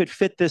discovered we could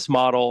fit this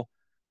model,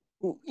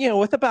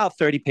 with about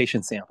 30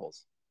 patient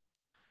samples.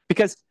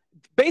 Because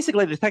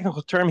basically the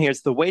technical term here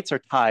is the weights are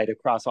tied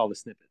across all the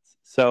snippets.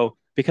 So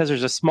because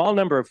there's a small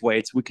number of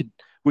weights, we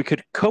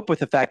could cope with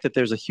the fact that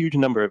there's a huge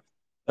number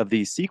of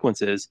these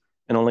sequences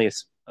and only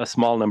a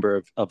small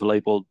number of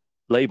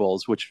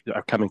labels which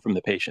are coming from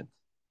the patient.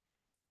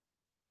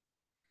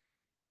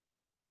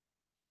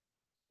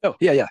 Oh,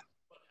 yeah.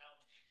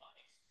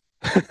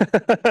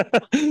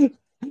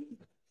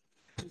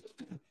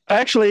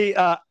 Actually,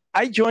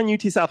 I joined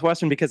UT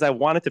Southwestern because I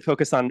wanted to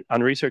focus on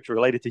research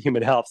related to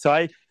human health. So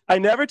I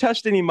never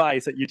touched any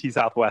mice at UT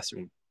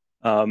Southwestern.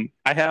 I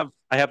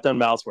have done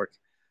mouse work,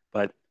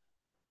 but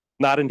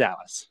not in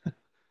Dallas.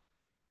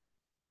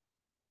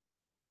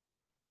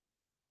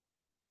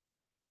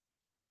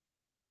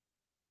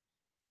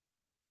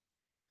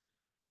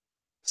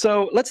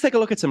 So let's take a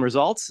look at some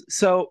results.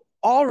 So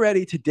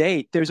already to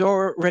date, there's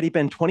already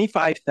been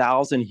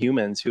 25,000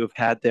 humans who have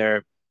had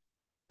their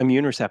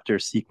immune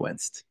receptors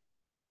sequenced.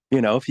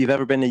 If you've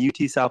ever been to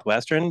UT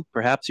Southwestern,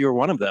 perhaps you're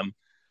one of them.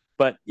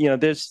 But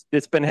there's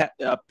been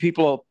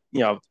people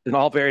in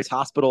all various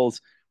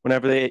hospitals,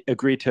 whenever they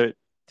agree to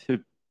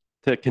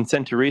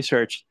consent to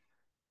research,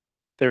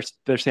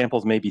 their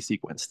samples may be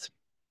sequenced.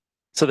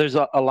 So there's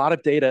a lot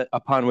of data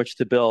upon which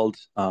to build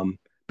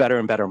better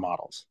and better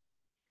models.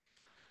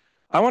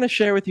 I want to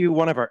share with you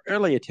one of our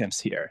early attempts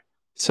here.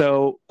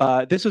 So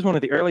this was one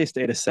of the earliest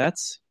data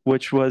sets,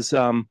 which was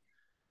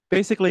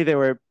basically there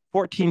were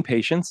 14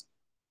 patients.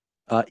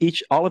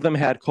 All of them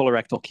had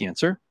colorectal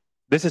cancer.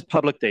 This is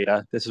public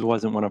data. This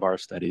wasn't one of our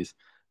studies,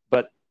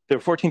 but there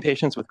were 14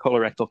 patients with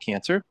colorectal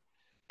cancer.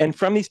 And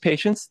from these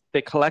patients,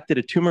 they collected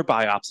a tumor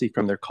biopsy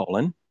from their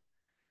colon.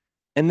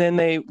 And then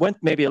they went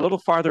maybe a little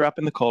farther up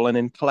in the colon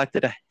and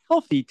collected a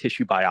healthy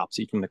tissue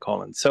biopsy from the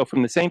colon. So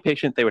from the same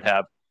patient, they would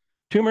have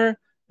tumor,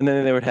 and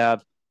then they would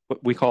have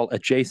what we call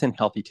adjacent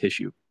healthy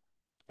tissue.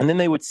 And then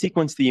they would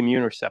sequence the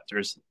immune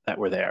receptors that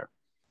were there.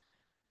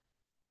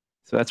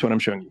 So that's what I'm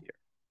showing you here.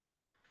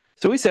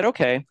 So we said,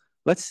 okay,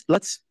 let's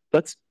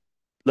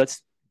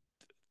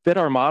fit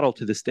our model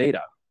to this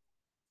data.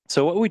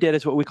 So what we did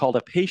is what we called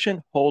a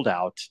patient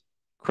holdout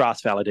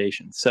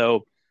cross-validation.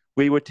 So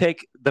we would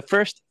take the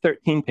first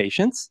 13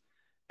 patients,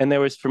 and there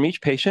was from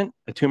each patient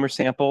a tumor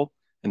sample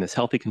and this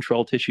healthy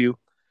control tissue.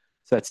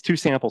 So that's 2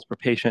 samples per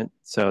patient.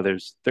 So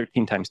there's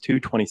 13 times 2,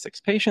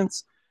 26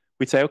 patients.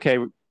 We'd say, okay,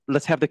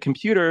 let's have the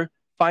computer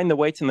find the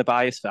weights and the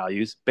bias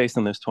values based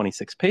on those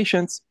 26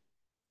 patients.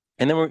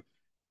 And then we're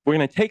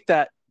going to take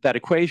that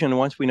equation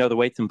once we know the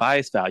weights and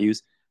bias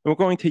values, and we're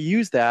going to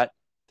use that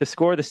to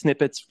score the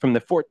snippets from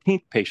the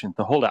 14th patient,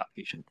 the holdout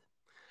patient.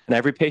 And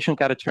every patient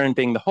got a turn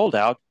being the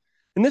holdout.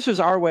 And this was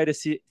our way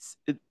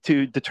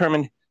to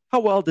determine how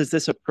well does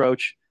this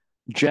approach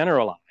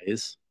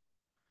generalize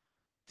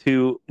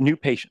to new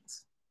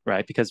patients,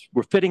 right? Because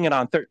we're fitting it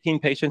on 13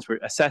 patients, we're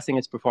assessing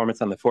its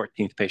performance on the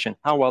 14th patient.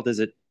 How well does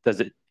it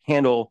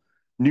handle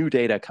new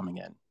data coming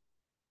in?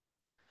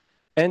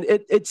 And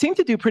it seemed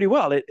to do pretty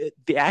well.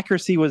 The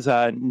accuracy was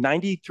about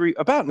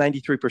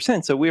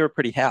 93%, so we were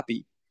pretty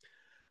happy.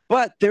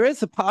 But there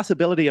is a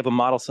possibility of a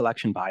model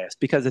selection bias,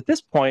 because at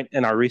this point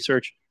in our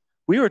research,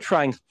 we were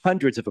trying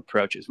hundreds of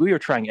approaches. We were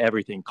trying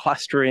everything: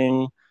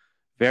 clustering,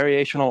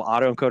 variational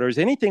autoencoders,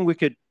 anything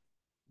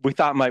we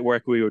thought might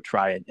work, we would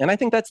try it. And I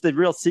think that's the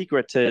real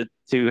secret to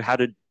how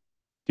to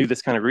do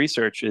this kind of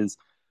research is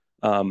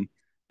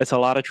it's a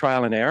lot of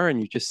trial and error,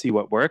 and you just see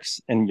what works,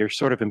 and you're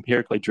sort of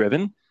empirically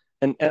driven.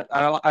 And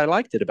I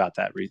liked it about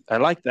that. I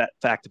like that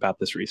fact about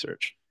this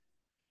research.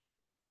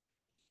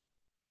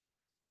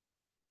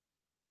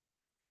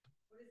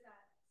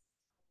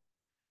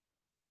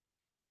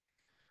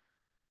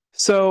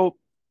 So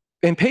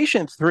in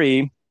patient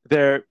 3,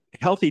 their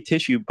healthy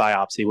tissue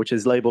biopsy, which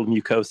is labeled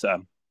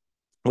mucosa,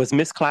 was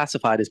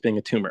misclassified as being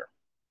a tumor.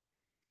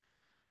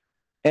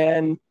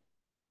 And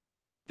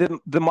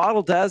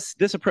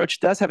this approach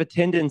does have a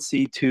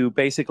tendency to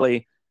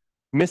basically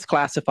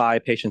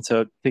misclassify patients,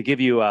 so to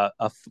give you a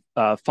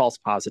false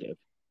positive.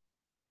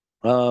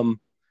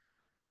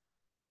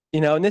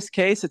 In this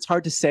case, it's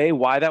hard to say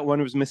why that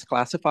one was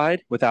misclassified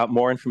without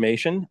more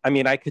information. I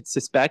mean, I could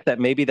suspect that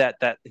maybe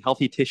that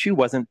healthy tissue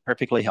wasn't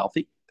perfectly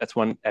healthy. That's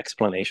one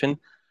explanation.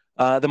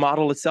 The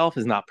model itself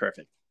is not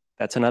perfect.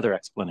 That's another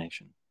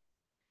explanation.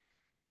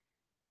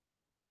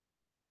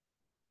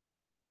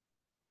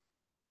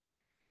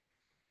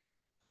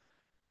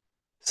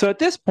 So at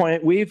this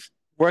point, we've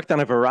worked on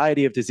a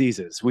variety of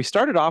diseases. We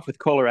started off with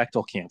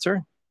colorectal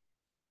cancer.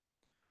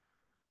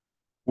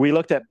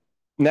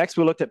 Next,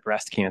 we looked at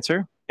breast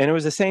cancer. And it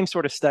was the same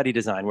sort of study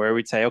design where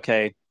we'd say,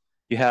 okay,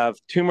 you have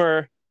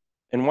tumor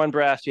in one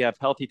breast, you have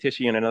healthy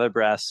tissue in another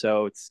breast,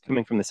 so it's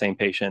coming from the same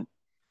patient.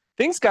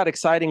 Things got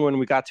exciting when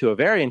we got to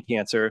ovarian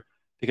cancer,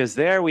 because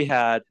there we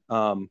had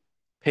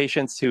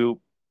patients who,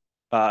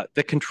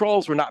 the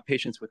controls were not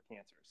patients with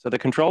cancer. So the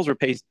controls were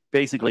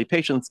basically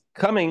patients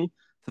coming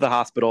to the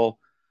hospital,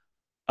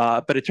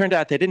 but it turned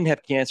out they didn't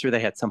have cancer, they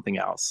had something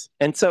else.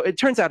 And so it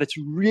turns out it's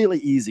really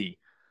easy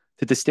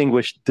to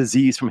distinguish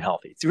disease from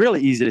healthy. It's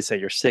really easy to say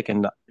you're sick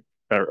and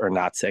or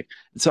not sick.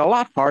 It's a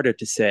lot harder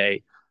to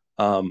say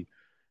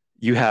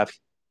you have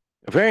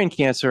ovarian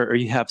cancer or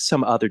you have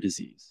some other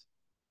disease.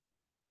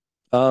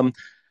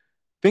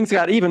 Things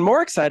got even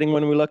more exciting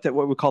when we looked at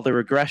what we call the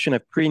regression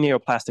of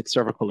pre-neoplastic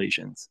cervical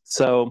lesions.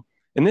 So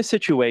in this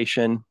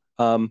situation,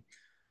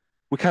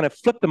 we kind of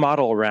flipped the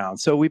model around.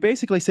 So we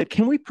basically said,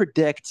 can we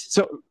predict?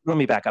 So let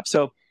me back up.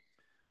 So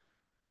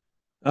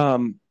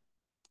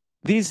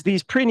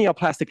these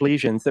pre-neoplastic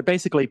lesions, they're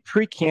basically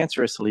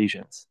precancerous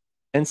lesions.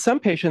 And some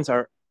patients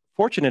are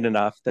fortunate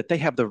enough that they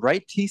have the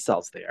right T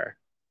cells there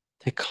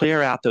to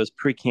clear out those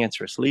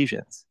precancerous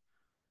lesions.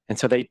 And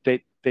so they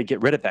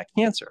get rid of that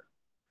cancer.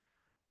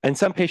 And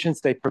some patients,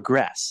 they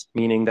progress,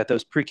 meaning that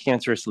those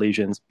precancerous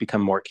lesions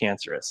become more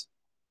cancerous.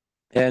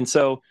 And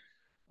so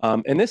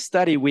in this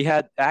study, we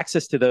had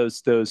access to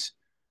those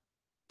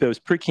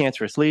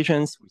precancerous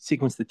lesions. We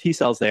sequenced the T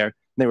cells there, and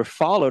they were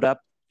followed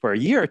up for a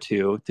year or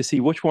two to see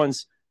which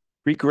ones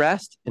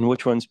regressed and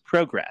which ones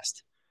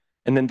progressed.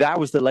 And then that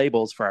was the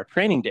labels for our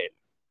training data.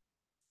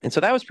 And so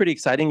that was pretty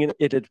exciting.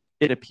 It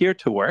appeared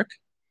to work.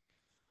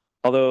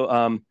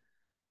 Although,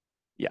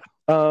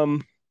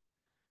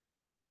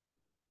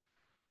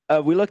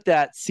 we looked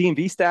at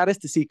CMV status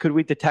to see could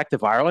we detect a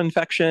viral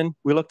infection.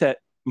 We looked at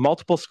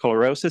multiple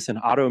sclerosis and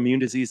autoimmune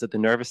disease of the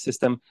nervous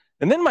system.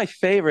 And then my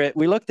favorite,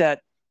 we looked at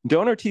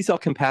donor T cell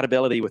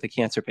compatibility with a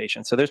cancer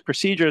patient. So there's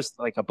procedures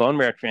like a bone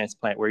marrow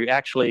transplant where you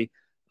actually,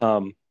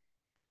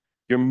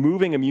 you're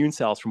moving immune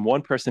cells from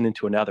one person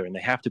into another, and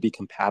they have to be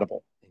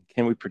compatible. And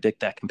can we predict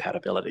that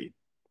compatibility?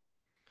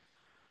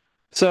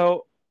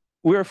 So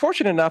we were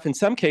fortunate enough in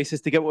some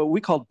cases to get what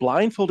we called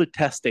blindfolded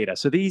test data.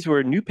 So these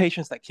were new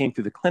patients that came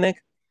through the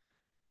clinic.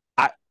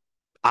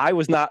 I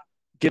was not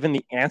given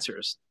the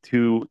answers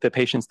to the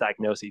patient's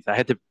diagnoses. I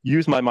had to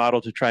use my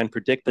model to try and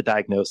predict the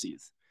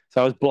diagnoses.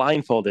 So I was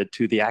blindfolded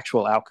to the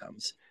actual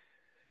outcomes.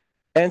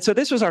 And so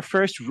this was our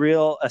first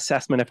real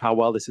assessment of how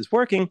well this is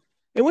working.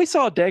 And we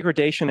saw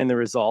degradation in the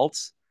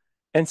results.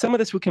 And some of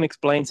this we can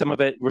explain, some of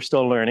it we're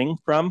still learning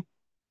from.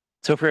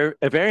 So for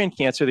ovarian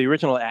cancer, the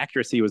original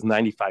accuracy was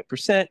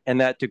 95%,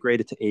 and that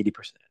degraded to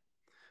 80%.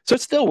 So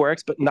it still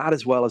works, but not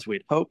as well as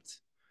we'd hoped.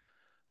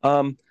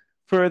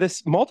 For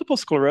this multiple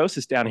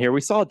sclerosis down here,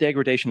 we saw a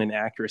degradation in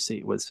accuracy.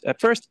 It was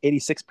at first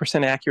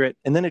 86% accurate,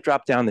 and then it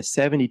dropped down to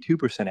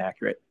 72%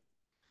 accurate.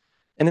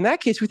 And in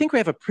that case, we think we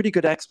have a pretty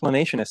good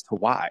explanation as to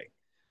why.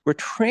 We're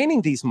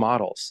training these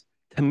models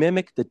to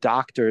mimic the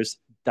doctor's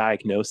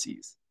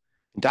diagnoses.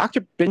 And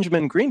Dr.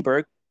 Benjamin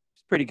Greenberg,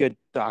 a pretty good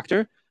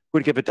doctor,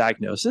 would give a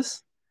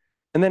diagnosis.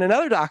 And then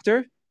another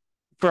doctor,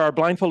 for our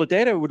blindfolded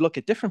data, would look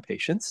at different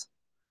patients,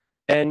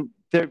 and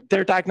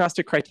their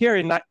diagnostic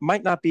criteria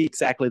might not be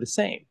exactly the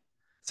same.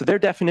 So their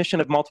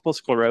definition of multiple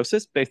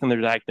sclerosis based on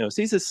their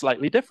diagnoses is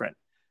slightly different.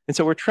 And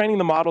so we're training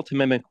the model to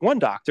mimic one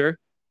doctor,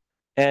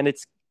 and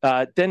it's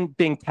then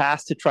being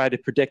tasked to try to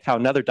predict how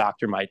another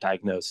doctor might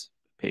diagnose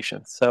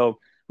patients. So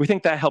we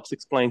think that helps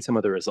explain some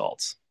of the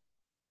results.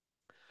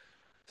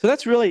 So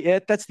that's really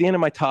it. That's the end of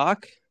my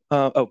talk.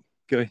 Go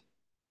ahead.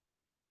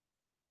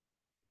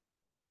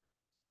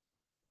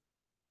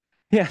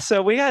 Yeah,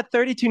 so we had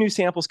 32 new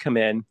samples come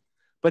in,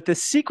 but the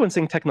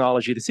sequencing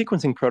technology, the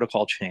sequencing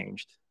protocol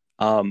changed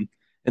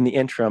in the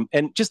interim.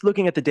 And just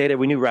looking at the data,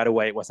 we knew right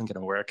away it wasn't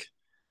going to work.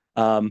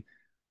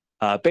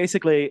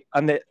 Basically,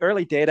 on the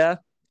early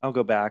data, I'll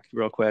go back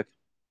real quick.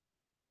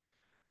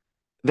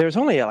 There's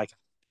only like a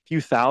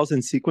few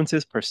thousand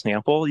sequences per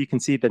sample. You can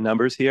see the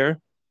numbers here.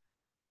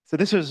 So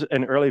this was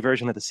an early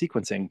version of the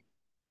sequencing.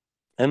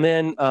 And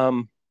then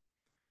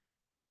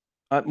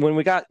when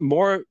we got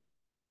more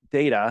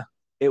data,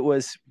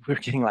 we're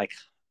getting like,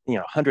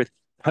 hundreds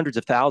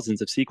of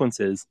thousands of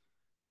sequences.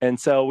 And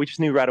so we just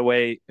knew right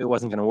away it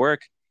wasn't going to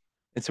work.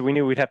 And so we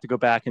knew we'd have to go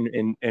back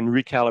and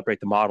recalibrate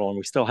the model, and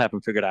we still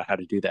haven't figured out how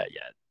to do that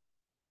yet.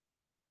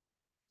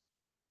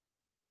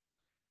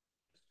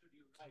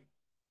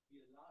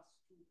 The last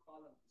two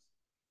columns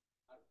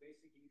are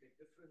basically the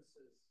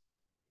differences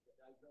in the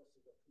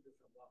diagnosis of two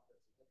different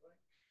doctors. Is that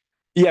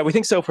right? Yeah, we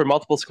think so. For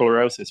multiple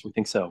sclerosis, we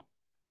think so.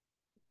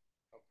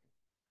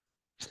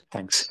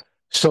 Thanks.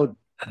 So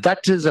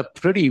that is a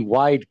pretty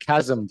wide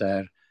chasm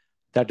there.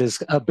 That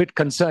is a bit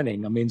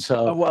concerning. I mean,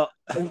 so... Well,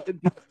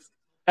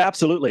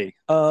 absolutely.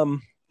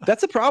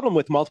 That's a problem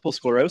with multiple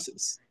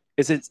sclerosis.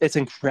 It's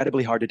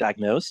incredibly hard to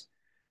diagnose.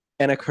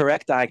 And a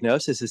correct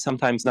diagnosis is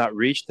sometimes not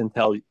reached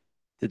until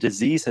the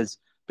disease has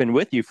been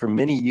with you for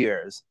many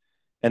years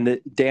and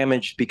the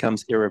damage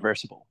becomes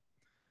irreversible.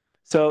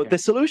 So the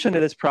solution to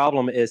this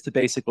problem is to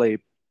basically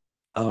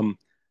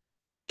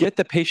get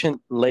the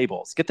patient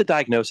labels, get the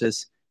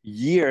diagnosis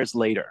years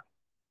later,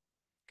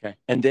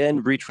 and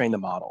then retrain the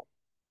model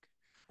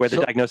where the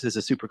diagnosis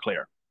is super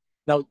clear.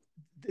 Now,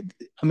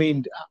 I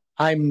mean,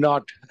 I'm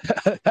not,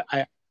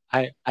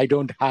 I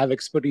don't have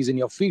expertise in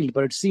your field,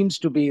 but it seems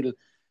to be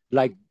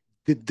like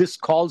this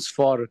calls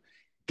for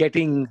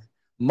getting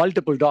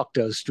multiple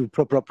doctors to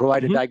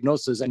provide a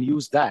diagnosis and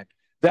use that.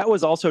 That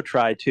was also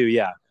tried too,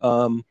 yeah.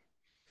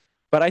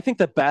 But I think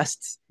the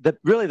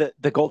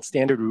gold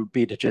standard would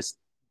be to just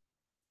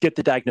get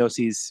the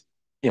diagnoses,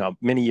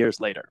 many years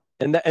later.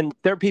 And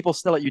there are people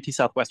still at UT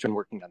Southwestern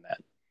working on that.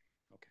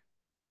 Okay.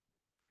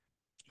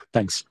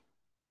 Thanks.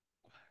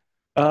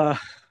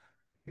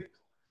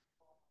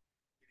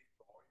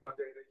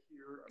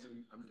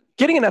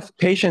 Getting enough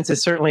patients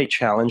is certainly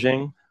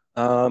challenging.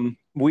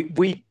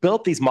 We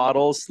built these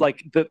models,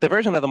 like the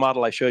version of the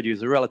model I showed you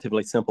is a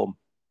relatively simple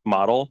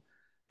model.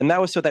 And that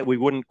was so that we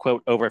wouldn't,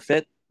 quote,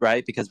 overfit,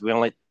 right? Because we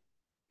only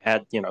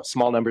had,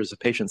 small numbers of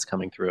patients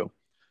coming through.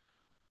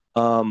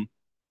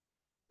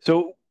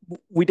 So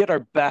we did our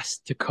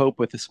best to cope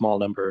with the small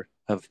number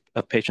of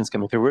patients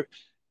coming through.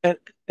 And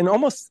in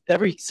almost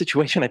every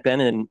situation I've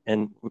been in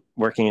and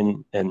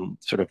working in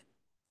sort of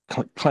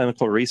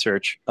clinical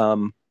research,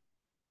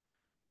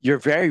 you're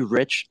very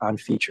rich on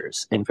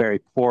features and very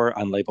poor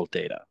on labeled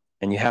data.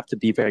 And you have to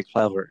be very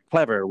clever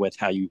with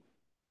how you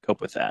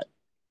cope with that.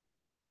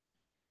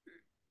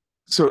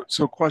 So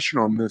question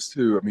on this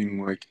too. I mean,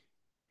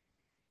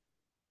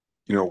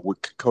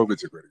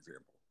 COVID's a great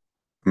example.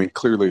 I mean,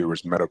 clearly there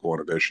was medical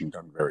innovation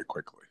done very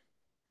quickly.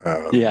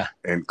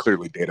 And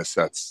clearly data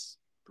sets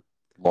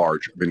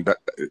large. I mean,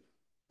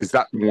 is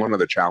that one of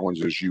the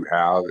challenges you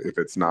have if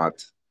it's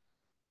not,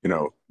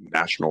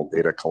 national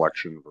data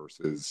collection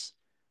versus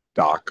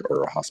doc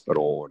or a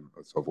hospital and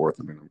so forth?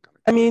 I mean, I'm kind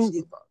of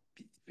curious about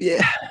that.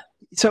 Yeah.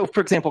 So for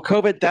example,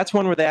 COVID, that's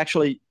one where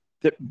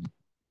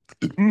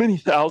many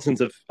thousands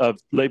of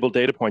labeled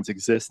data points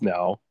exist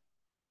now.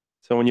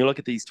 So when you look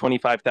at these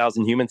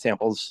 25,000 human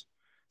samples,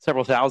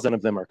 several thousand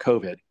of them are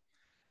COVID.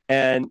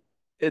 And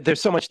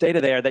there's so much data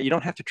there that you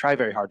don't have to try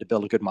very hard to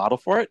build a good model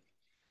for it.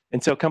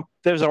 And so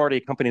there's already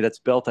a company that's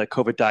built a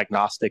COVID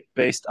diagnostic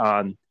based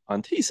on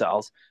T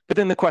cells. But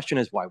then the question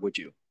is, why would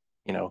you?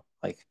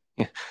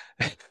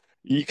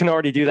 You can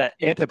already do that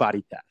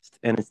antibody test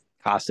and it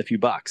costs a few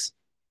bucks.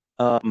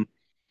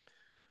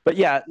 But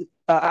yeah,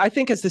 I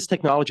think as this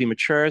technology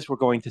matures, we're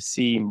going to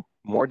see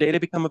more data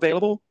become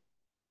available,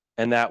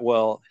 and that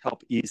will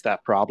help ease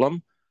that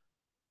problem.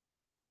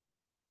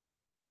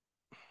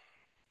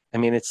 I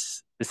mean,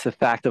 it's the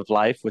fact of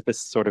life with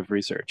this sort of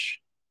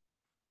research.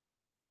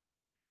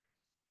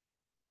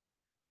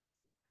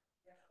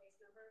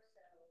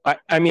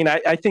 I mean,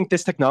 I think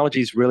this technology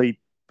has really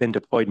been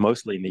deployed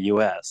mostly in the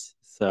U.S.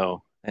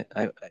 So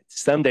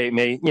someday it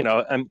may,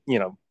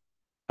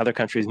 other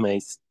countries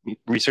may,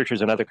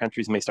 researchers in other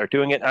countries may start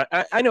doing it.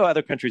 I know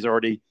other countries are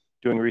already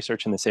doing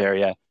research in this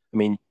area. I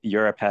mean,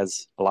 Europe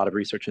has a lot of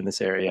research in this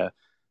area.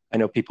 I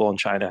know people in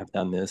China have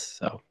done this.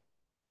 So.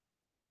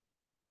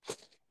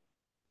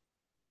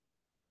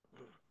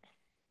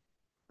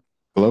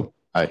 Hello.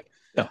 Hi.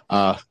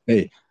 Yeah.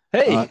 Hey.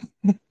 Hey.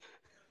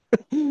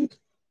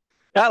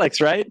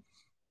 Alex, right?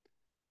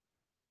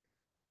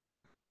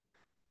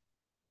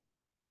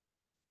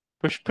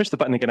 Push the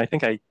button again. I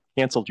think I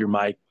canceled your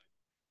mic,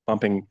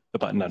 bumping the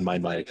button on my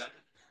mic.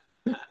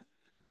 There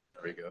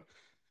we go.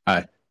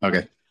 Hi.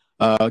 Okay.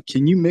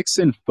 Can you mix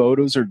in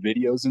photos or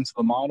videos into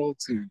the model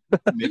to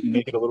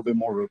make it a little bit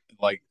more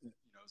like,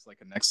 it's like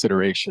a next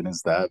iteration?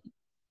 Is that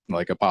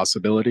like a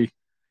possibility?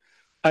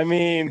 I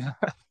mean,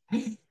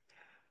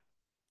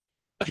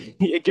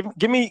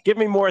 give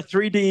me more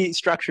 3D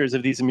structures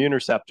of these immune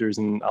receptors,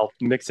 and I'll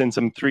mix in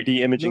some 3D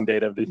imaging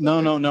data of these.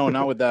 No,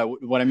 not with that.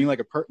 What I mean, like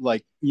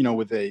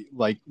with a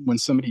when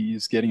somebody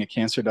is getting a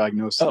cancer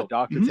diagnosis, the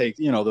doctor takes,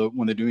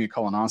 when they're doing a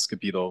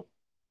colonoscopy,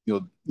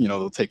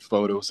 they'll take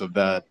photos of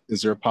that.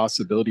 Is there a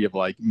possibility of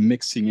like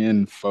mixing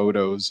in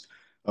photos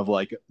of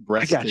like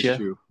breast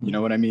tissue? You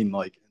know what I mean?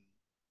 Like,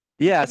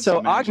 yeah.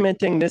 So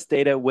augmenting this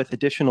data with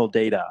additional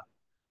data.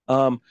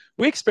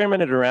 We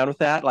experimented around with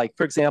that. Like,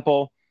 for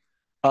example,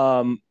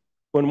 when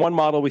one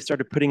model we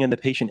started putting in the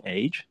patient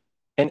age,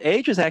 and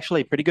age is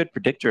actually a pretty good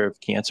predictor of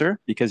cancer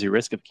because your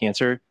risk of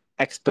cancer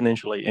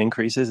exponentially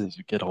increases as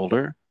you get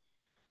older.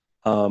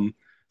 So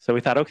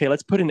we thought, okay,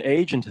 let's put an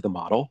age into the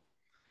model.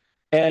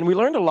 And we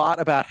learned a lot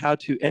about how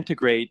to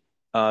integrate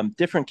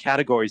different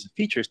categories of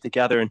features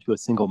together into a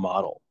single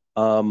model.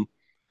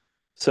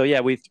 So yeah,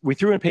 we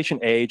threw in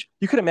patient age.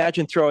 You could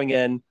imagine throwing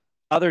in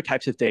other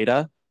types of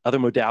data, other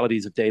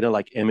modalities of data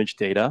like image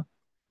data.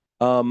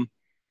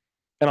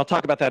 And I'll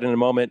talk about that in a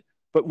moment.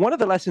 But one of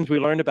the lessons we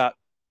learned about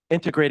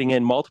integrating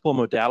in multiple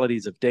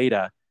modalities of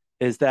data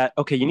is that,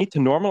 okay, you need to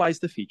normalize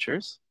the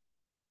features,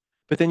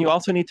 but then you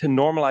also need to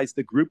normalize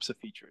the groups of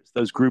features,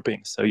 those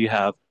groupings. So you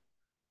have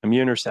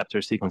immune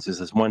receptor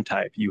sequences as one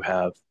type, you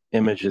have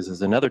images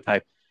as another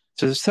type.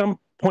 So there's some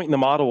point in the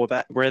model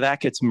where that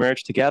gets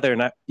merged together.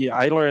 And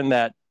I learned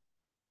that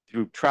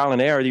through trial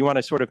and error, you want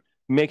to sort of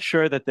make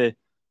sure that the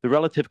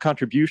relative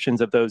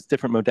contributions of those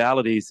different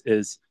modalities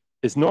is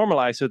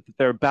normalized so that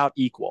they're about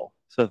equal,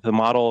 so that the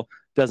model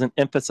doesn't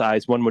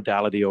emphasize one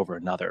modality over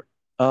another.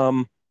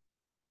 That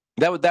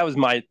was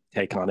my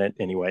take on it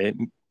anyway.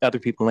 Other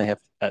people may have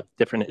a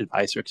different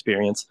advice or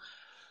experience.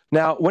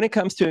 Now, when it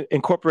comes to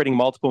incorporating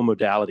multiple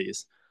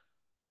modalities,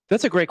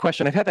 that's a great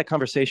question. I've had that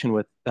conversation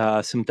with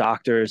some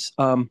doctors.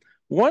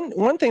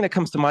 One thing that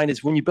comes to mind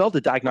is when you build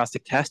a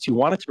diagnostic test, you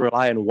want it to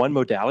rely on one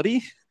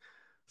modality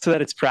so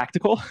that it's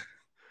practical.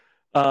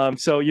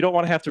 So you don't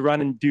want to have to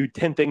run and do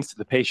 10 things to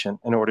the patient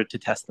in order to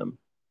test them.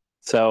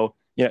 So,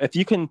 if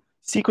you can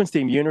sequence the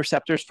immune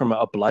receptors from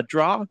a blood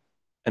draw,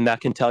 and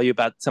that can tell you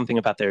about something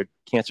about their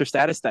cancer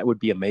status, that would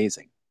be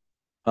amazing.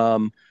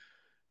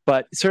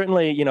 But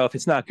certainly, if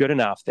it's not good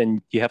enough,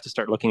 then you have to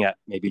start looking at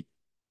maybe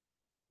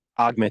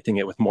augmenting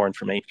it with more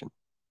information.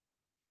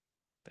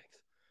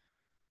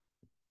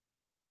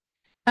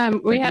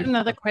 Thanks. We had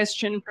another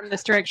question from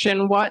this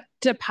direction. What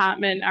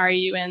department are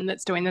you in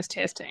that's doing this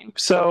testing?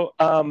 So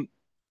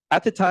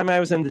at the time, I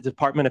was in the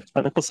Department of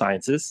Clinical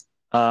Sciences.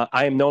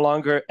 I am no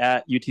longer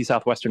at UT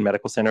Southwestern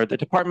Medical Center. The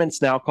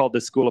department's now called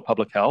the School of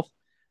Public Health.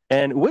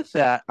 And with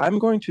that, I'm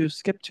going to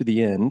skip to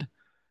the end.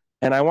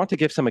 And I want to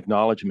give some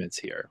acknowledgments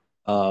here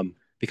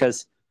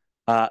because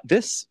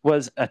this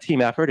was a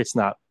team effort. It's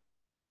not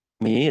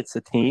me, it's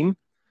a team.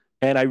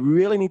 And I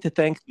really need to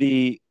thank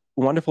the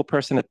wonderful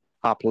person at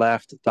the top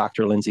left,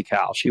 Dr. Lindsay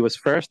Cowell. She was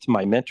first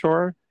my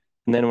mentor.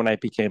 And then when I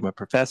became a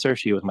professor,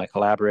 she was my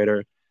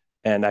collaborator.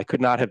 And I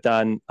could not have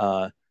done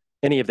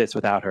any of this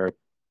without her.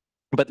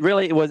 But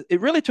really,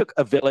 it really took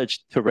a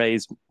village to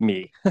raise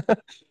me.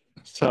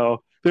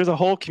 So there's a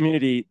whole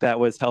community that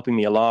was helping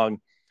me along.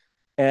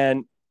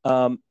 And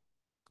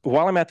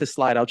while I'm at this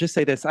slide, I'll just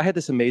say this. I had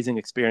this amazing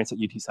experience at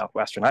UT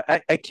Southwestern.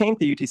 I came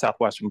to UT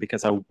Southwestern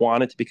because I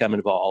wanted to become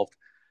involved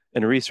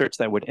in research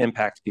that would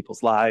impact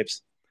people's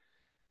lives.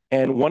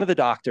 And one of the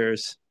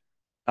doctors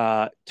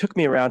took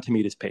me around to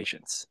meet his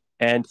patients.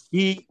 And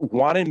he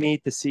wanted me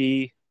to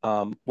see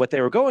what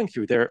they were going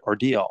through, their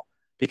ordeal,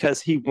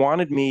 because he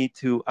wanted me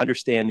to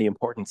understand the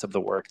importance of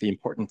the work, the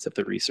importance of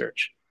the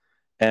research.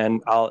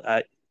 And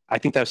I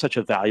think that was such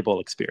a valuable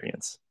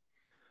experience.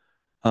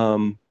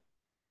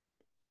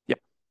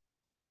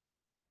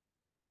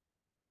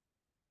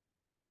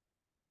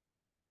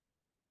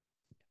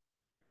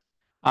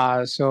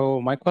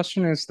 So my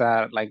question is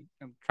that, like,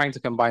 I'm trying to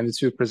combine the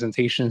two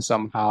presentations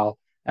somehow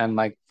and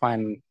like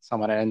find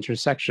some at an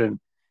intersection.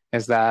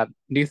 Is that,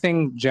 do you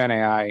think Gen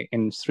AI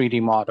in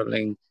 3D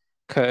modeling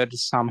could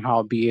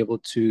somehow be able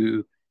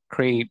to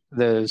create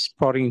this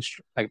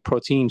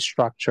protein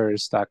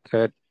structures that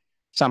could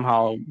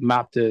somehow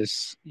map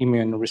this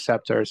immune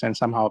receptors and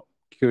somehow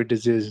cure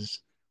diseases?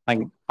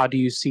 Like, how do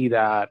you see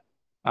that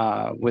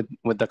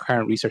with the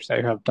current research that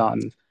you have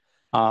done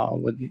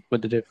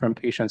with the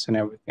different patients and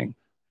everything?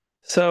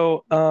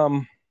 So,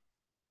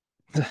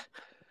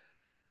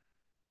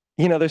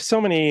 there's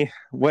so many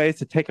ways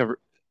to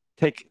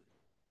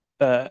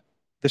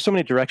there's so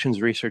many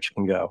directions research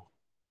can go.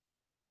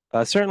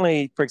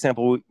 Certainly, for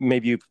example,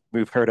 maybe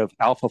we've heard of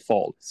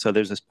AlphaFold. So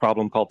there's this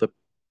problem called the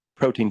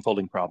protein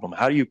folding problem.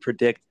 How do you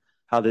predict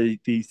how the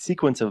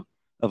sequence of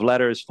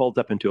letters folds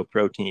up into a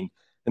protein?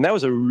 And that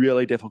was a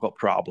really difficult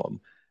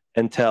problem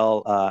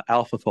until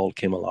AlphaFold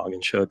came along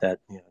and showed that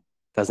it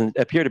doesn't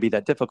appear to be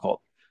that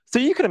difficult. So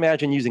you can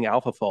imagine using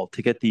AlphaFold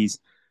to get these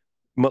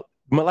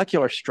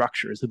molecular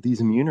structures of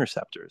these immune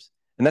receptors.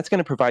 And that's going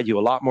to provide you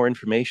a lot more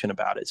information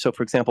about it. So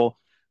for example,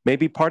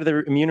 maybe part of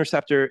the immune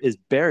receptor is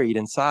buried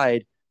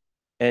inside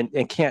and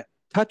can't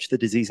touch the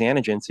disease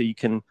antigen, so you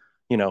can,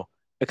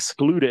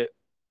 exclude it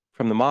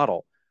from the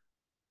model.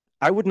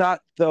 I would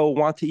not, though,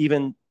 want to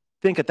even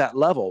think at that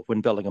level when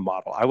building a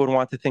model. I would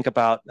want to think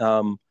about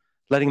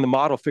letting the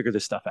model figure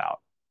this stuff out.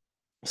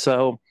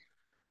 So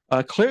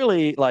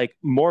clearly, like,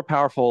 more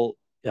powerful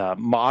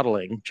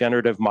modeling,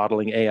 generative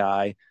modeling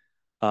AI,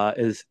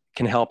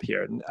 can help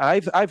here.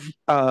 I've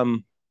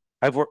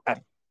worked.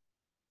 I'm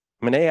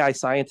an AI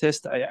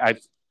scientist.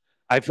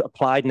 I've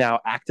applied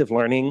now active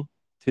learning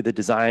to the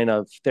design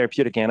of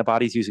therapeutic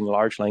antibodies using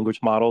large language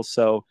models.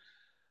 So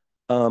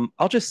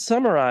I'll just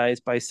summarize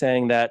by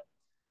saying that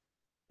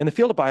in the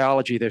field of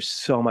biology, there's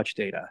so much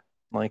data.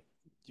 Like,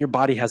 your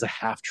body has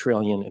 500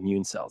 billion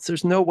immune cells.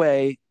 There's no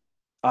way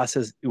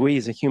we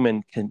as a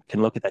human can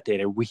look at that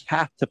data. We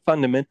have to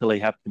fundamentally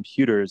have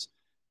computers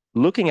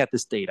looking at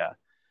this data.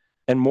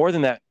 And more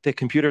than that, the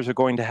computers are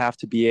going to have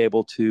to be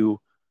able to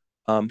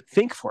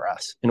think for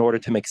us in order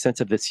to make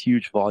sense of this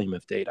huge volume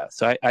of data.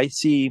 So I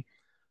see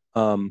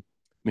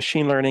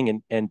machine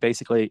learning and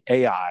basically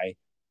AI,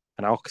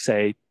 and I'll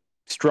say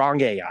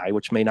strong AI,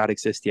 which may not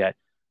exist yet,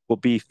 will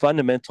be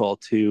fundamental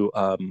to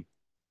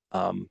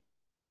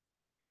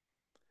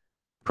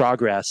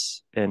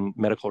progress in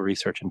medical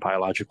research and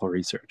biological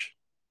research.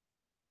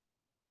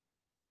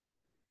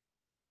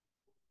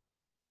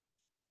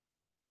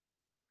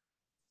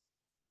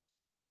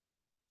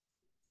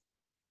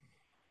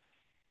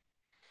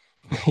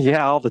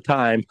 Yeah, all the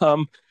time.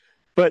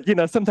 But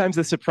sometimes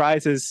the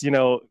surprises,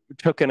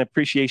 took an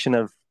appreciation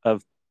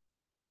of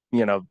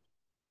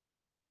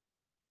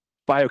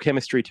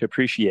biochemistry to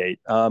appreciate.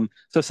 For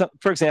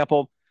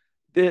example,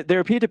 there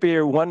appeared to be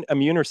one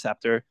immune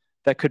receptor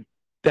that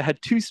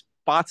had two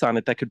spots on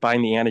it that could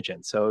bind the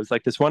antigen. So it was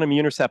like this one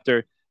immune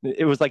receptor,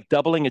 it was like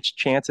doubling its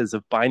chances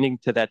of binding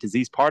to that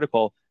disease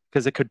particle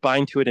because it could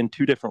bind to it in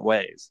two different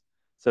ways.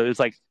 So it's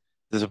like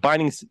there's a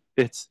binding,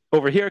 it's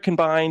over here it can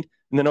bind,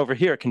 and then over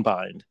here it can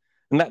bind.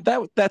 And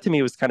that to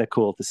me was kind of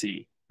cool to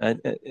see.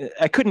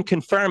 I couldn't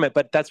confirm it,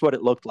 but that's what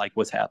it looked like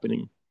was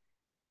happening.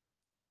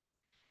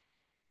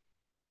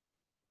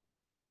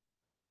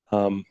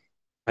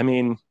 I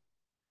mean,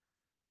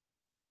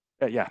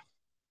 yeah.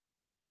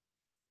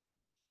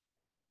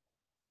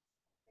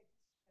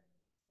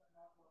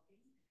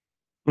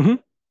 Mm-hmm.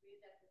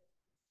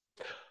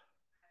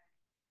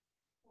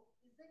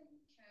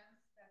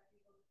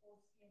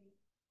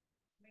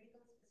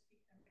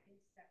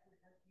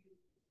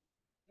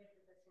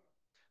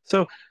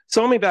 So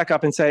let me back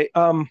up and say,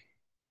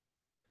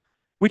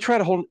 we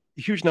tried a whole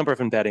huge number of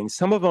embeddings.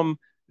 Some of them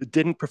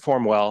didn't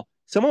perform well.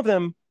 Some of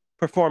them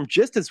performed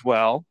just as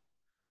well,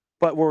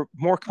 but were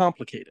more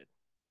complicated.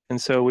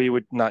 And so we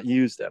would not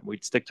use them.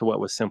 We'd stick to what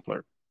was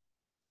simpler.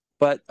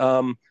 But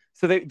so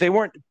they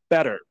weren't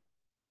better,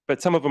 but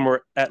some of them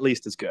were at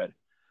least as good.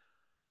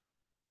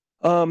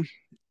 So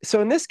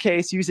in this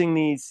case,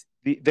 using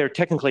they're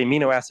technically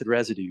amino acid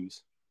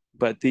residues,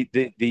 but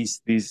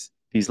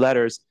these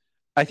letters,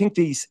 I think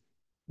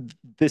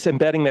this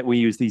embedding that we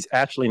use, these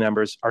Ashley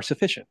numbers, are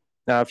sufficient.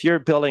 Now, if you're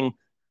building,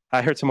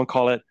 I heard someone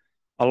call it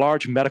a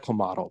large medical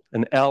model,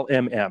 an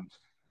LMM.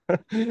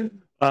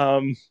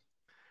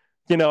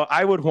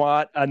 I would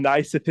want a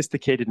nice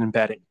sophisticated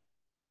embedding.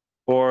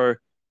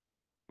 Or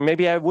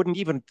maybe I wouldn't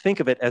even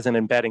think of it as an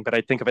embedding, but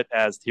I'd think of it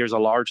as, here's a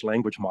large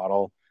language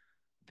model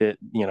that,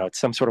 it's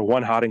some sort of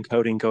one-hot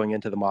encoding going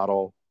into the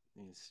model,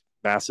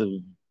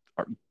 massive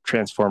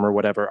transformer,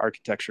 whatever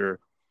architecture.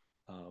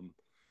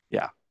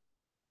 Yeah.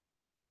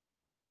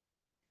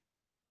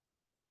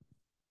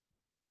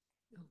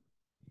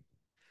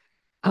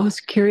 I was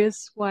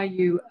curious why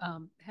you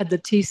had the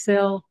T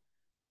cell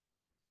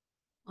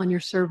on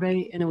your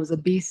survey and it was a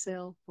B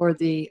cell for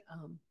the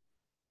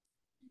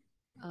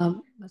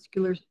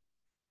muscular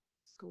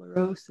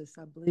sclerosis,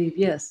 I believe.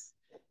 Yes.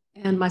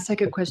 And my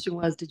second question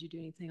was, did you do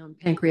anything on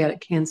pancreatic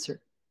cancer?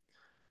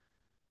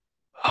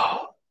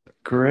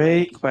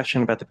 Great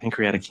question about the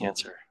pancreatic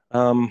cancer.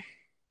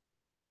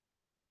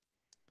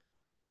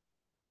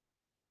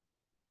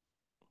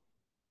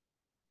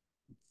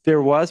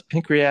 There was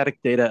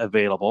pancreatic data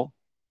available.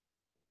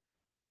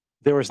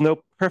 There was no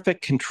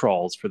perfect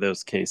controls for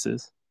those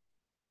cases.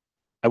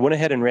 I went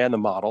ahead and ran the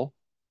model,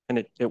 and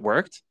it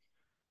worked,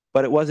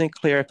 but it wasn't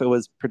clear if it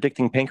was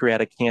predicting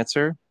pancreatic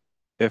cancer,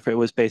 if it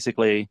was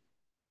basically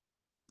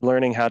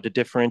learning how to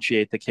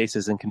differentiate the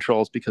cases and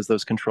controls because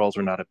those controls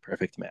were not a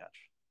perfect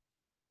match.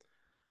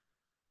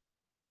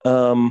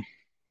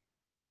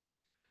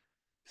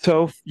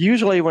 So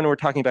usually when we're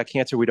talking about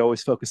cancer, we'd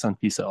always focus on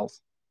T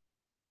cells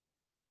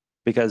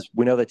because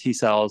we know that T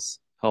cells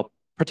help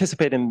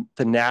participate in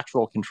the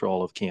natural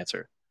control of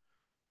cancer.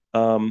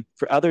 For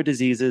other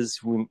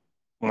diseases, we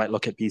might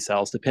look at B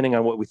cells, depending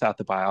on what we thought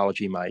the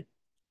biology might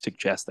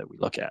suggest that we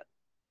look at.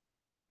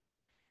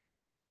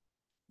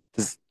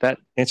 Does that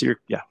answer your,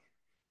 yeah.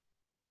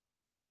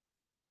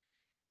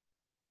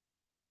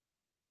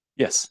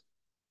 Yes.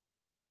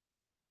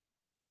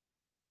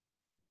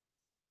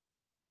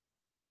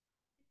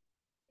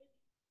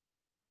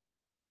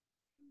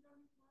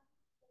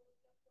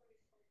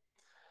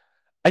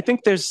 I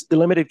think there's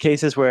limited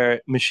cases where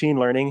machine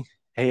learning,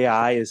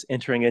 AI, is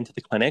entering into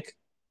the clinic.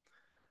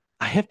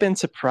 I have been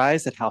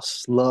surprised at how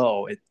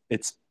slow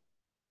it's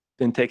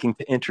been taking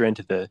to enter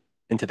into the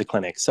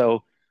clinic.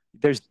 So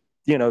there's,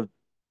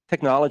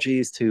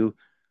 technologies to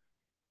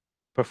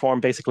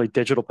perform basically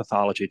digital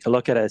pathology, to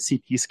look at a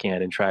CT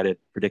scan and try to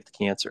predict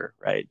cancer,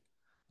 right?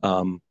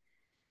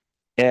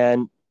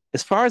 And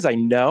as far as I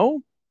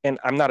know, and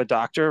I'm not a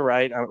doctor,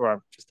 right, or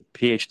I'm just a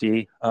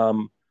PhD,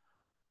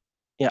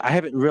 I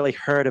haven't really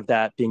heard of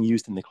that being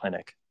used in the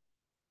clinic.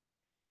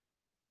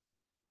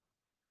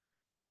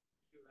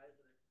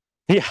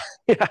 Yeah,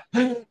 yeah.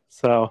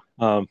 So,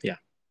 yeah.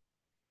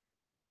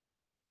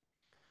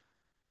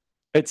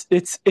 It's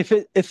if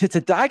it's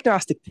a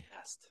diagnostic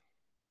test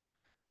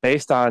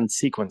based on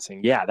sequencing,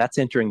 yeah, that's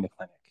entering the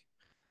clinic.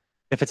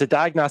 If it's a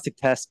diagnostic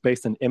test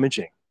based on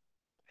imaging,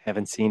 I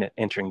haven't seen it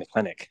entering the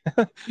clinic.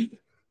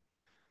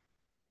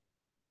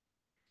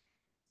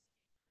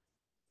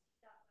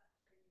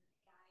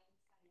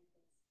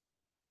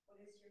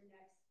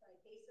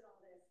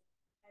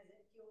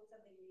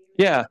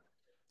 Yeah.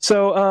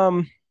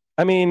 So,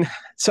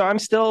 so I'm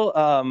still,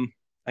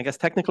 I guess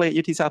technically at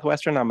UT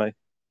Southwestern, I'm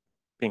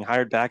being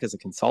hired back as a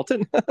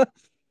consultant,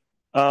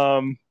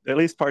 at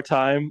least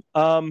part-time.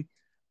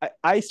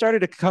 I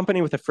started a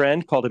company with a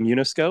friend called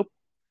Immunoscope,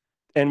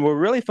 and we're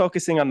really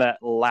focusing on the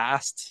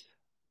last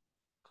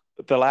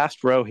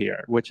row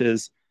here, which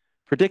is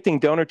predicting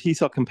donor T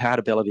cell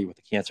compatibility with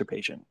a cancer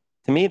patient.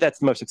 To me, that's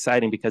the most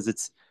exciting because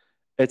it's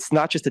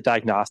not just a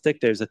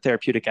diagnostic, there's a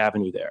therapeutic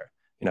avenue there.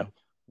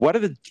 What are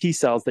the T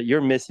cells that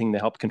you're missing to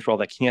help control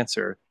that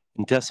cancer,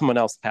 and does someone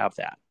else have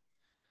that?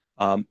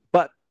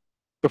 But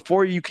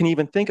before you can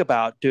even think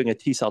about doing a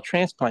T cell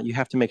transplant, you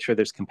have to make sure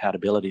there's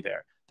compatibility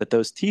there, that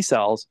those T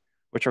cells,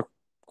 which are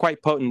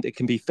quite potent, it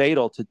can be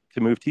fatal to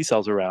move T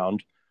cells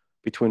around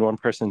between one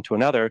person to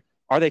another,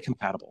 are they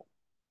compatible?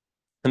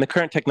 And the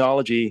current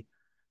technology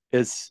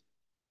is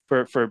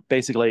for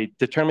basically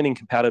determining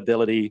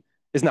compatibility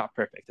is not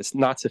perfect. It's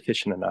not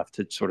sufficient enough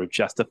to sort of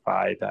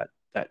justify that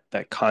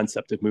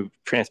concept of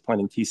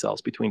transplanting T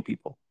cells between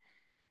people.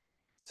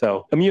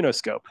 So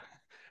Immunoscope,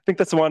 I think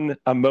that's the one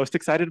I'm most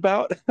excited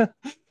about.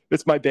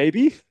 It's my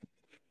baby,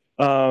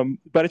 but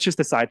it's just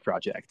a side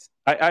project.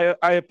 I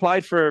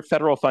applied for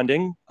federal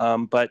funding,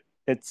 but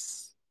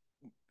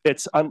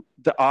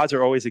the odds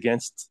are always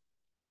against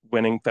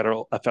winning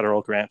a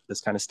federal grant for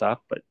this kind of stuff,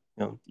 but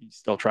you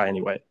still try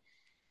anyway.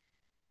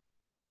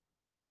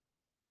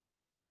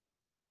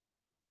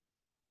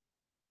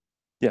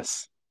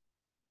 Yes.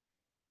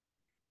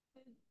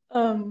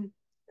 Your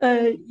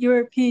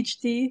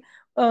PhD,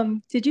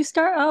 did you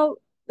start out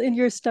in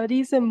your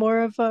studies in more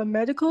of a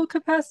medical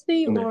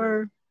capacity,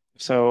 or?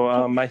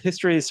 So my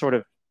history is sort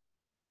of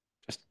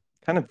just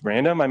kind of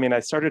random. I mean, I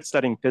started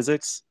studying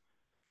physics,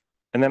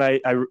 and then I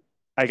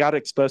got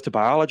exposed to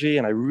biology,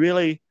 and I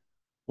really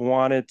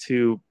wanted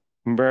to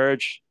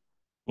merge,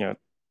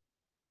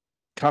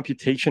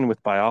 computation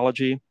with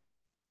biology.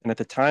 And at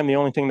the time, the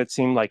only thing that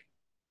seemed like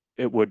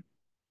it would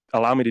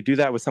allow me to do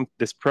that was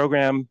this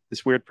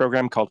weird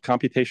program called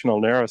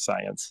computational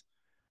neuroscience.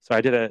 So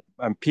I did a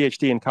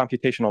PhD in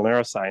computational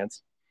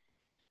neuroscience,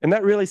 and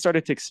that really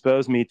started to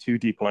expose me to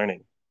deep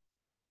learning.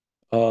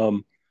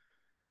 And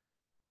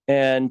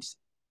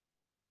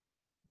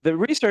the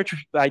research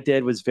I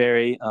did was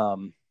very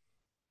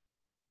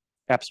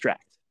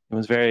abstract. It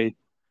was very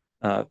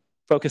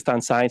focused on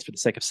science for the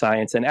sake of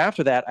science. And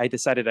after that, I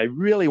decided I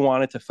really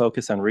wanted to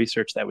focus on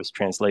research that was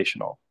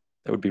translational,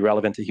 that would be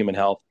relevant to human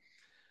health.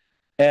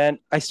 And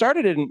I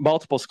started in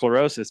multiple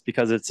sclerosis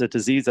because it's a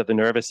disease of the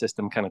nervous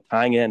system, kind of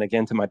tying in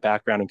again to my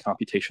background in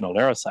computational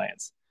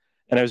neuroscience.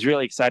 And I was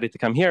really excited to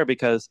come here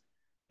because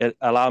it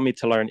allowed me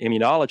to learn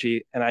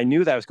immunology. And I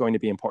knew that was going to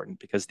be important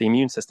because the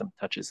immune system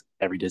touches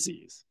every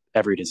disease.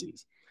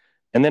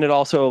 And then it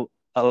also,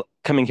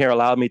 coming here,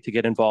 allowed me to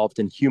get involved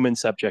in human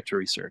subject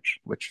research,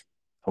 which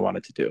I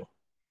wanted to do.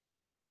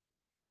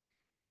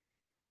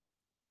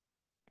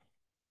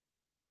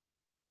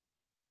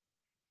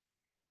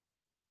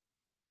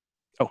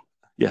 Oh,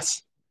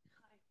 yes.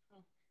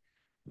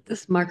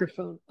 This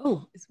microphone,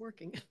 oh, it's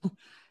working.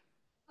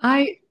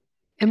 I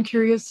am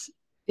curious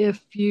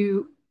if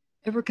you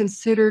ever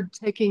considered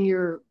taking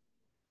your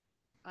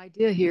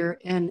idea here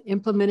and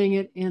implementing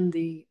it in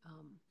the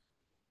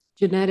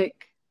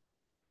genetic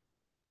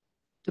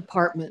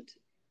department,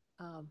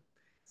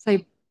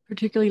 say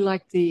particularly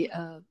like the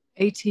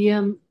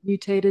ATM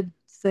mutated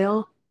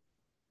cell.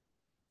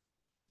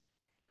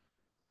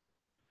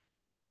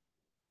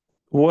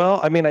 Well,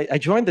 I mean, I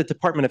joined the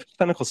Department of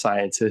Clinical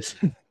Sciences.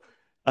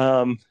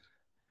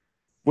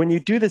 When you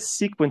do the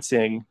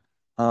sequencing,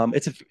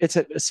 it's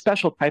a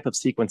special type of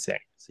sequencing.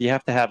 So you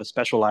have to have a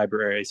special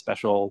library,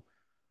 special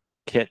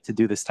kit to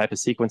do this type of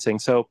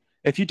sequencing. So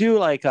if you do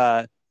like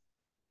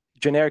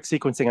generic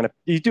sequencing and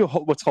you do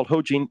what's called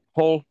whole genome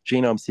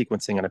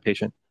sequencing on a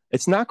patient,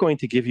 it's not going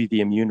to give you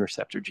the immune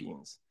receptor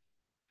genes,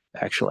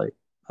 actually.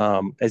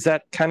 Is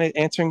that kind of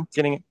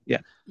getting it? Yeah.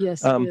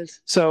 Yes, it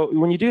is. So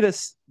when you do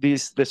this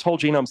whole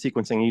genome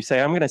sequencing, you say,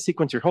 I'm going to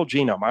sequence your whole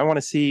genome. I want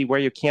to see where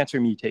your cancer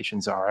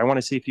mutations are. I want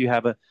to see if you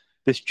have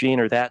this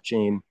gene or that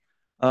gene.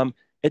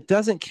 It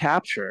doesn't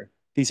capture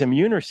these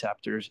immune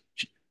receptors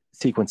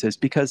sequences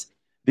because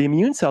the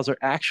immune cells are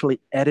actually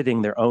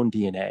editing their own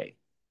DNA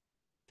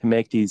to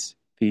make this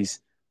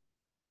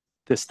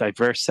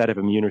diverse set of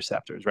immune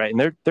receptors, right?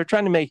 And they're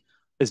trying to make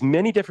as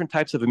many different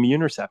types of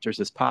immune receptors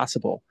as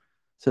possible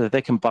so that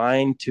they can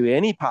bind to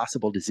any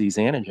possible disease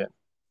antigen.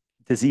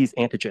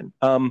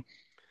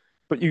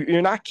 But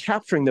you're not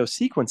capturing those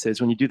sequences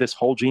when you do this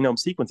whole genome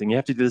sequencing. You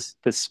have to do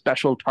this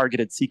special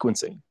targeted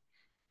sequencing.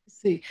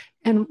 See,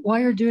 and while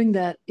you're doing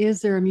that,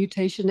 is there a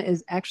mutation that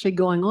is actually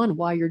going on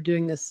while you're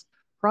doing this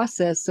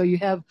process? So you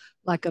have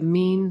like a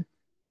mean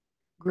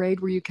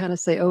grade where you kind of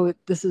say, oh,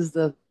 this is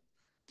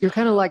you're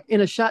kind of like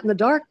in a shot in the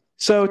dark.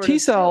 So T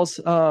cells,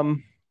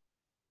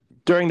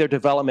 during their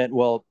development,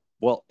 will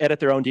edit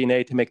their own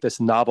DNA to make this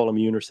novel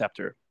immune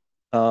receptor.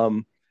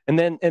 And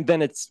then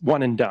it's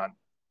one and done.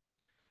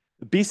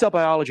 B cell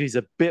biology is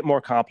a bit more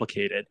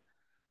complicated.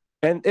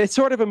 And it's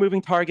sort of a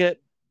moving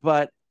target,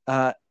 but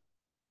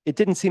it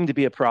didn't seem to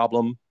be a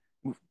problem.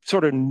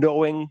 Sort of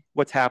knowing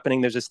what's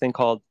happening, there's this thing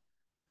called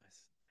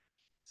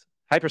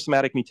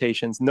hypersomatic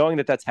mutations. Knowing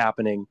that that's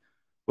happening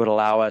would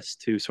allow us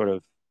to sort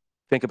of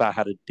think about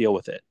how to deal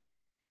with it.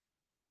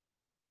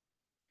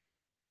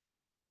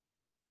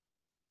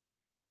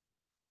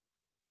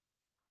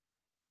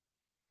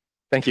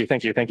 Thank you.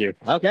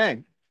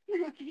 Okay.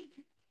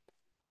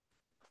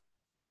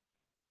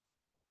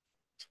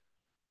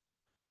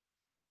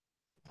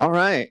 All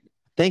right.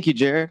 Thank you,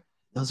 Jared.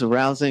 That was a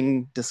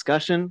rousing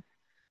discussion.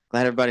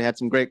 Glad everybody had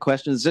some great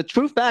questions. The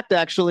true fact,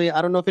 actually,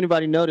 I don't know if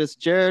anybody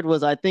noticed, Jared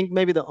was, I think,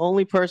 maybe the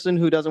only person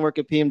who doesn't work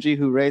at PMG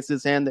who raised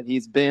his hand that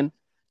he's been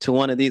to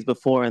one of these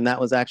before. And that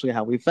was actually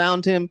how we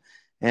found him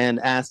and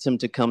asked him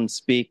to come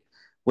speak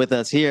with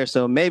us here.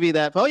 So maybe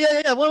that, oh,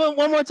 yeah.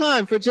 One more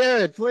time for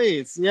Jared,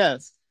 please.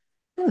 Yes.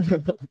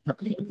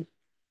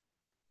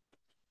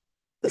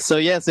 So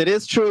yes, it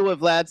is true what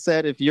Vlad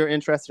said. If you're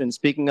interested in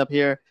speaking up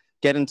here,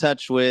 get in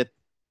touch with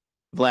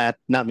Vlad,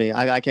 not me.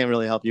 I can't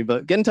really help you,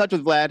 but get in touch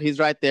with Vlad. He's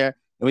right there,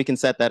 and we can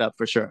set that up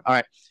for sure. All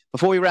right.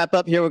 Before we wrap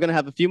up here, we're going to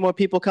have a few more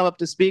people come up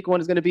to speak.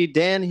 One is going to be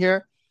Dan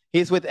here.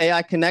 He's with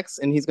AI Connects,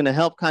 and he's going to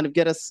help kind of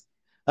get us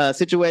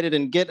situated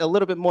and get a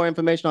little bit more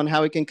information on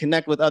how we can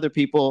connect with other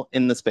people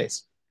in the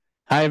space.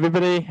 Hi,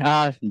 everybody.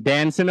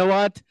 Dan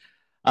Sinawat.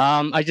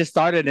 I just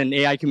started an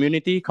AI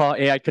community called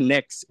AI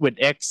Connects with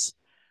X.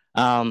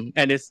 And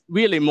it's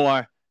really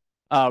more,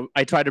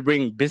 I try to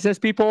bring business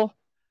people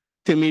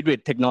to meet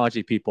with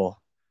technology people.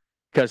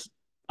 Because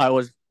I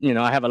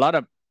have a lot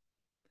of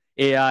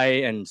AI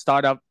and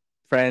startup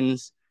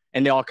friends,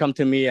 and they all come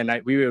to me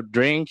and we will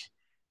drink.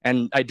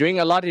 And I drink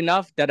a lot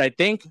enough that I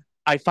think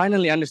I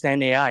finally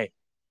understand AI.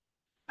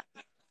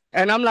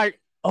 And I'm like,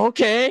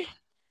 okay.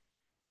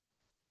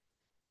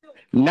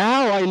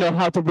 Now I know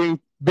how to bring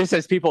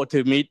business people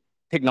to meet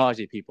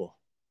technology people.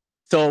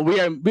 So we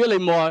are really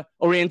more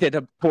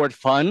oriented toward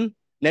fun,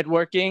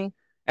 networking,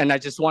 and I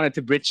just wanted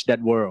to bridge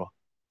that world.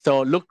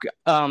 So look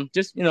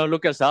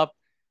us up,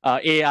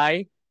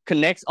 AI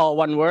Connects, all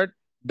one word,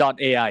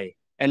 .ai.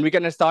 And we're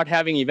going to start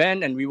having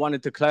event, and we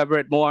wanted to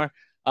collaborate more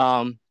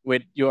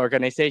with your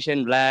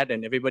organization, Vlad,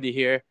 and everybody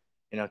here,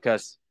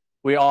 because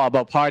we're all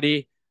about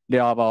party,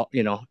 they're all about,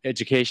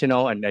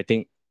 educational, and I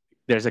think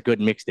there's a good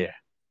mix there.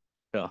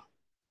 So.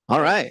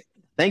 All right.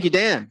 Thank you,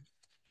 Dan.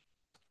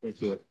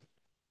 Thank you.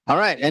 All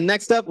right. And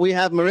next up, we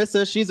have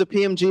Marissa. She's a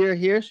PMGer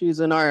here. She's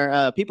in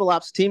our People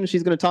Ops team.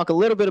 She's going to talk a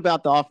little bit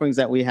about the offerings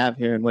that we have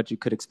here and what you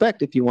could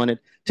expect if you wanted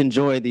to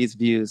enjoy these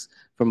views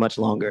for much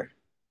longer.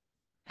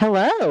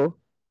 Hello.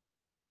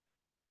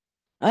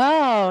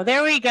 Oh,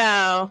 there we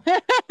go.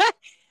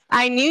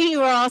 I knew you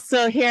were all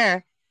still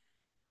here.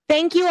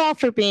 Thank you all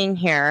for being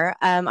here.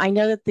 I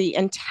know that the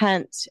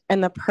intent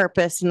and the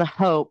purpose and the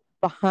hope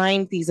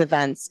behind these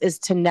events is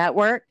to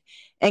network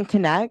and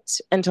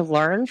connect and to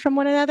learn from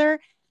one another.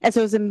 And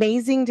so it was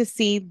amazing to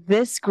see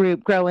this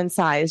group grow in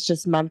size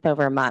just month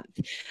over month.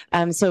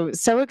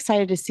 So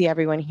excited to see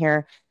everyone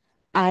here.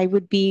 I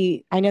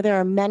know there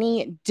are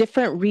many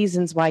different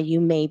reasons why you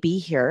may be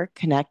here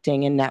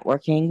connecting and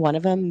networking. One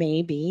of them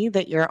may be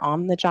that you're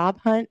on the job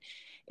hunt.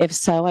 If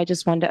so, I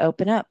just wanted to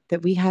open up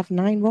that we have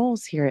 9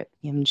 roles here at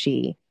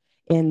PMG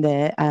in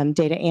the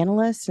data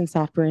analyst and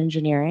software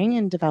engineering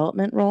and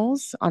development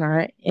roles on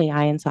our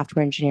AI and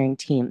software engineering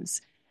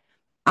teams.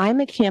 I'm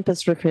a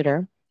campus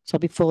recruiter, so I'll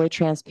be fully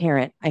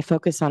transparent. I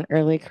focus on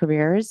early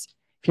careers.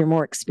 If you're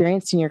more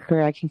experienced in your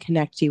career, I can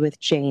connect you with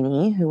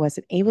Janie, who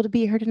wasn't able to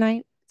be here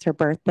tonight. It's her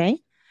birthday.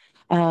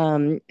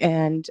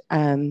 And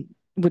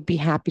would be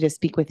happy to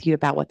speak with you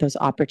about what those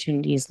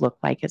opportunities look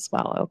like as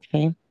well,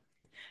 okay?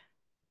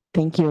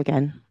 Thank you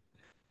again.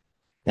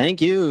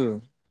 Thank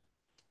you.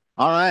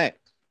 All right.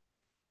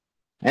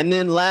 And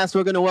then last,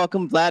 we're going to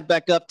welcome Vlad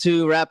back up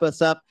to wrap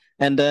us up,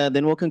 and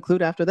then we'll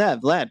conclude after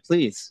that. Vlad,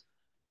 please.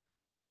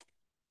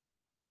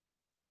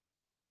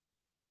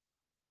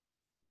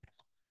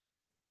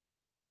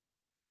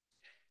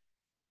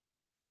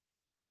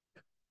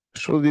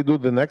 Should we do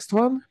the next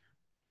one?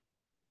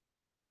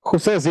 Who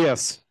says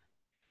yes?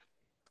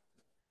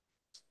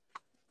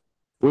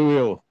 We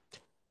will.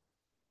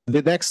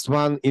 The next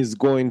one is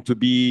going to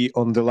be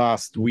on the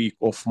last week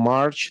of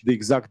March. The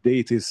exact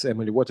date is,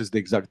 Emily, what is the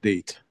exact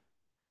date?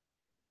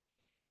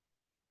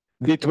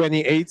 The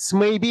 28th,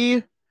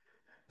 maybe.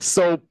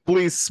 So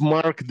please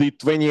mark the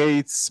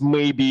 28th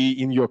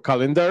maybe in your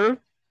calendar.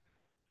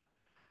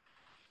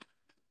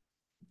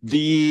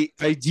 The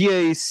idea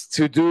is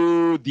to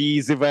do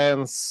these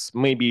events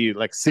maybe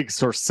like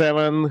 6 or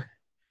 7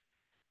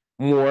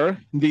 more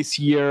this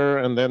year,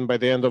 and then by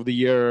the end of the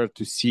year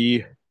to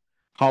see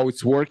how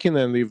it's working,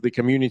 and if the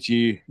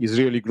community is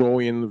really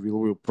growing, we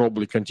will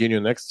probably continue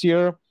next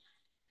year.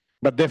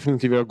 But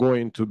definitely we are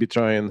going to be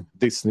trying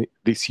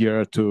this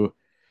year to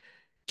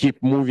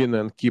keep moving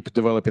and keep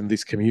developing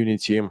this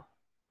community.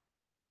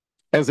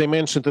 As I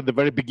mentioned at the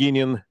very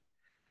beginning,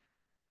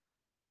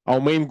 our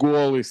main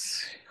goal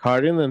is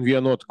hiring, and we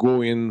are not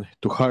going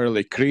to hire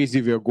like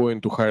crazy. We are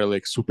going to hire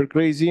like super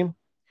crazy.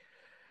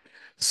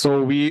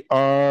 So we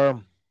are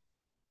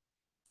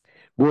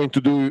going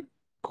to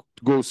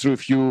go through a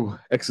few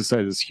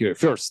exercises here.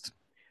 First,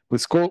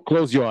 let's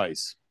close your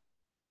eyes.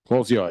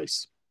 Close your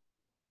eyes.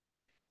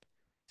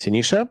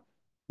 Sinisha,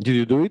 did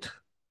you do it?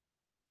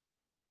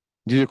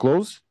 Did you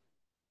close?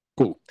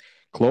 Cool.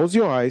 Close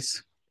your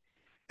eyes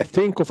and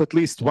think of at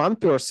least one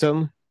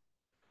person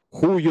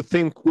who you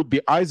think would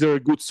be either a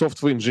good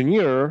software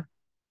engineer,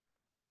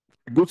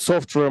 a good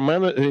software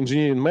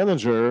engineering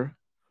manager,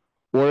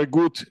 or a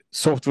good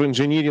software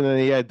engineering and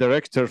AI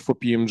director for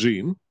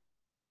PMG.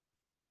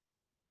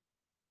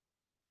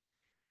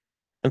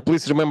 And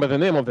please remember the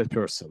name of that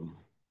person.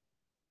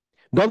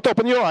 Don't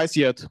open your eyes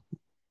yet.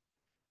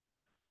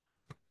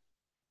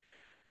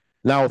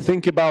 Now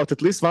think about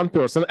at least one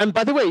person. And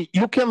by the way,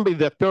 you can be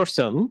that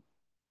person,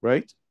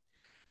 right?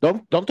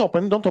 Don't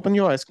open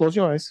your eyes, close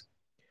your eyes.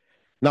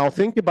 Now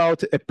think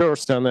about a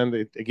person, and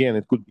again,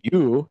 it could be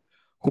you,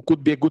 who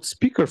could be a good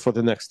speaker for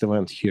the next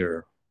event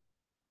here.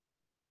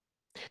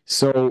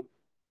 So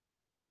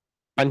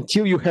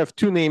until you have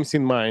 2 names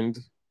in mind,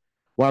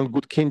 one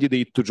good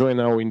candidate to join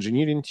our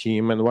engineering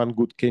team and one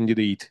good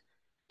candidate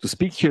to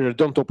speak here,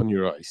 don't open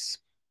your eyes.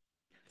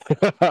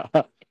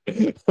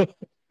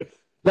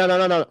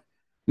 No.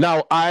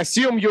 Now, I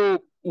assume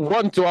you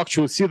want to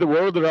actually see the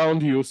world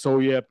around you, so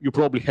yeah, you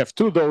probably have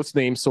 2 of those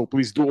names, so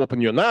please do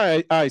open your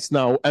eyes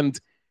now and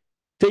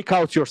take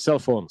out your cell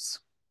phones.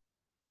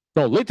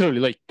 No, literally,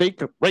 like,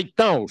 take right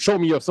now, show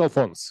me your cell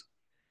phones.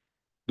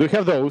 Do you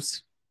have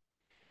those?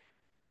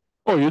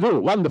 Oh, you do,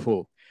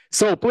 wonderful.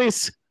 So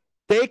please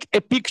take a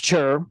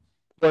picture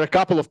or a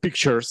couple of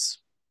pictures.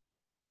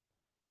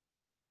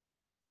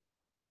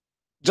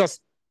 Just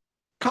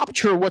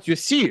capture what you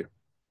see.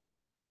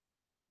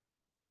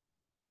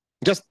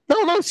 Just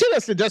no,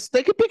 seriously, just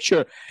take a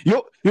picture.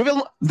 You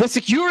will. The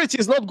security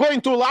is not going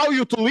to allow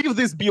you to leave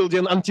this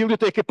building until you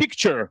take a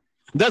picture.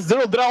 There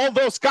are all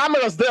those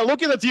cameras there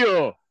looking at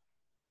you.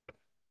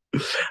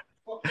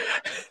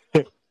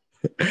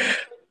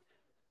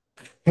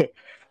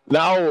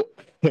 Now,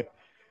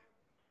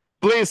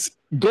 please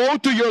go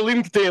to your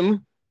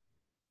LinkedIn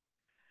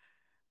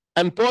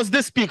and post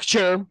this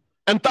picture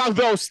and tag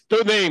those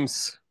 2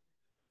 names.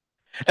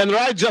 And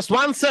write just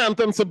 1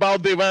 sentence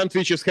about the event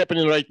which is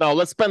happening right now.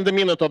 Let's spend a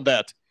minute on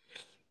that.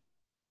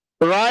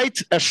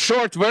 Write a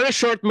short, very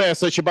short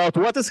message about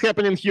what is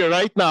happening here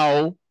right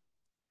now.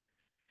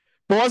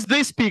 Post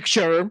this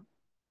picture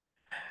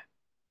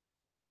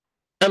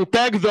and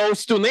tag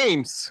those 2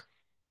 names.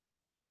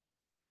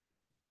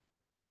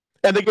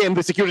 And again,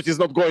 the security is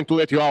not going to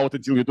let you out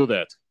until you do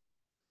that.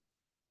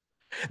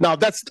 Now,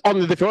 that's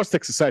only the first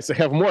exercise. I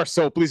have more,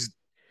 so please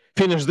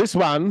finish this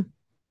one.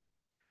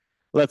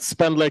 Let's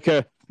spend like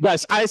a...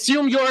 Guys, I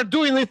assume you are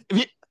doing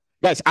it...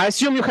 Guys, I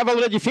assume you have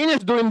already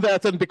finished doing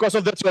that, and because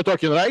of that, we're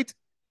talking, right?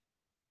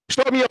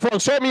 Show me your phone.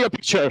 Show me your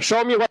picture.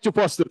 Show me what you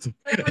posted.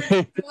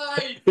 You're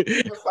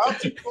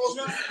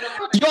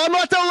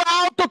not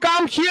allowed to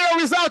come here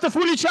without a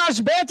fully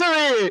charged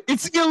battery.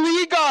 It's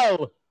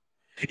illegal.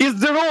 It's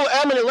the rule,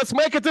 Emily. Let's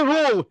make it a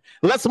rule.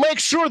 Let's make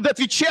sure that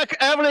we check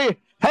every...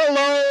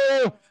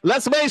 Hello.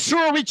 Let's make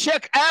sure we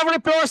check every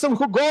person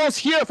who goes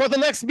here for the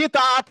next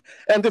meetup.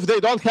 And if they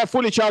don't have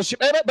fully charged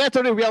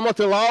battery, we are not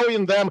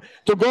allowing them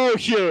to go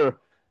here.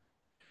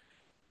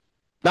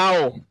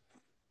 Now,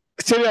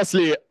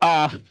 seriously,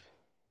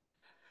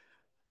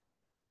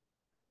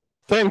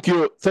 thank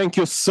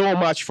you so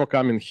much for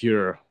coming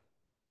here.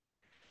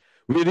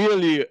 We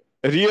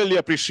really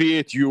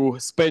appreciate you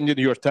spending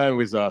your time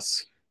with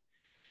us.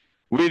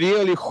 We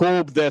really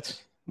hope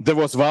that there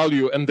was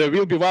value, and there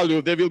will be value.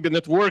 There will be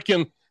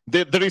networking.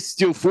 There is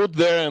still food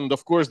there, and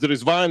of course there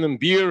is wine and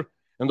beer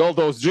and all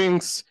those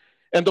drinks.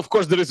 And of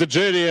course there is a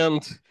Jerry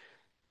and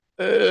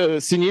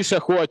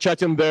Sinisha who are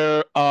chatting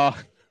there.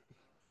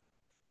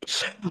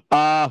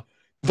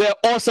 They're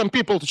awesome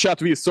people to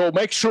chat with. So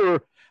make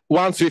sure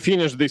once we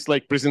finish this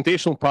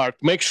presentation part,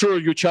 make sure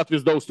you chat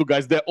with those two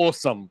guys. They're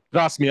awesome.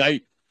 Trust me,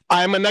 I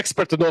am an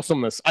expert in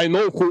awesomeness. I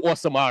know who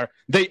awesome are.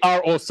 They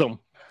are awesome.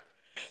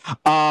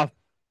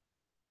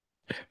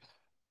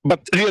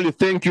 But really,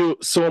 thank you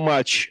so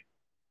much.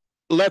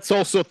 Let's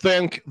also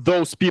thank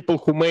those people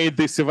who made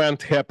this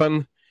event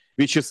happen,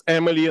 which is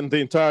Emily and the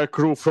entire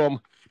crew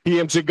from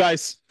PMG.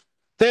 Guys,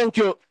 thank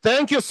you.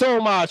 Thank you so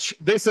much.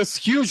 This is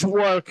huge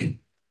work,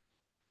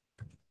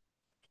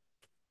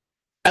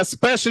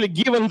 especially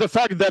given the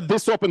fact that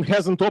this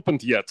hasn't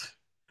opened yet.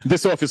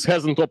 This office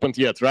hasn't opened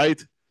yet,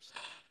 right?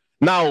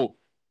 Now,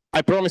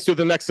 I promise you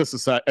the next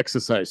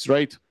exercise,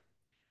 right?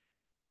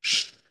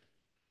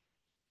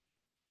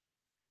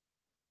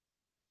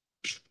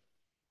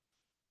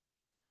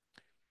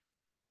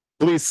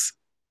 Please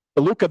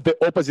look at the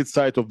opposite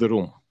side of the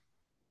room.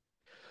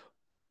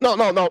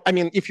 No. I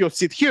mean, if you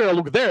sit here,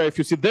 look there. If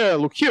you sit there,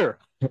 look here.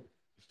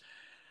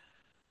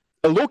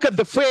 Look at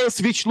the face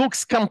which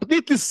looks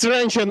completely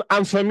strange and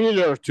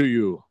unfamiliar to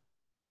you.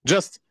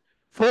 Just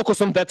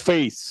focus on that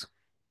face.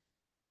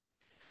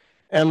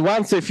 And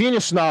once I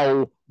finish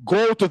now,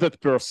 go to that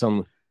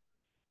person.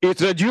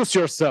 Introduce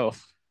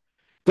yourself.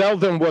 Tell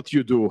them what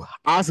you do.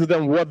 Ask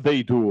them what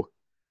they do.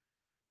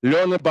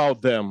 Learn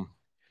about them.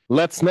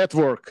 Let's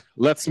network.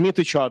 Let's meet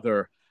each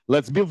other.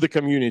 Let's build the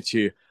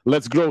community.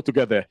 Let's grow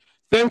together.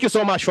 Thank you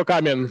so much for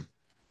coming.